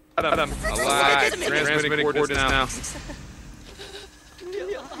 Adam, alive. Transmitting coordinates now.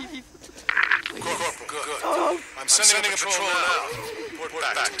 Good. I'm sending a patrol now. Report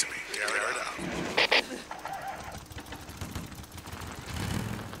back to me. Carry it out.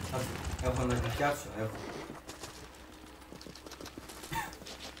 Έχω να πιάτσω, έχω.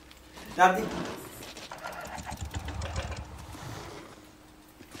 Κάτι.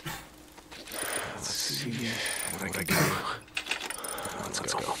 What I can do.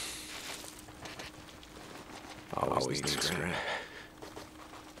 Let's go. Always needs credit.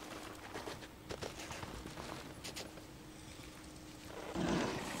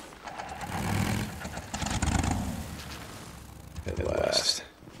 At last.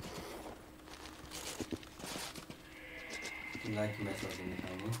 Like μέσα από την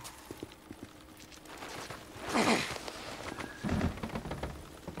μηχανή.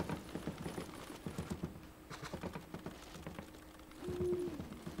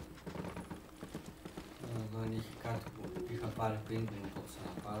 Πάρε πριν την το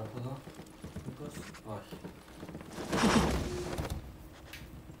ξαναπάρω από εδώ. Μήπως, όχι.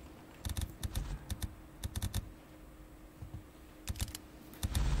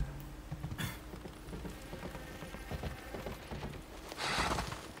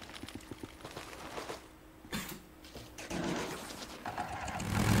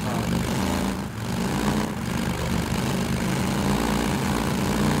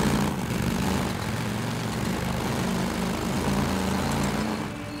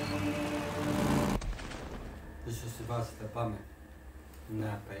 Πάμε.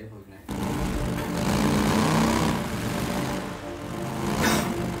 Ναι, περίπου, ναι.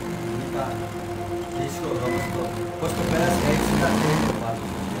 Ήταν δύσκολο αυτό. Πώς το πέρασε έτσι ήταν τέλειο πάντως.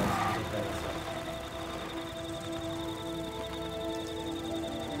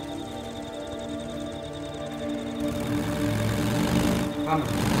 Πάμε.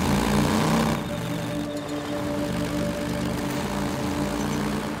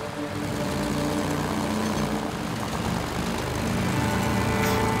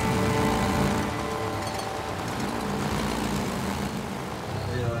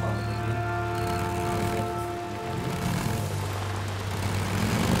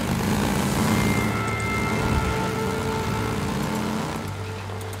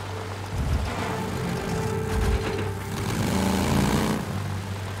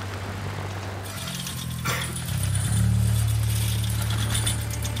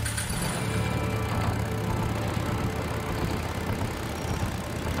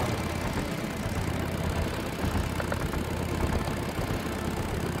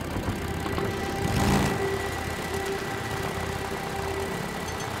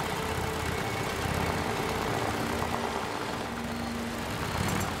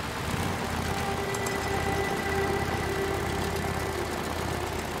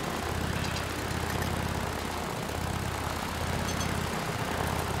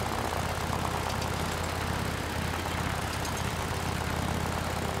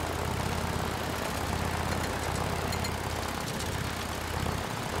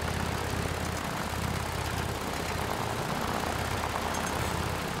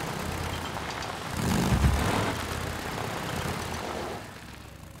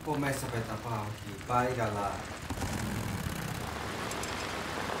 πω μέσα πέτα, πάω εκεί, πάει καλά.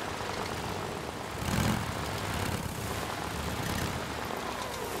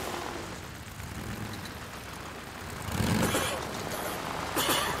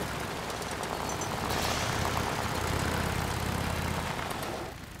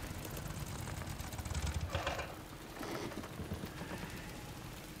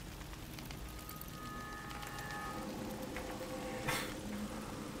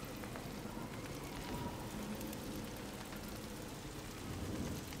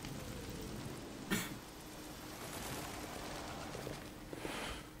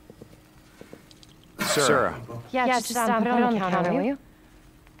 Sarah. Yeah, just put it on the counter, will you?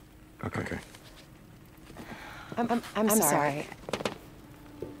 Okay. I'm sorry.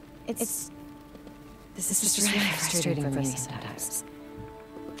 This is just really frustrating for me sometimes.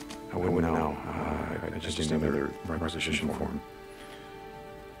 I wouldn't know. I just need another requisition form.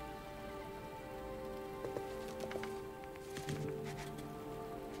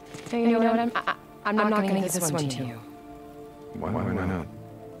 No, you know what? I'm not going to give this one to you. Why not?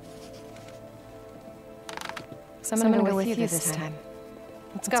 So I'm going to go with you this time.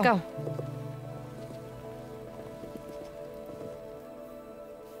 Let's go.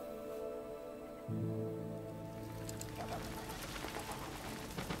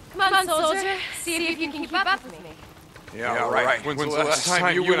 Come on, soldier. See if you can keep up with me. Yeah, right. When's the last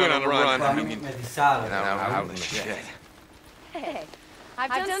time you went on a run? I mean, out in the shed. Hey,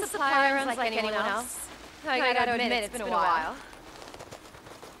 I've done supply runs like anyone else. I gotta admit, it's been a while.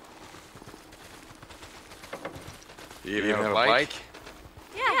 You even have a bike?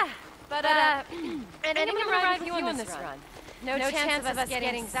 Yeah, but anyone ride with you on this run? No chance of us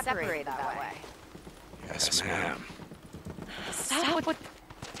getting separated that way. Yes, ma'am. Stop with...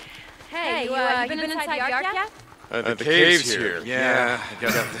 Hey, you been inside the yard yet? The cave's here. Yeah, I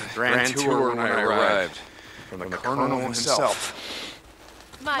got the grand tour when I arrived. From the Colonel himself.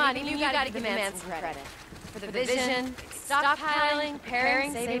 Come on, you gotta give the man some credit. For the vision, stockpiling, pairing,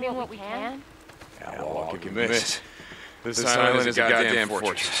 saving what we can. Yeah, well, I'll give you this. This island is a goddamn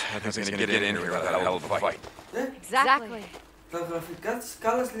fortress. Nothing's gonna get in here without a hell of a fight. Exactly. Τα γραφικά της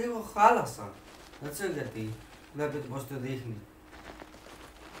σκάλας λίγο χάλασαν. Δεν ξέρω γιατί. Βλέπετε πως το δείχνει.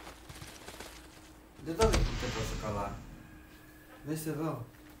 Δεν το δείχνει και τόσο καλά. Δες εδώ.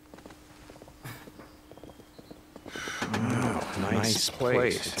 Nice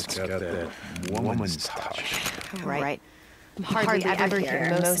place. It's got that woman's touch. Right. I'm hardly ever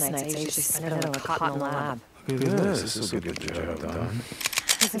here. Most nights I usually spend it on a cot in the lab. Look at this. This will get the job done.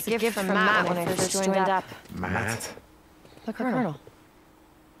 It's a gift from Matt when I first joined up. Matt? The Colonel.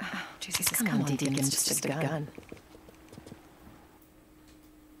 Oh, Jesus, come on, Deacon, it's just a gun.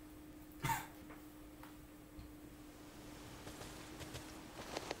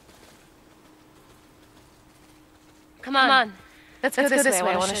 Come on. Let's go this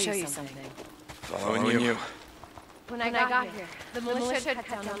way. I want to show you something. Following you. When I got here, the militia had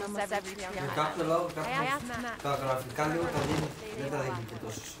cut down almost every tree on Για κάποιο λόγο I asked Matt. τα γραφικά λίγο τα δείχνει, δεν τα δείχνει και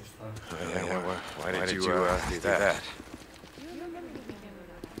τόσο σωστά. Why did you do that?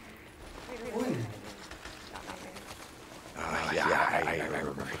 Πού είναι? Yeah, I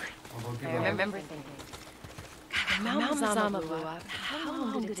remember. I remember thinking, God, Mount Zama blew up. How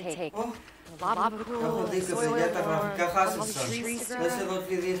long did it take? Έχω δει και παιδιά τα γραφικά χάσισαν. Δες εδώ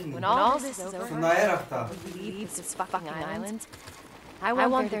τι δείχνει. When all this is over, Στον αέρα αυτά. we leave this fucking island. I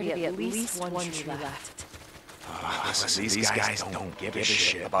want there to be at least one tree left. Listen, these guys don't give a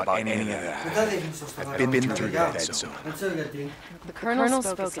shit about any of that. Δεν τα δείχνει σωστά. I've been through that zone. Δεν ξέρω γιατί. The Colonel's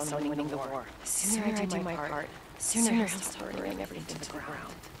focused on winning the war. The sooner I do my part, the sooner he'll start burning everything to the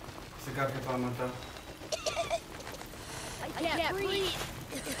ground. Σε κάποια πράγματα. I can't breathe.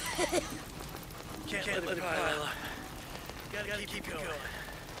 Can't let it pile up. Gotta keep going.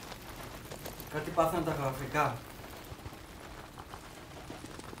 Κάτι πάθανε τα γραφικά.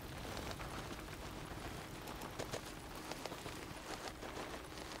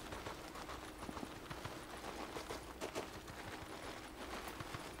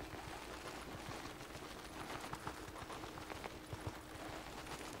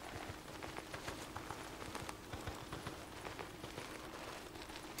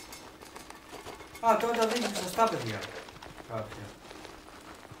 Α, τώρα τα δείχνει σωστά, παιδιά. Κάποια.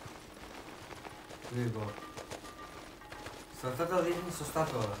 Λίγο. Σε αυτά τα δείχνει σωστά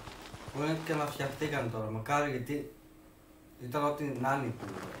τώρα. Μπορεί και να φτιαχτήκαν τώρα. Μακάρι γιατί ήταν ό,τι να είναι που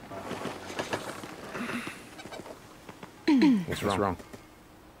What's wrong?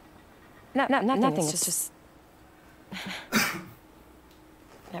 Nothing. It's just.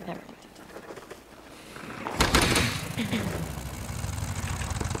 Never mind.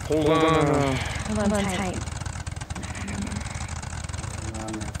 Hold on. Hold on tight.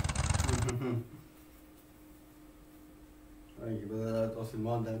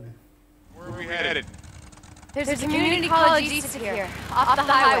 Where are we headed? There's a community college east of here, off the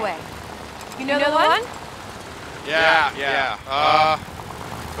highway. You know the one? Yeah.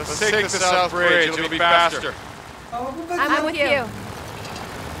 Let's take the South Bridge, it'll be faster. I'm with you.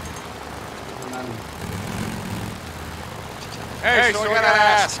 Hey, so I gotta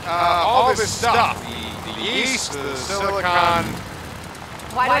ask, all this stuff, the yeast, the silicon...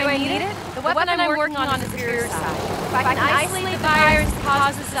 Why do I need it? The weapon I'm working on is the pure side. If I can isolate the virus and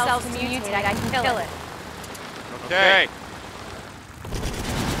cause the cells to mutate, I can kill it. Okay.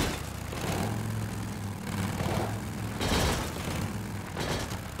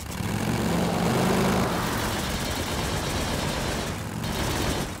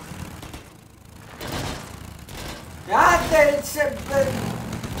 Κάντε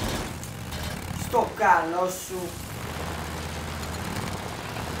στο καλό σου.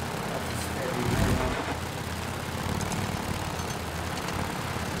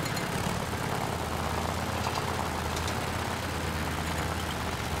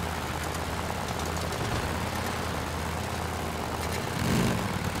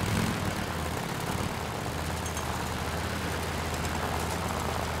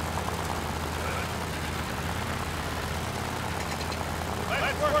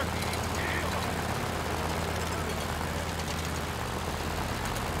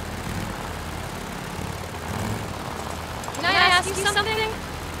 Something?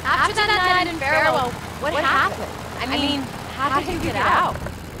 After that night in Farewell, what happened? I mean, how did you get out?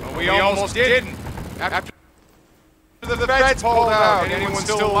 Well, we almost didn't. After the feds pulled out and anyone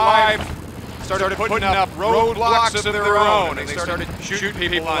still alive started putting up roadblocks of their own and they started shooting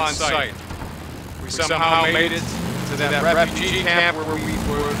people on sight. We somehow made it to that refugee camp where we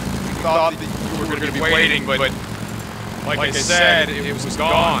thought that you were going to be waiting, but like I said, it was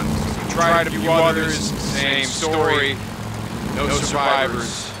gone. We tried a few others, same story. No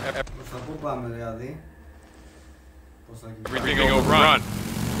survivors. Everything overrun.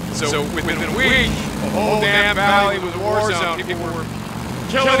 So within a week, the whole damn valley was a war zone. People were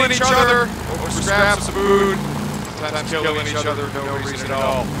killing each other over scraps of food, sometimes killing each other for no reason at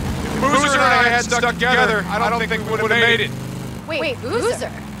all. If Boozer and I had stuck together, I don't think we would have made it. Wait, Boozer?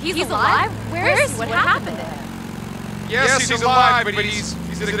 He's alive? Where is he? What happened to him? Yes, he's alive, but he's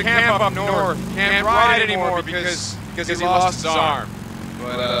at a camp up north. Can't ride anymore because he lost his arm.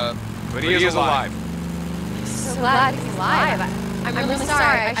 But he is alive. So glad he's alive. I'm really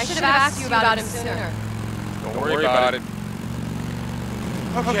sorry. I should have asked you about him sooner. Don't worry about it.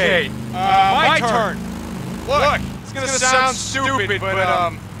 Okay, my turn. Look, it's gonna sound stupid, but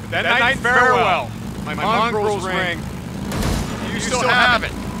that night in Farewell, my mongrel's ring, you still have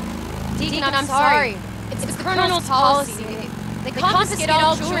it. Deacon, I'm sorry. It's the Colonel's policy. They confiscate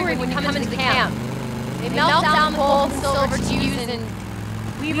all jewelry when you come into the camp. They melt down the gold and silver to use in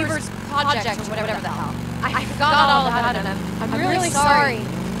Weaver's project or whatever the hell. I forgot all about it. I'm really sorry.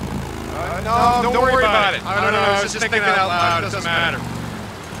 No, don't worry about it. I don't know, I was just thinking out loud. It doesn't matter.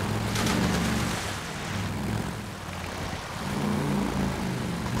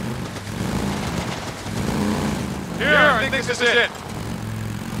 Here, I think this is it.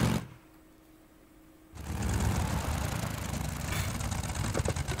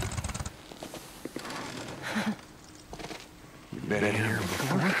 Been here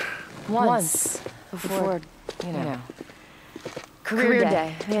before? Once. Before, you know, career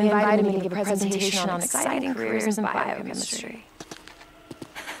day. They invited me to give a presentation on exciting careers in biochemistry.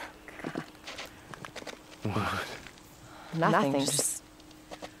 What? Nothing, just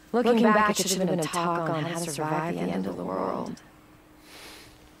looking back, it should have been a talk on how to survive the end of the world.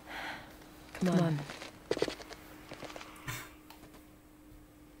 Come on.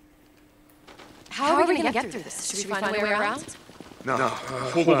 How are we going to get through this? Should we find a way around? No,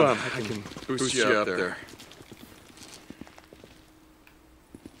 hold on. I can boost you up there.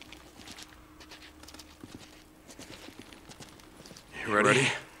 You ready?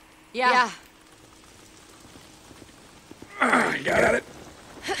 Yeah. Got it.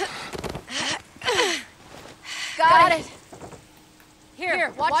 Got it.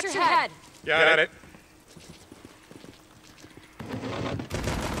 Here, watch your head. Got it.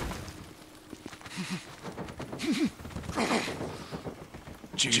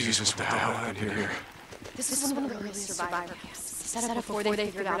 Jesus, what the hell happened here? This was one of the earliest survivor camps. Set up before they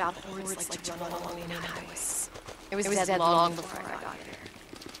figured out the hordes like to run along the main highways. It was dead long before I got here.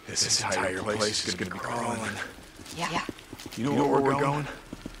 This entire place is gonna be crawling. Yeah. You know where we're going?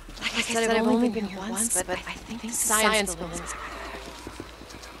 Like I said, I've only been here once, but I think the science building's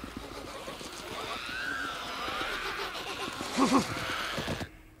Wait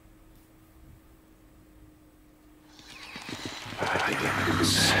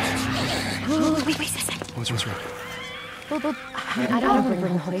a second. What's wrong? Well, I don't want to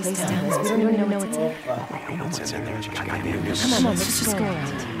bring the whole place down. We don't even know what's in there. I know what's in there. Come on, let's just go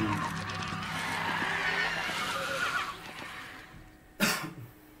around.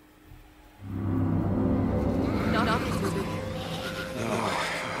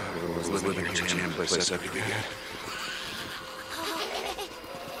 Living in a jam place, that's pretty good.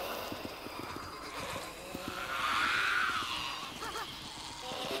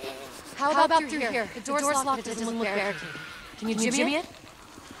 How about through here? The door's locked, it doesn't look barricaded. Can you jimmy it?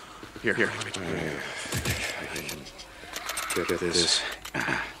 Here. I can get this.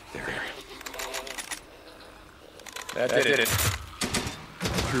 There. That did it.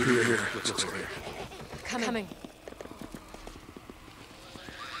 Through here. Looks clear. Coming.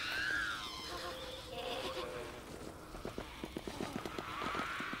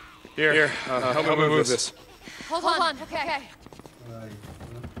 Here, help me move this. Hold on. Okay.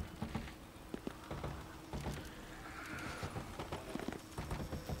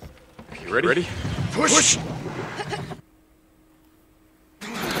 You ready? Push!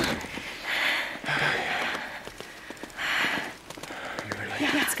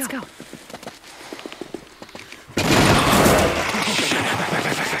 Yeah, let's go.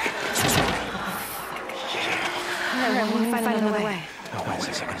 Alright, we need to find another way. Oh, wait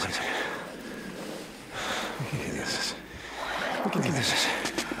a second. Look at this.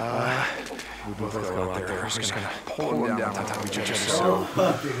 We both go out there. We're just gonna pull them down on top of each other. So. Wait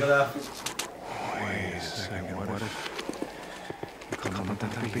a second. What if? You come on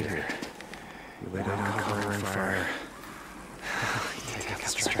down to here. You lay down cover and fire. Take out the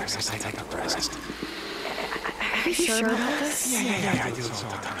straps. I take a rest. Are you sure about this? Yeah. I do this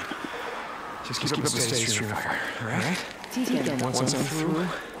all the time. Just keep up the steady stream of fire, alright? Once I'm through.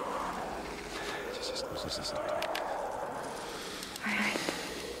 Just close this up. Alright.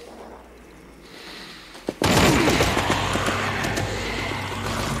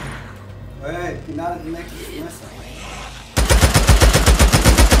 Hey, pinada de next.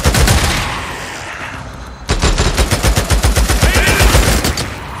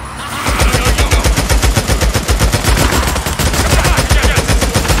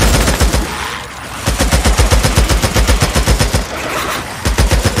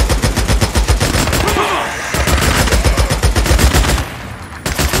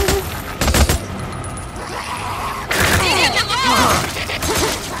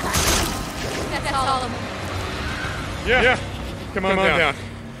 Yeah. Come on down.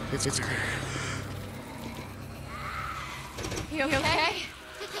 It's clear. You okay?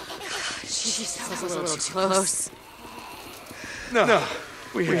 Jeez, that was a little too close. No.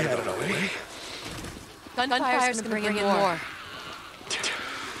 We had it already. Gunfire's gonna bring in more.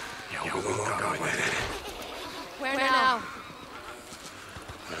 Yeah, we'll go with it. Where now?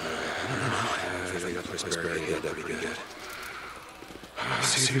 If I got a place barricaded, that'd be good.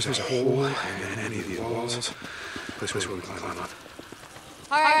 See if there's a hole in any of the walls. Place where we can climb up.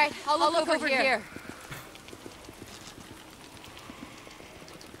 Alright, I'll look over here.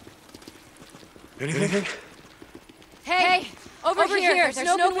 Anything? Hey! Over here! There's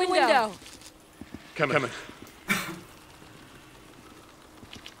an open window! Coming.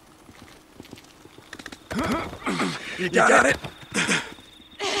 You got it?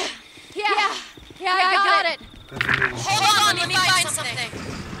 Yeah, I got it! Hold on, let me find something.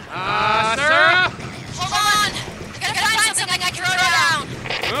 Sarah? Hold on! I gotta find something I can throw down!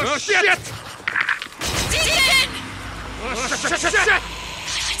 Oh, shit! Deacon! Oh, shit!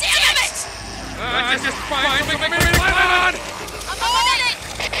 Damn it! Just fine. Come on! I'm on it!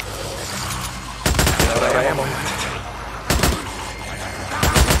 I am on it.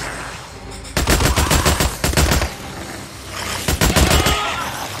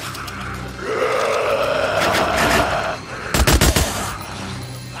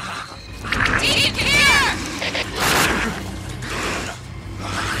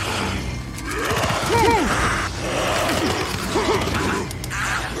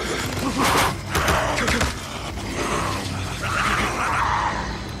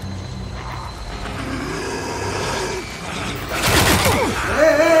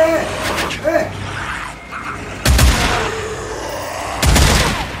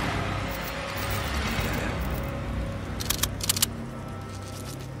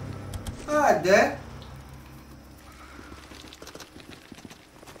 Κάντε.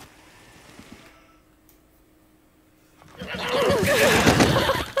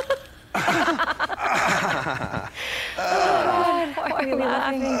 Why are you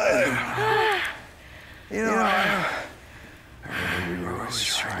laughing? You know,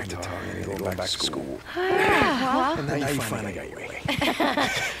 was trying to tell you to go back to school. Well, And now you finally got your way.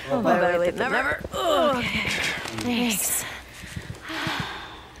 well, better late than never. Okay. Thanks.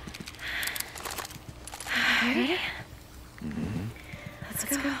 Ready? Mm-hmm. Let's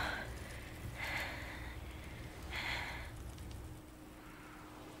go.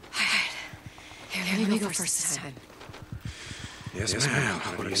 Alright. Here, let me go first this time. Yes, ma'am.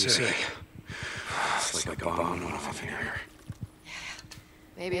 What do you say? It's like a bomb went off in here.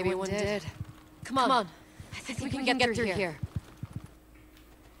 Maybe one did. Come on. I think we can get through here.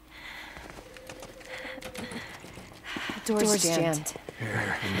 The door's jammed.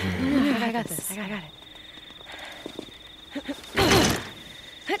 Here. I got this. I got it.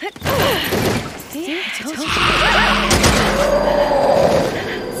 See? I told you.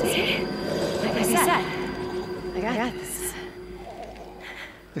 See? Like I said. I got this.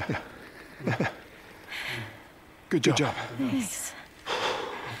 Good job. Thanks.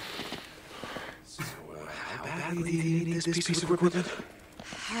 How badly do you need this piece of equipment?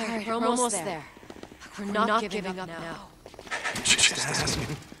 Alright, we're almost there. We're not giving up now. Just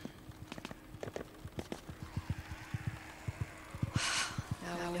asking.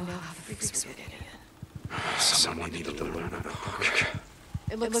 Now we know how the freaks we're getting in. Someone needed to learn about park.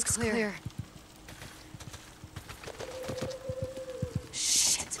 It looks clear.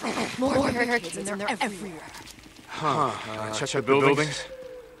 Shit! More barricades, and they're everywhere. Huh. Check the buildings.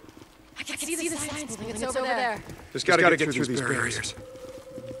 I can see the science building. It's over there. Just gotta get through these barriers.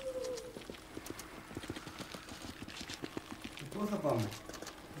 Πού θα πάμε?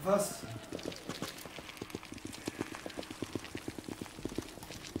 Βάση.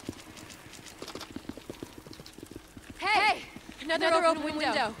 Hey! Another open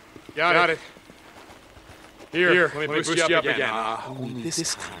window. Got it. Here, let me boost you up again. Only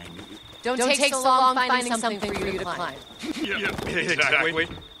this time. Don't take so long finding something for you to climb. Yeah, exactly.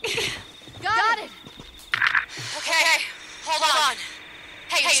 Got it! Okay, hold on.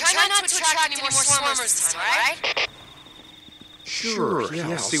 Hey, try not to attract any more swarmers this time, alright? Sure, yeah,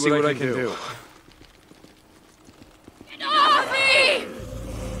 I'll see what I can do. Get off me!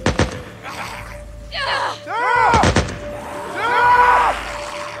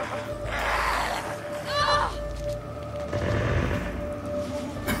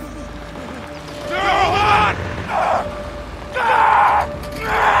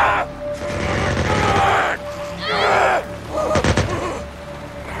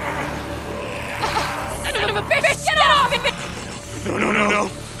 No.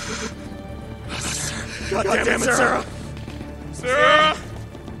 God damn it, Sarah!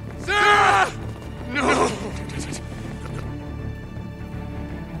 Sarah! No!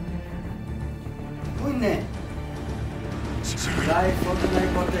 Πού είναι? Live πότε να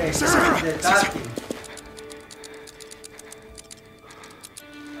υποτέ. Τετάρτη.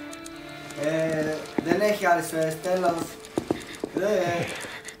 Δεν έχει άλλες φορές, τέλος.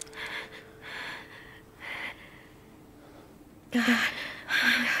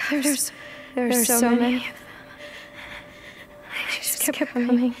 There's so many. They just kept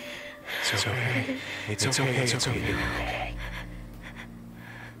coming. It's okay. It's okay.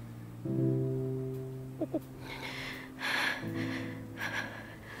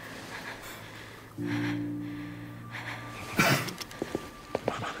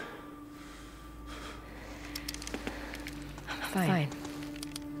 Fine.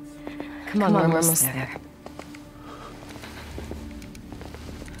 Come on, we're almost there.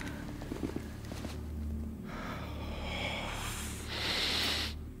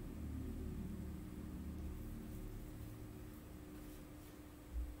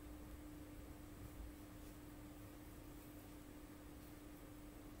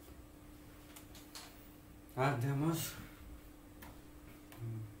 Άντε όμως.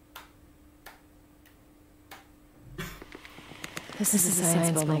 This is the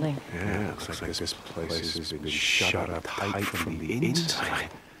science building. Yeah, looks like this place has been shut up tight from the inside.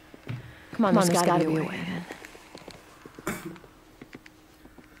 Come on, there's gotta be a way in.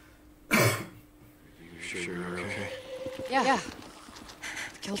 You sure you're okay? Yeah.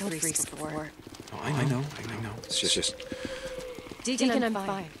 Killed freaks before. Oh, I know. It's just... Deacon, I'm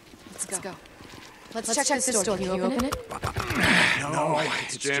fine. Let's go. Let's check this door. Can you open it? No,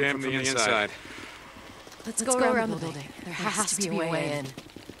 it's jammed from the inside. Let's go around the building. There has to be a way in.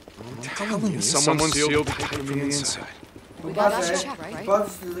 I'm telling you, someone sealed the tight from the inside. Πού πας,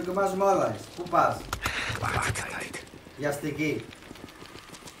 Πρώτος τη δοκιμάζουμε όλα. Πού πας? Βιαστική.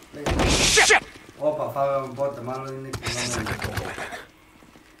 Όπα, φάγαμε πότε, μάλλον είναι κλειδωμένο.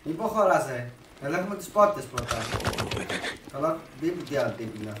 Μην προχωράς, ελέγχουμε τις πόρτες πρώτα. Καλά, δίπλη τι άλλη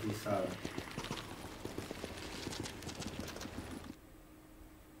τύπη είναι αυτή η Σάρα.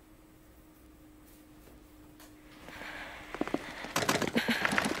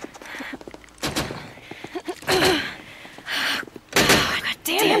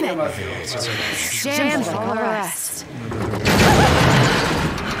 Damn it! Jammed all the rest.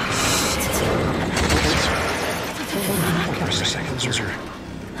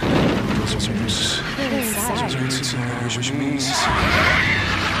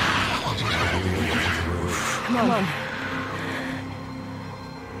 Come on.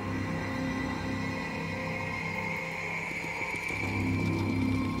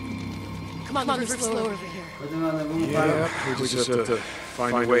 Come on, we're slow over here. Yeah, we just have to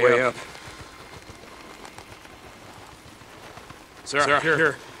find a way up. Sarah,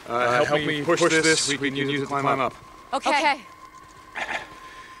 here. Help me push this. We can use it to climb up. Okay.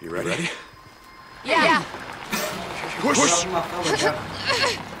 You ready? Yeah. Push!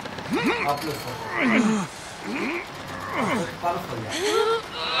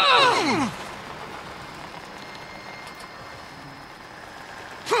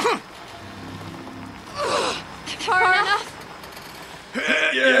 Far enough?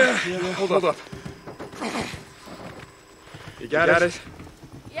 Yeah. Hold up. You got it?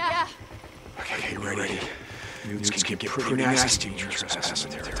 Yeah. Okay, ready. Nudes can get pretty nasty in your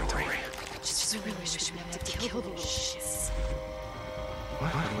trespassing territory. Just really wish we had to kill those shits.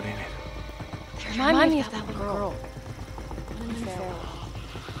 What do you mean? They remind me of that little girl.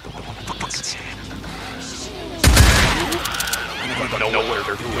 I don't know what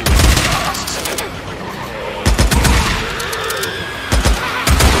they're doing.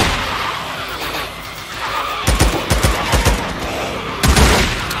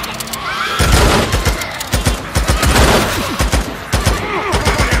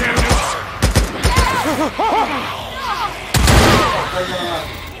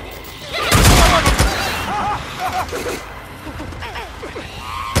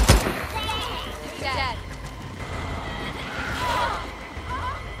 Dad.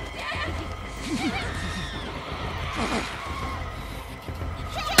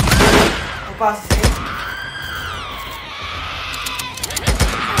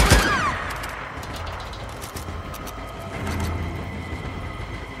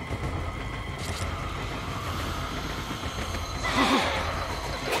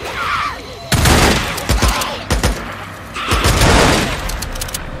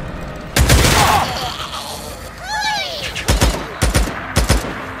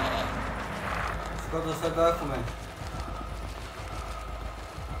 το έχουμε.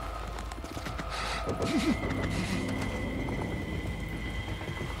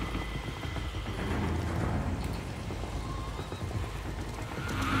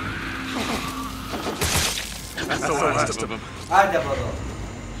 That's the last of them. Άντε από εδώ.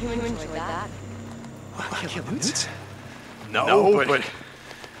 You enjoyed that? Killing? No, but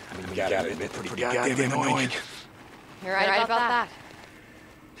I mean, you gotta admit, pretty goddamn annoying. You're right about that.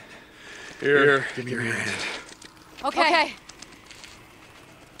 Here, give me your hand. Okay.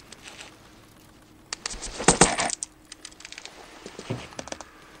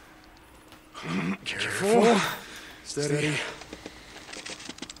 Careful. Steady.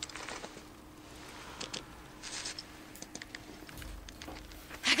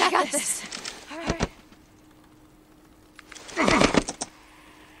 I got this. All right.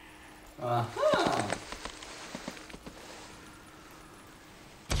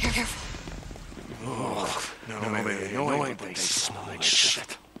 Careful. Oh, no, baby, annoying, but they smell like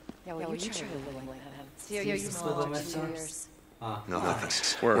shit. Yeah, well, you try to live like that. See how you smell like 2 years. No, thanks.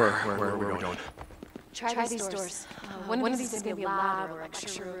 Where are we going? Try these doors. One of these is going to be a lab or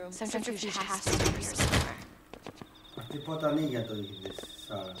extra room. Centrifuge has to be here somewhere. Αυτή πότε ανοίγει για το ίδιο,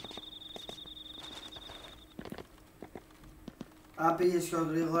 Σάρα. Αν πήγες πιο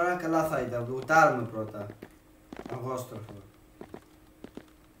γρήγορα, καλά θα ήταν. Βουτάρουμε πρώτα. Αγόστροφο.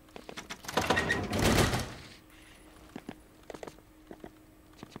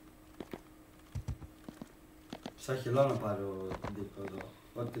 Σαν χυλό να πάρει ο τύπο εδώ.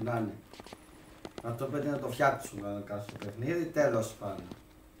 Ό,τι να είναι. Αυτό πρέπει να το φτιάξουμε να κάνουμε στο παιχνίδι. Τέλος πάντων.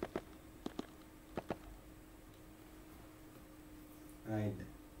 Άιντε.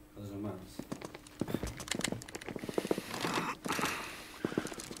 Χαζομάνες.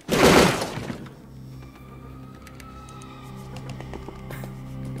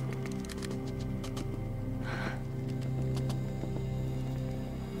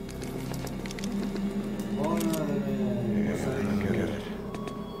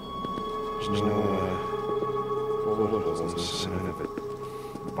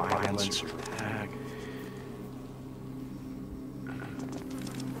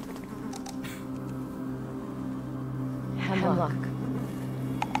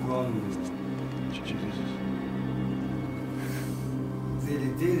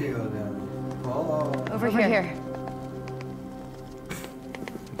 Over here.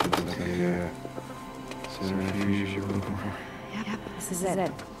 is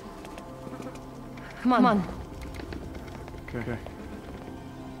it. Come on. Okay.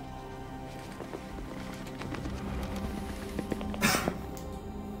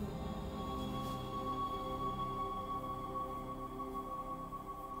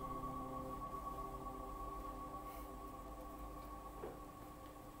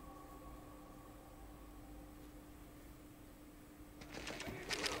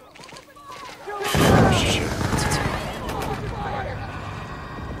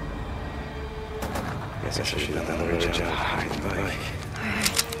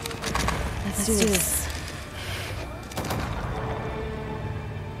 Let's do this.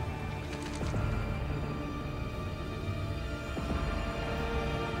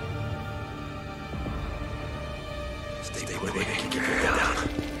 Stay put it. Keep your head down.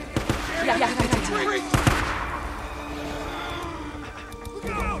 Yeah.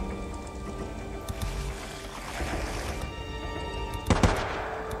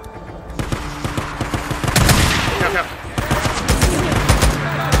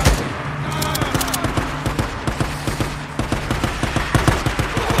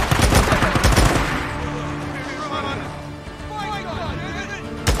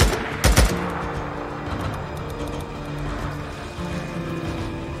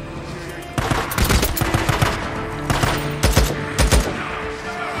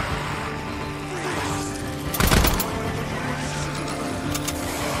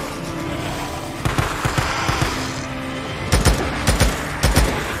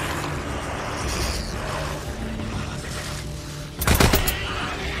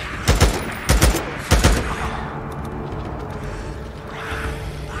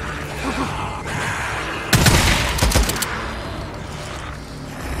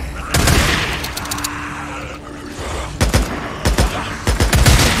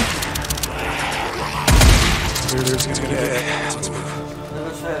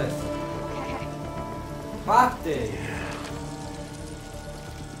 Parte!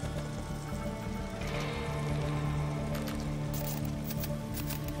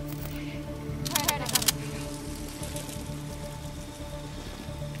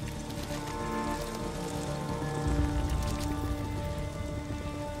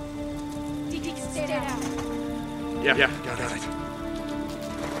 Yeah. Got it.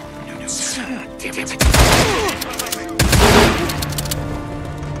 Damn it.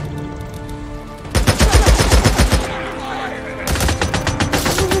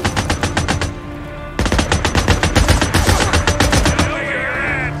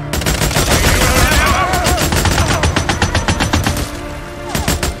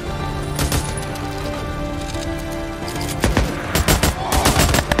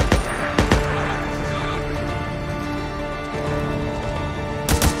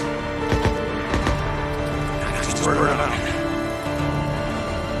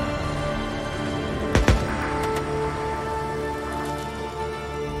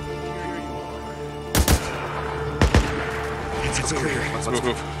 It's clear. Let's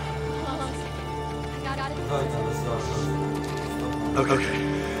move. Okay.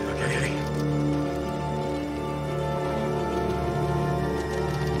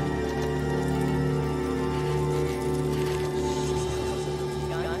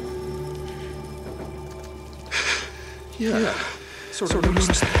 Yeah. Sort of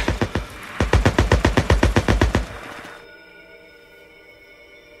noticed that.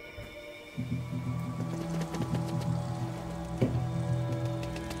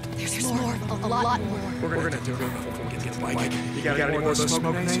 There's more. A lot more. We're gonna do it before we get like. You got any more of those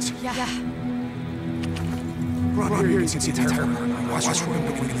smoke grenades? Yeah. Run here, you can see the entire watch room.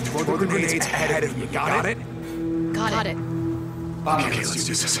 Throw the grenades ahead of you. Got it? Got it. Okay, let's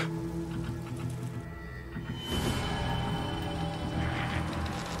do this.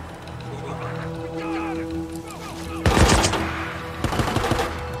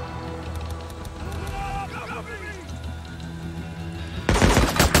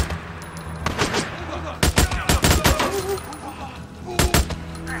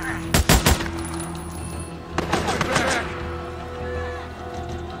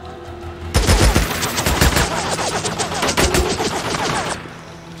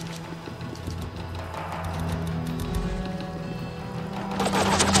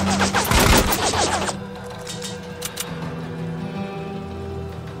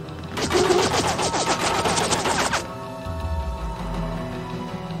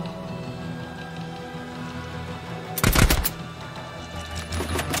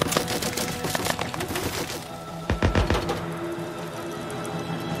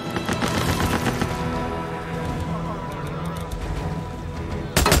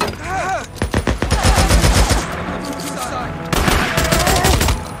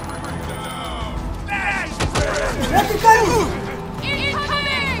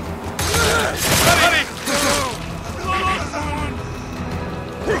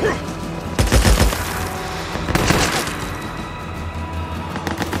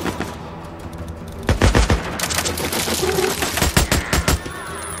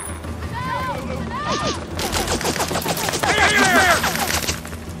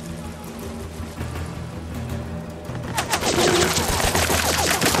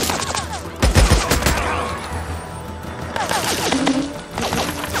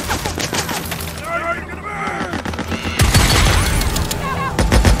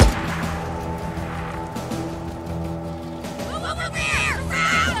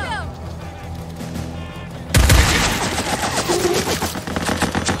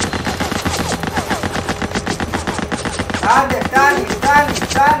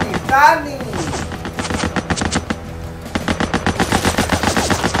 Φτάνει!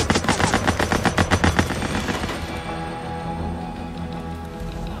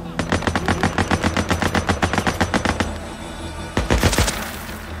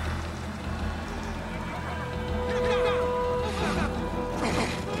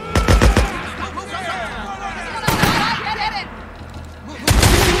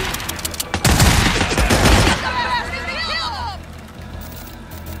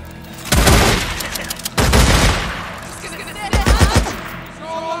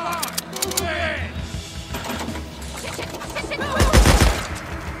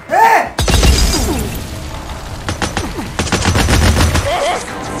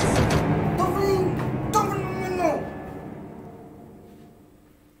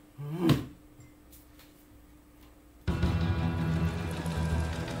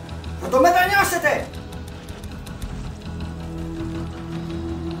 Θα το μετανιώσετε!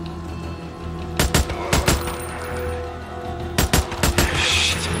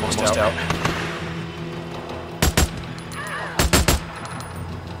 Almost out.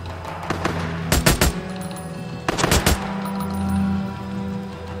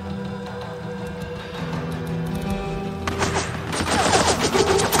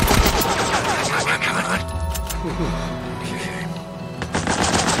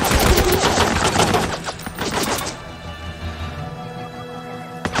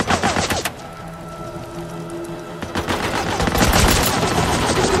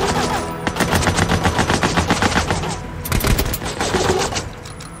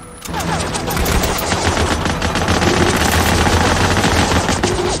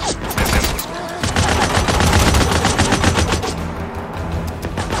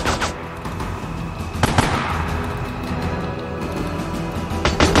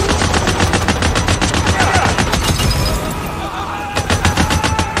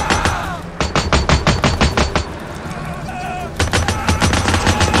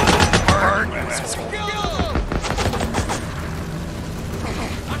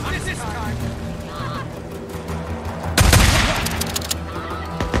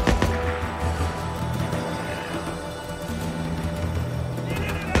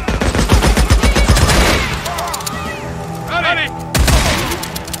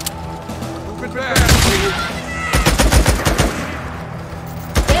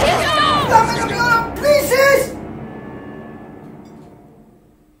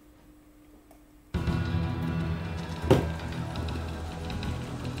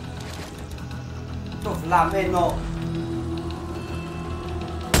 Το βλαμμένο.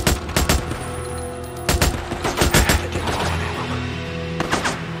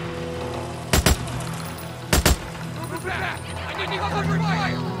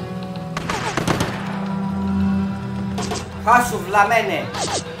 Χάσου βλαμένε.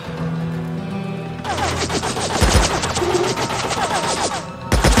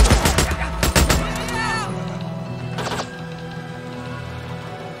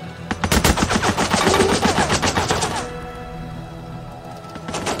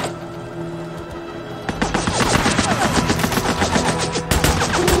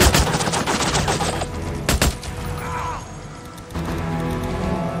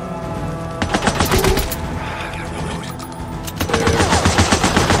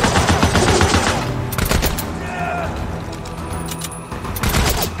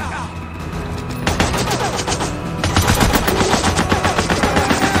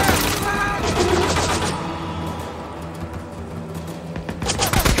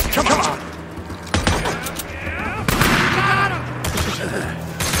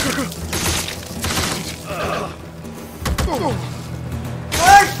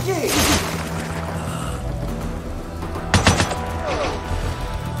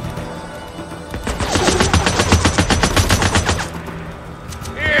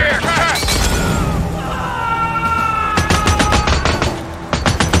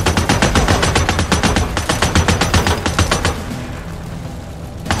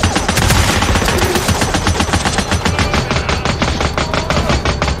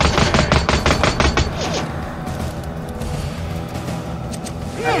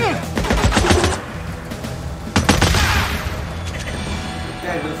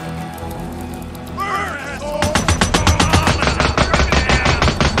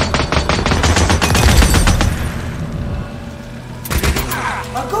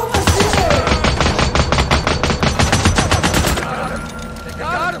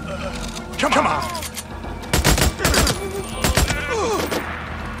 Come on!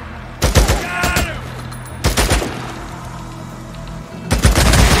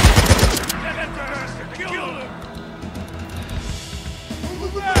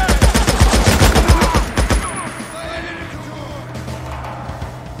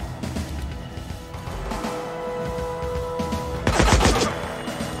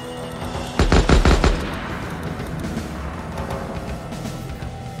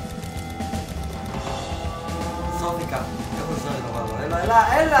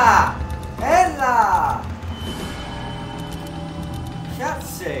 Έλα!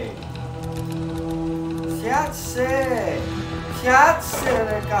 Πιάτσε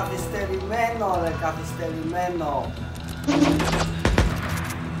ρε καθυστερημένο.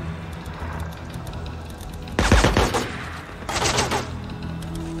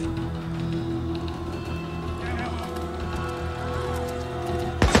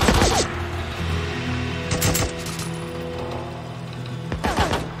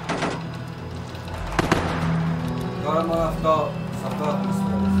 Τώρα μόνο αυτό, σε αυτό έχουμε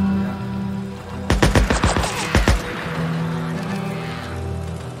στέλνει.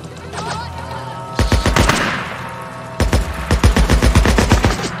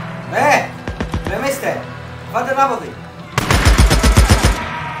 Μεμίστε! Φάτε ανάποδη!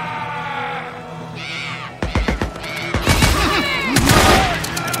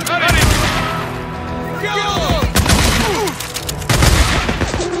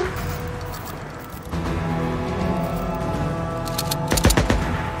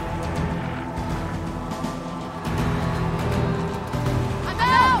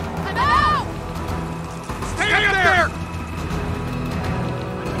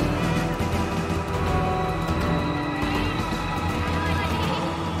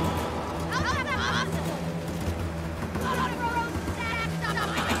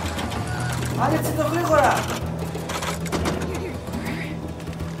 Άνοιξε το γρήγορα!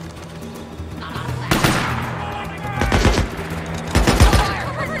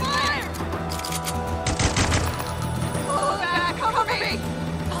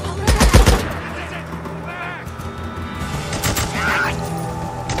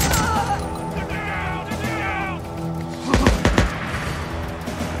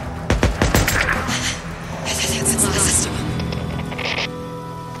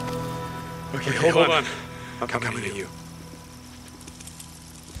 Okay, hold on. I'm coming to you.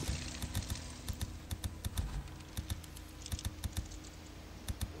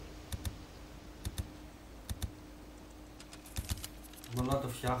 Μόνο να το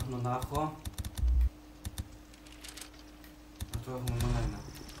φτιάχνω να έχω. Αυτό έχουμε μόνο ένα.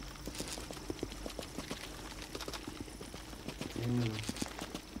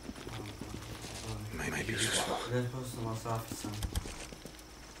 Δεν πώς θα μας άφησαν.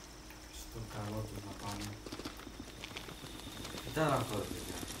 Στο καλό τους να πάνε. Ήταν αυτό το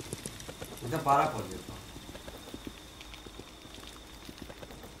video. Ήταν πάρα πολύ αυτό.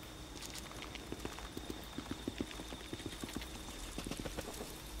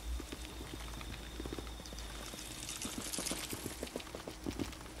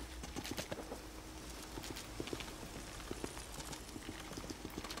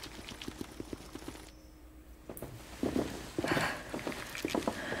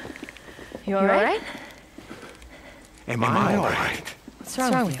 You all right? Am I all right? What's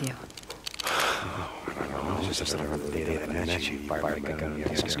wrong with you? I don't know. It's just that I heard the day that I met you, you fired my gun, you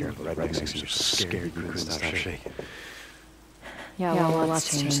got scared. The rednecks were scared you couldn't stop shaking. Yeah, well, a lot's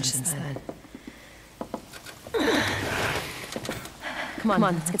changed since then. Come on,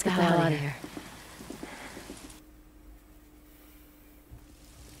 let's get the hell out of here.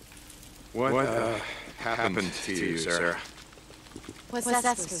 What happened to you, Sarah? What's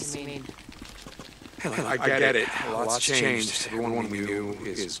that supposed to mean? Hell, I get it. A lot's changed. Everyone we knew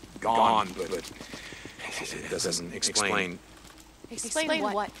is gone, but it doesn't explain. Explain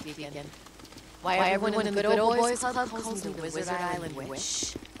what, Vivian? Why everyone in the good old boys club calls me the Wizard Island Witch?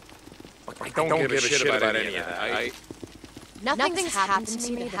 I don't give a shit about any of that. Nothing's happened to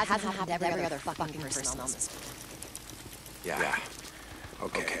me that hasn't happened to every other fucking person on this earth. Yeah.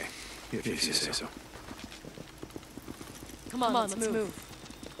 Okay. If you say so. Come on, let's move.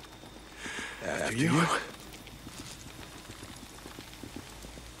 After you.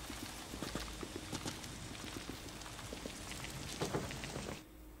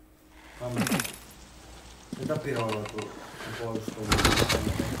 Πάμε. Δεν τα πήρα όλα του πόλου στο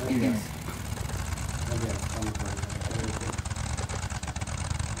βίντεο. Πάμε πάλι.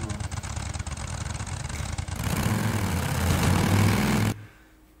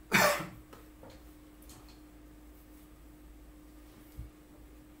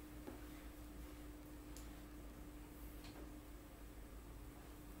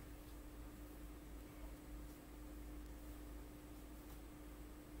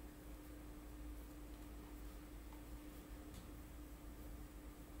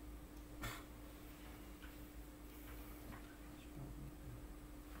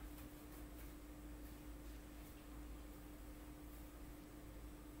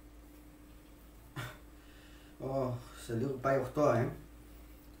 Σε λίγο πάει 8,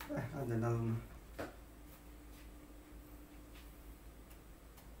 άντε να δούμε.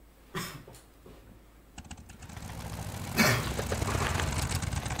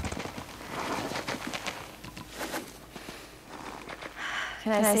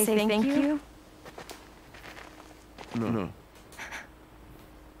 Can I say thank you? No.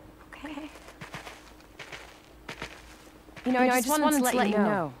 Okay. You know, I just wanted to let you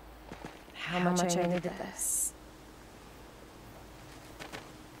know how much I needed this.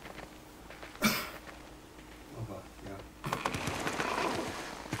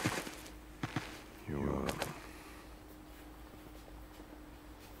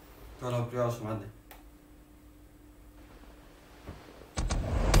 Τώρα ολοκληρώσουμε, άντε.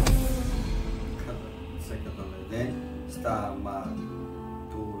 Σε καταλαβαίνει, σταματούσες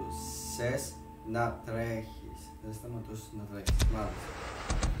να τρέχεις. Δεν σταματούσες να τρέχεις, μάλιστα.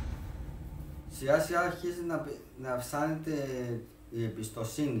 Σιγά σιγά αρχίζει να αυξάνεται η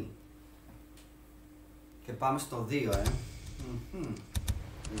εμπιστοσύνη. Και πάμε στο 2,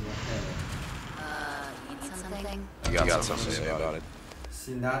 You got something to say about it.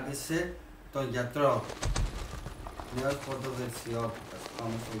 Συνάντησε τον γιατρό. Νέος πρωτοδεξιότητας.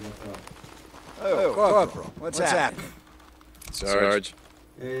 Πάμε στον γιατρό. Oh, Corporal, what's happening? Sarge.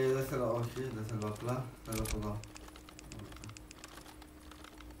 Δεν θέλω, όχι, δεν θέλω απλά. Θέλω από εδώ.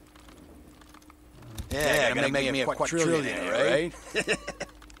 Yeah, gonna make me a quadrillionaire, right?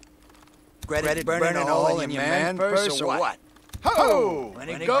 Credit burning a hole in your man purse or what? Ho! And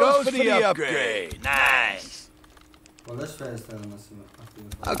it goes for the upgrade. Nice. Πολλές φορές θέλω να σήμερα.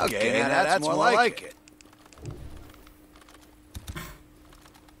 Okay, now that's more like it.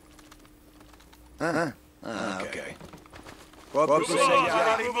 Okay. Corporal,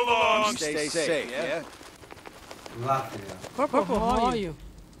 move along. Stay safe, yeah? Λάθεια. Corporal, how are you?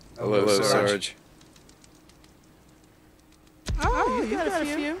 Hello, Sarge. Oh, you got a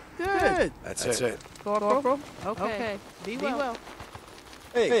few. Good. That's it. Corporal? Okay. Be well.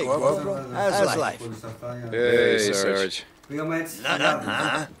 Hey, Corporal, how's life? Hey, Sarge. Πήγαμε έτσι.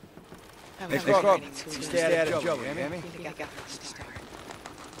 Hey, Corporal, stay out of trouble, you hear me?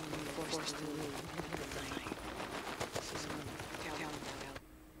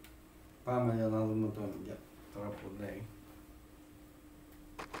 Πάμε για να δούμε τον γιατρό που λέει.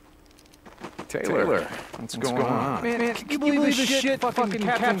 Taylor, what's going on? Man, can you believe this shit? Fucking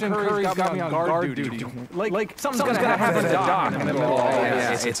Captain Curry's got me on guard duty. Like something's gonna happen to Doc in the middle of all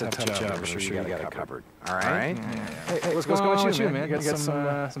this. It's a tough job. I'm sure you got it covered. All right? Hey, what's going on with you, man? You got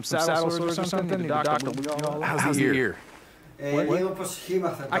some saddle sores or something? Need a doctor to look you all out? How's the ear? Λίγο προσοχή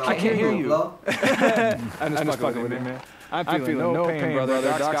με I can't hear you. I'm just fucking with you, man. I'm feeling no pain, brother.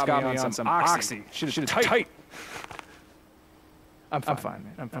 Doc's got me on some oxy. Shit is tight. I'm fine,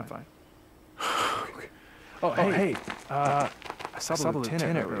 man. I'm fine. Oh, hey. I saw the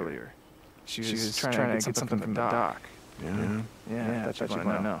lieutenant earlier. She was trying to get something from the doc. Yeah, that's what you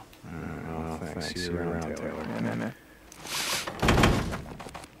want to know. Well, thanks. See you around, Taylor. Yeah, man.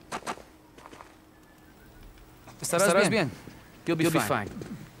 Estarás bien. You'll be fine.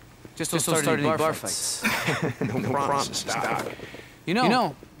 Just don't start any bar fights. No promises, Doc. You know,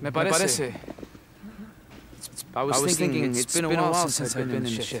 me parece. I was thinking it's been a while since I've been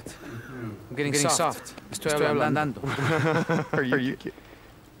in shit. I'm getting soft. Estoy hablando. Are you kidding?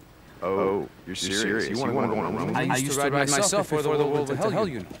 Oh, you're serious? You want to go on a run? I used to ride myself before the world went to hell,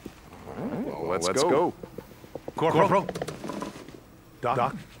 you know. Well, let's go. Corporal.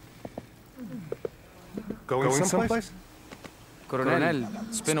 Doc. Going someplace? Coronel,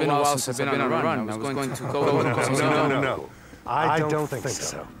 it's been a while since I've been on a run. I was going to go... No. I don't think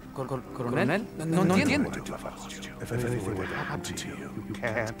so. Coronel? No entiendo. If anything were to happen to you, you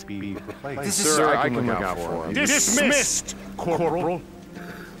can't be replaced. Sir, I can look out for him. Dismissed, Corporal.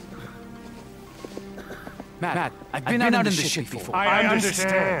 Matt, I've been out in the shit before. I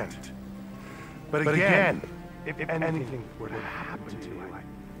understand. But again, if anything were to happen to you,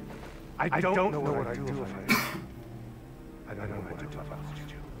 I don't know what I'd do if I don't know what to do if I lost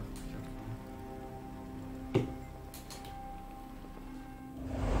you.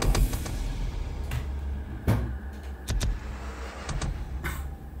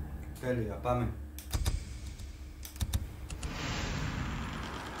 Τέλεια, πάμε.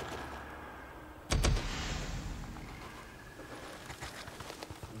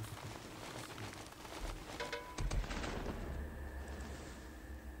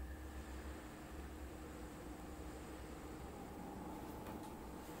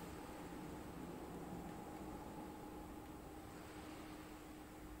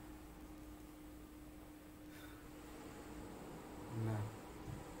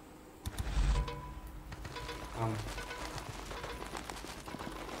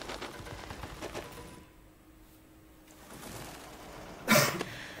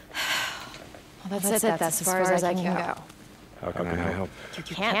 That's it. That's as far as I can go. How can I help? You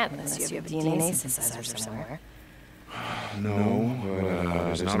can't unless you have a DNA synthesizer somewhere. No, but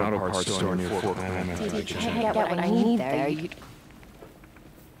there's an auto parts store near Fort Planet. You can't get what I need there.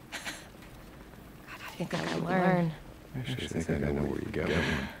 God, I think I can learn. I actually think I know where you get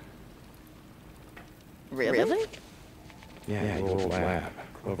one. Really? Yeah, your old lab,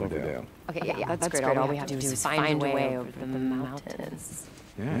 Cloverdale. Okay, yeah, that's great. All we have to do is find a way over the mountains.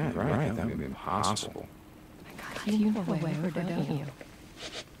 Yeah, right. That would be impossible. God, you know a way over, don't you?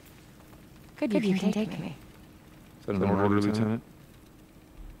 Good, you can take me. Is that an order, Lieutenant?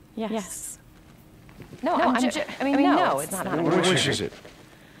 Yes. No, I mean, no, it's not. Which is it?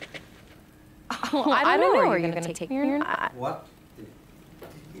 Oh, I don't know where you're going to take me or not. What?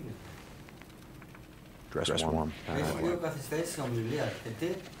 Dress warm. Hey,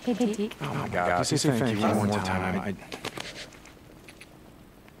 Deke. Oh my God, just say thank you one more time.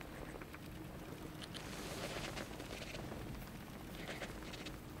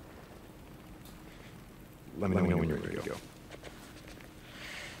 Let me know when you're ready to go.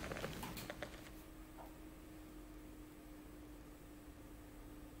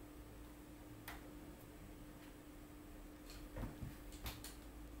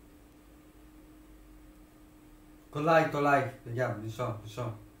 Το like, παιδιά, μισό.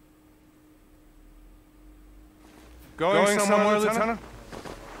 Going somewhere, Lieutenant?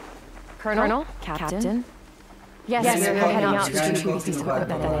 Colonel? Captain? Yes, we're heading out to retrieve these equipment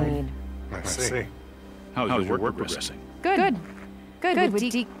that I need. I see. How's your work progressing? Good.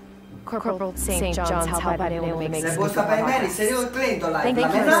 With Corporal St. John's help, I've been able to make some good progress. Thank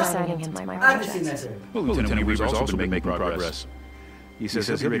you for signing into my project. Well, Lieutenant Weaver's also been making progress. He says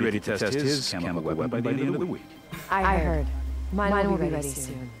he'll be ready to test his chemical weapon by the end of the week. I heard. Mine will be ready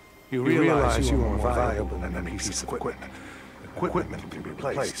soon. You realize you are more valuable than any piece of equipment. Equipment can be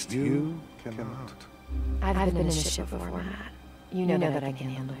replaced. You cannot. I've been in a ship before, Matt. You know that I can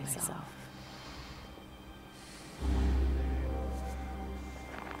handle myself.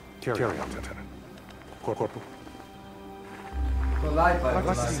 Carry on, Lieutenant. Corporal. Το like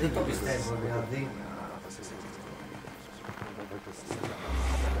παρακαλώ, δεν το πιστεύω δηλαδή.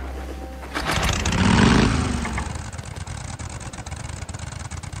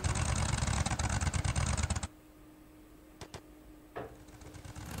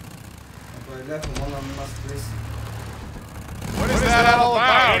 What is that all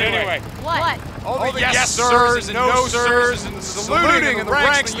about, anyway? What? All the yes sirs and no sirs and saluting and the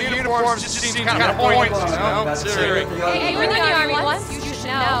ranks and the uniforms just seem kind of pointless, you know? Considering. Hey, you were in the army once. You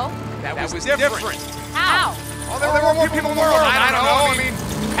should know. That was different. How? Well, there were more people in the world. I don't know. I mean,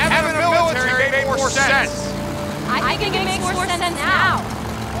 having a military made more sense. I think it makes more sense now.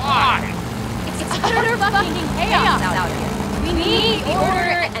 Why? It's utter fucking chaos out here. We need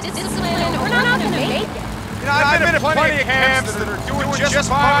order and discipline, or we're not going to make it. You know, I've been in plenty of camps that are doing just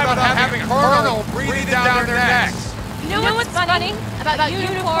fine without having a colonel breathing down their necks. You know what's funny about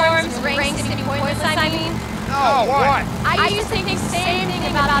uniforms, ranks, and appointments, I mean? No, what? I used to think the same thing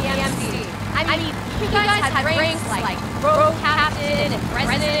about the MC. I mean, you guys had ranks like row captain and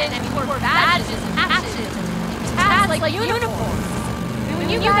president, and you wore badges and patches and tabs like uniforms. When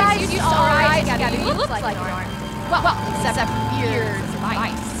you guys used to all ride together, you looked like an army. Well, except for beards and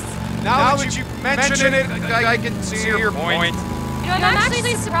ice. Now that you mention it, I can see your point. You know, I'm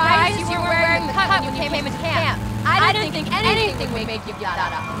actually surprised you were wearing the cut when you came into camp. I didn't think anything would make you get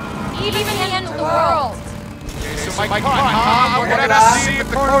that up. Even the end of the world. So my cut, huh? We're gonna have to see if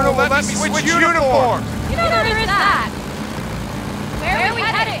the colonel will let me switch uniforms. You know there is that. Where are we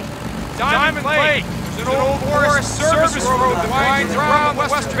heading? Diamond Lake. It's an old forest service road that winds around the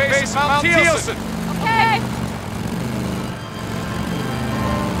western base of Mount Thielsen. Okay.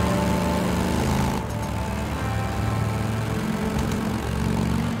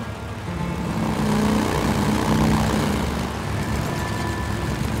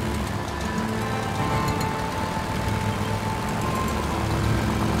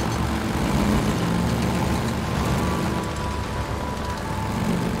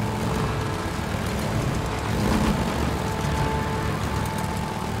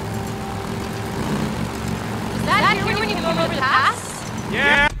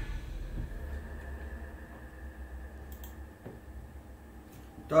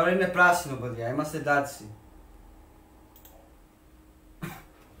 Τώρα είναι πράσινο, παιδιά, είμαστε εντάξει.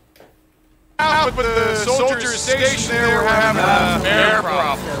 But the soldiers stationed there were having air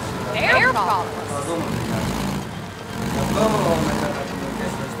problems. Air problems? Θα δούμε, παιδιά. Αυτό μετά τα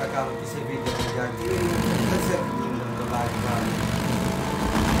κοινωνικές φορές θα κάνω και σε βίντεο, παιδιά, γιατί δεν ξέρω τι γίνεται με το live πάλι.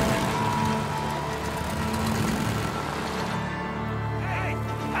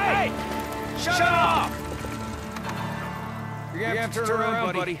 Hey! Shut up! You're gonna have to turn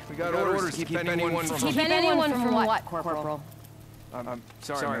around, buddy. We got orders to keep anyone from... Keep anyone from what, Corporal? I'm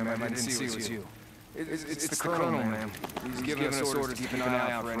sorry, ma'am. I didn't see it was you. It's the Colonel, ma'am. He's giving us orders to keep an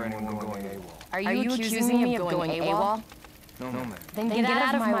eye out for anyone going AWOL. Are you accusing me of going AWOL? No, ma'am. Then get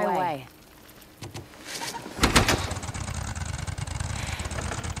out of my way.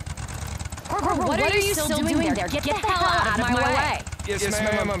 Corporal, what are you still doing there? Get the hell out of my way. Yes,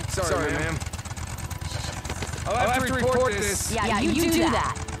 ma'am. I'm sorry, ma'am. I'll have to report this. Yeah, you do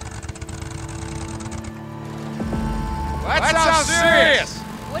that. Well, that sounds serious.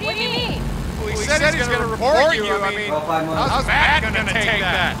 What do you mean? Well, he said he's going to report you. I mean, how's Matt going to take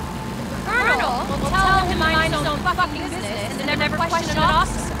that? Colonel will tell him to mind his own fucking business and never question an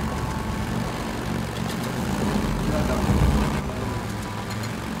officer.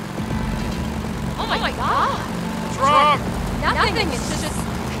 Oh my god! What's wrong? Nothing, it's just...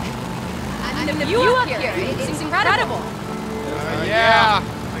 And the view up here, it's incredible. Yeah,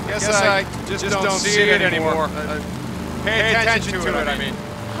 I guess I just don't see it anymore. Pay attention to it, I mean.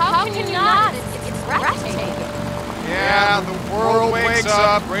 How can you not? It's breathtaking. Yeah, the world wakes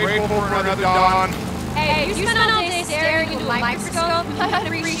up, grateful for another dawn. Hey, if you spend all day staring into a microscope, I'd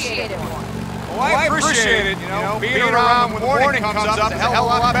appreciate it more. Oh, I appreciate it, you know. Being around when the morning comes up is a hell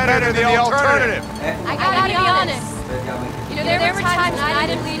of a lot better than the alternative. I gotta be honest. You know, there were times when I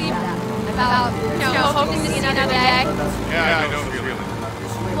didn't believe about, hoping to see another day. Yeah, I know the feeling.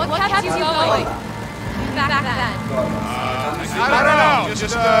 What kept you going back then? I don't know,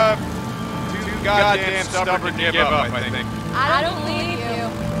 just too goddamn stubborn to give up, I think. I don't believe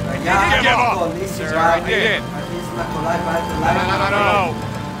you. You did give up. Sarah, I did. I don't know.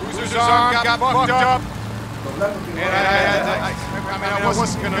 His arm got fucked up, and I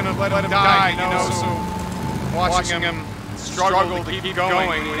wasn't gonna let him die, so watching him struggle to keep going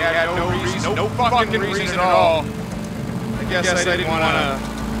when he had no fucking reason at all. I guess I didn't want to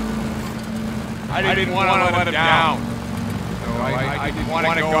let him down. So I didn't want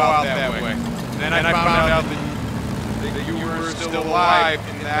to go out that way. And then I found out that you were still alive,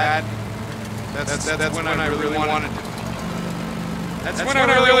 and that's when I really wanted to. That's when I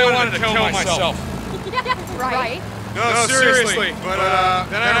really wanted to kill myself. Right? No, seriously. But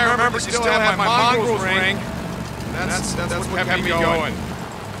then I remembered you still have my mongrel's ring. That's what kept me going.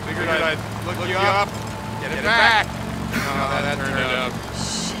 Figured I'd look you up, get it back. No, that turned out.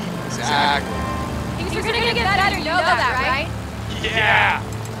 Exactly. Things are gonna get better, you know that, right? Yeah.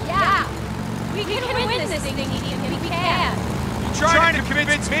 Yeah. We can win this thing, we can. You trying to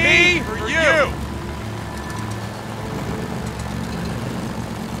convince me or you?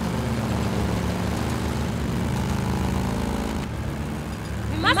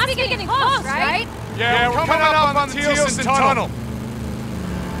 We must be getting close, right? Yeah, we're coming up on the Thielsen Tunnel.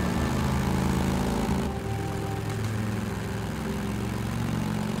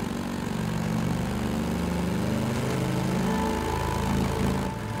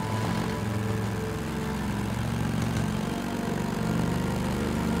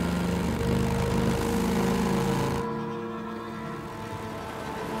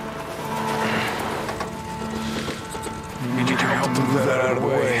 Need your help to move that out of the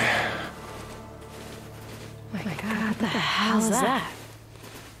way. My God, what the hell's that?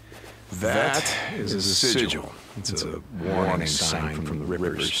 That is a sigil. It's a warning sign from the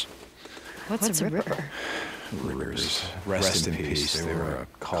Rippers. What's a ripper? Rippers, rest in peace. They were a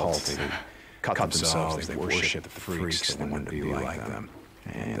cult. They cut themselves. They worshipped the freaks that wanted to be like them.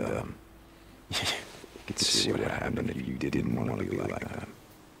 And you could see what happened if you didn't want to be like them.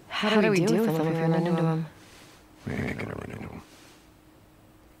 How do we deal with them if we run into them? We ain't gonna run into them.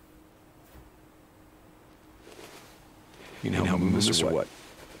 You know, move this or what?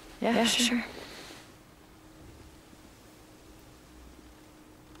 Yeah, sure.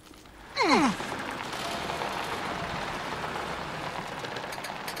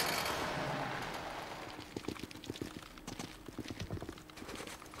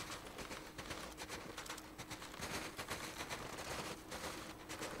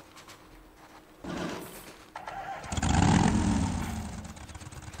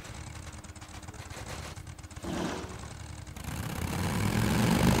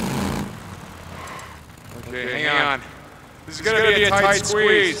 Okay, hang on. This is gonna be a tight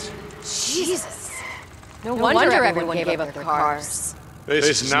squeeze. Jesus. No wonder everyone gave up their cars.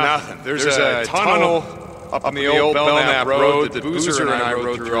 This is nothing. There's a tunnel up on the old Belknap Road that Boozer and I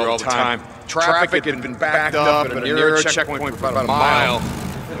rode through all the time. Traffic had been backed up at a near checkpoint for about a mile,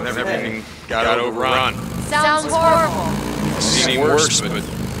 and everything got overrun. Sounds horrible. It's seen worse, but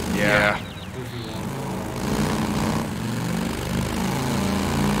yeah.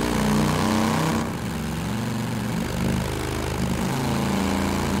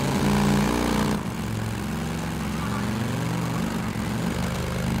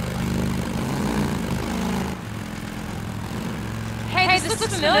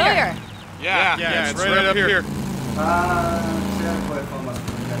 looks familiar. Yeah, it's right up here. Ξέρω που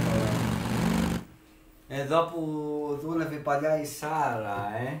ερχόμαστε τώρα. Εδώ που δούλευε παλιά η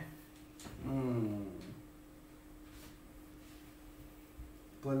Σάρα,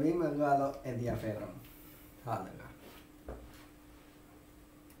 Πολύ μεγάλο ενδιαφέρον, θα έλεγα.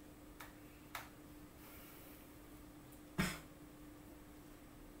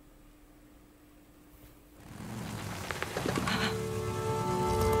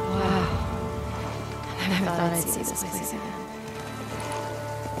 I thought I'd see this place again.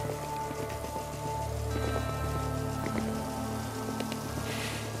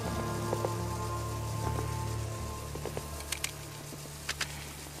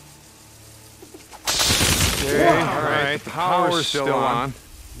 Okay, alright, the power's still on.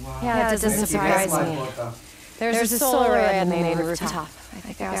 Yeah, it doesn't surprise me. There's a solar array on the main rooftop. I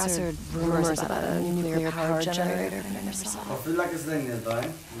think I also heard rumors about a nuclear power generator that I never saw.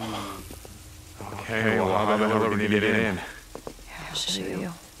 Okay, well, how the hell are we gonna get in? I'll show you.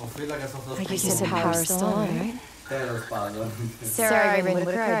 I guess you said power's still on, right? Sarah Irene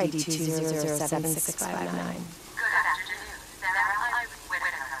Whitaker, ID 2007659.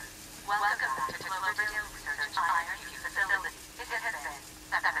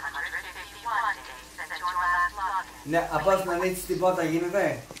 Ναι, απλώς να ανοίξεις την πόρτα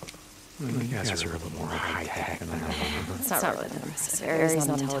γίνεται. You guys are a little more high-tech than I remember. It's not really that impressive. Aries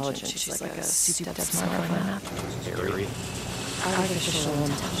not intelligent. She's like a souped-up smartphone app. Artificial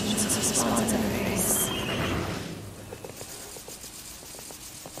intelligence response interface.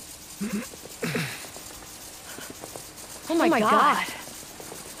 Oh my god!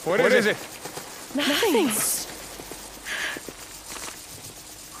 What is it? Nothing!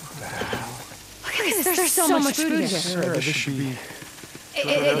 There's so much food here. Sure, this should be...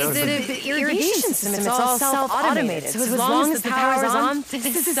 It's the irrigation system. It's all self-automated. So as long as the power's on, this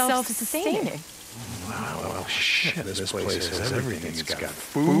is self-sustaining. Wow, well, shit, this place has everything. It's got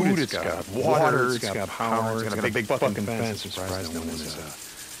food, it's got water, it's got power, it's got a big fucking fence. I'm surprised no one is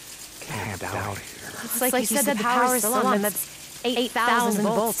camped out here. It's like you said the power's still on, and that's 8,000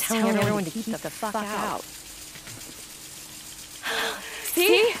 volts telling everyone to keep the fuck out.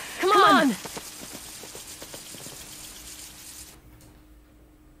 See? Come on!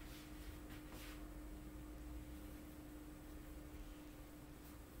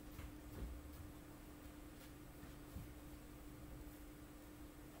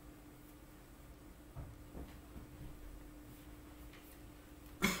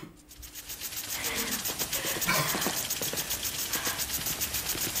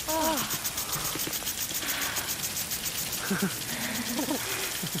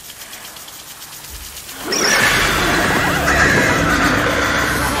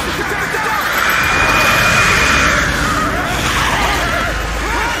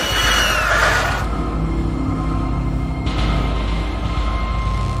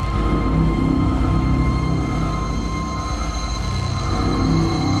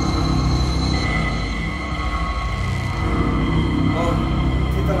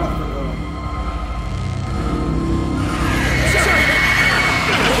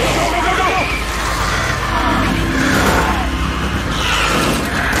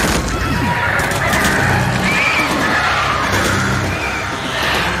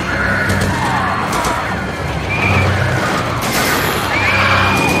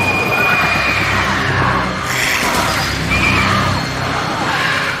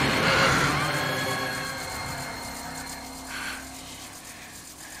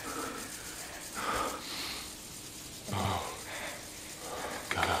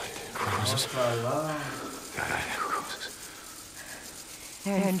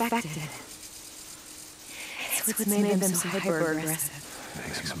 They're infected. It's what's made them so hyper-aggressive.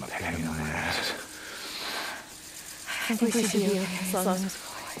 Makes them a pain in the ass. I think we should be okay as long as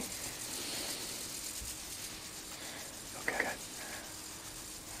we're quiet. Okay.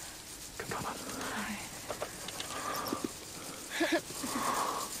 Come on.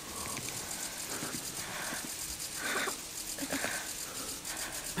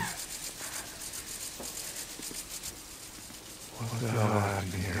 What the hell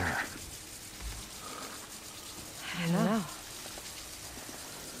happened here? I don't know.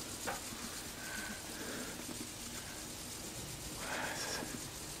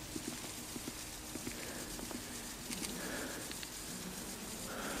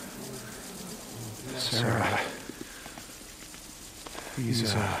 Sarah,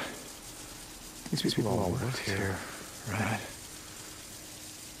 these people all worked here, right?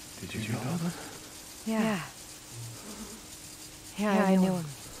 Did you know them? Yeah. Yeah, I knew him.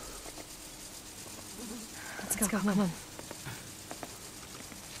 Let's go, come on.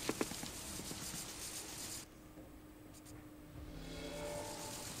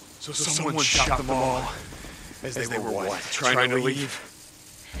 So someone shot them all as they were what? Trying to leave?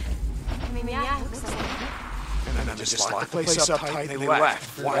 I mean, yeah, it looks like it. And then they just locked the place up tight and they left.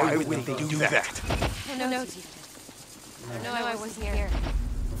 Why would they do that? I don't know. No, I wasn't here.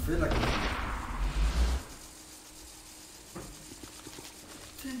 I feel like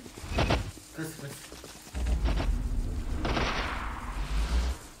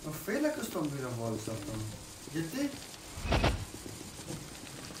φύλακας τον πυροβόλησε αυτόν. Γιατί?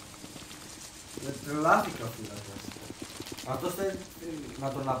 Τρελάθηκα ο φύλακας. Αυτός θέλει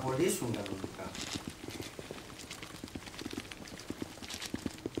να τον απολύσουν κανονικά.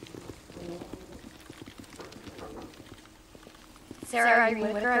 Sarah, are you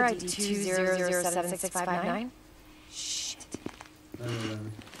with her? ID 2007659? Shit.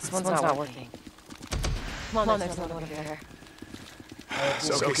 This one's not working. Come on, there's another one over there.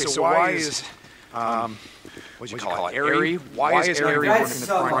 So why is, what do you call it, Airy? Why is Airy working the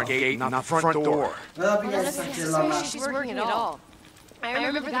front gate, not the front door? She's working at all. I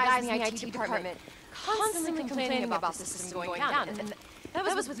remember the guys in the IT department constantly complaining about the system going down, and that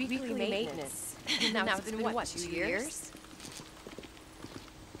was with weekly maintenance. Now it's been, what, 2 years?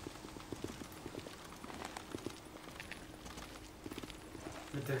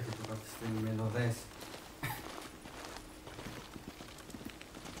 Δεν τρέχει το κάτι στην μελωδές.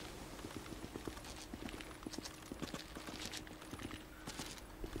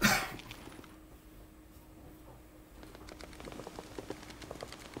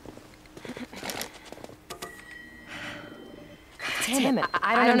 Damn it, I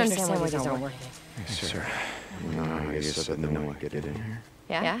don't understand why these aren't working. Yes, sir. No, I guess I didn't know I could get in here.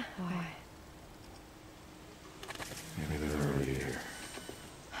 Yeah? Why? Maybe they're already here.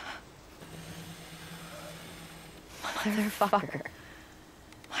 Motherfucker.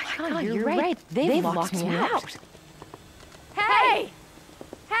 My God, you're right. They've locked me out. Hey!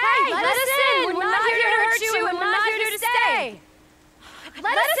 Hey, let us in! We're not here to hurt you, and we're not here to stay!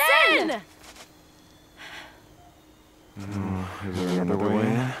 Let us in! Is there another way in?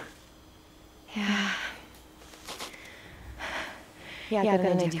 Yeah. Yeah,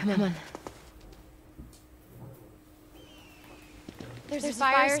 good idea. Come on. There's a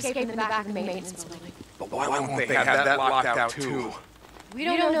fire escape in the back of the maintenance building. But why won't they have that locked out too? We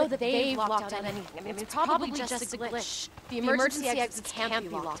don't know that they've locked out anything. I mean, it's probably just a glitch. The emergency exits can't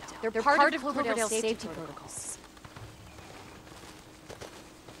be locked out. They're part of Cloverdale's safety protocols.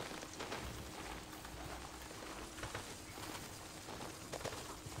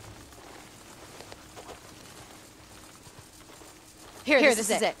 Here, this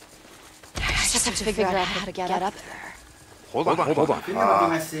is it. I just have to figure out how to get up there. Hold on. Φύγε από τη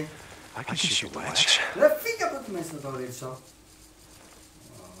μέση. I can shoot a ledge. Ρε φύγε από τη μέση να το ρίξω.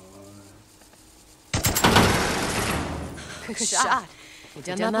 Good shot. You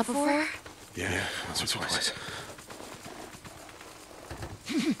done that before? Yeah, once or twice.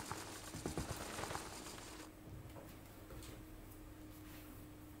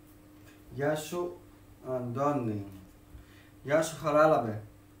 Γεια σου, Αντώνη. Γεια σου, Χαράλαμπε.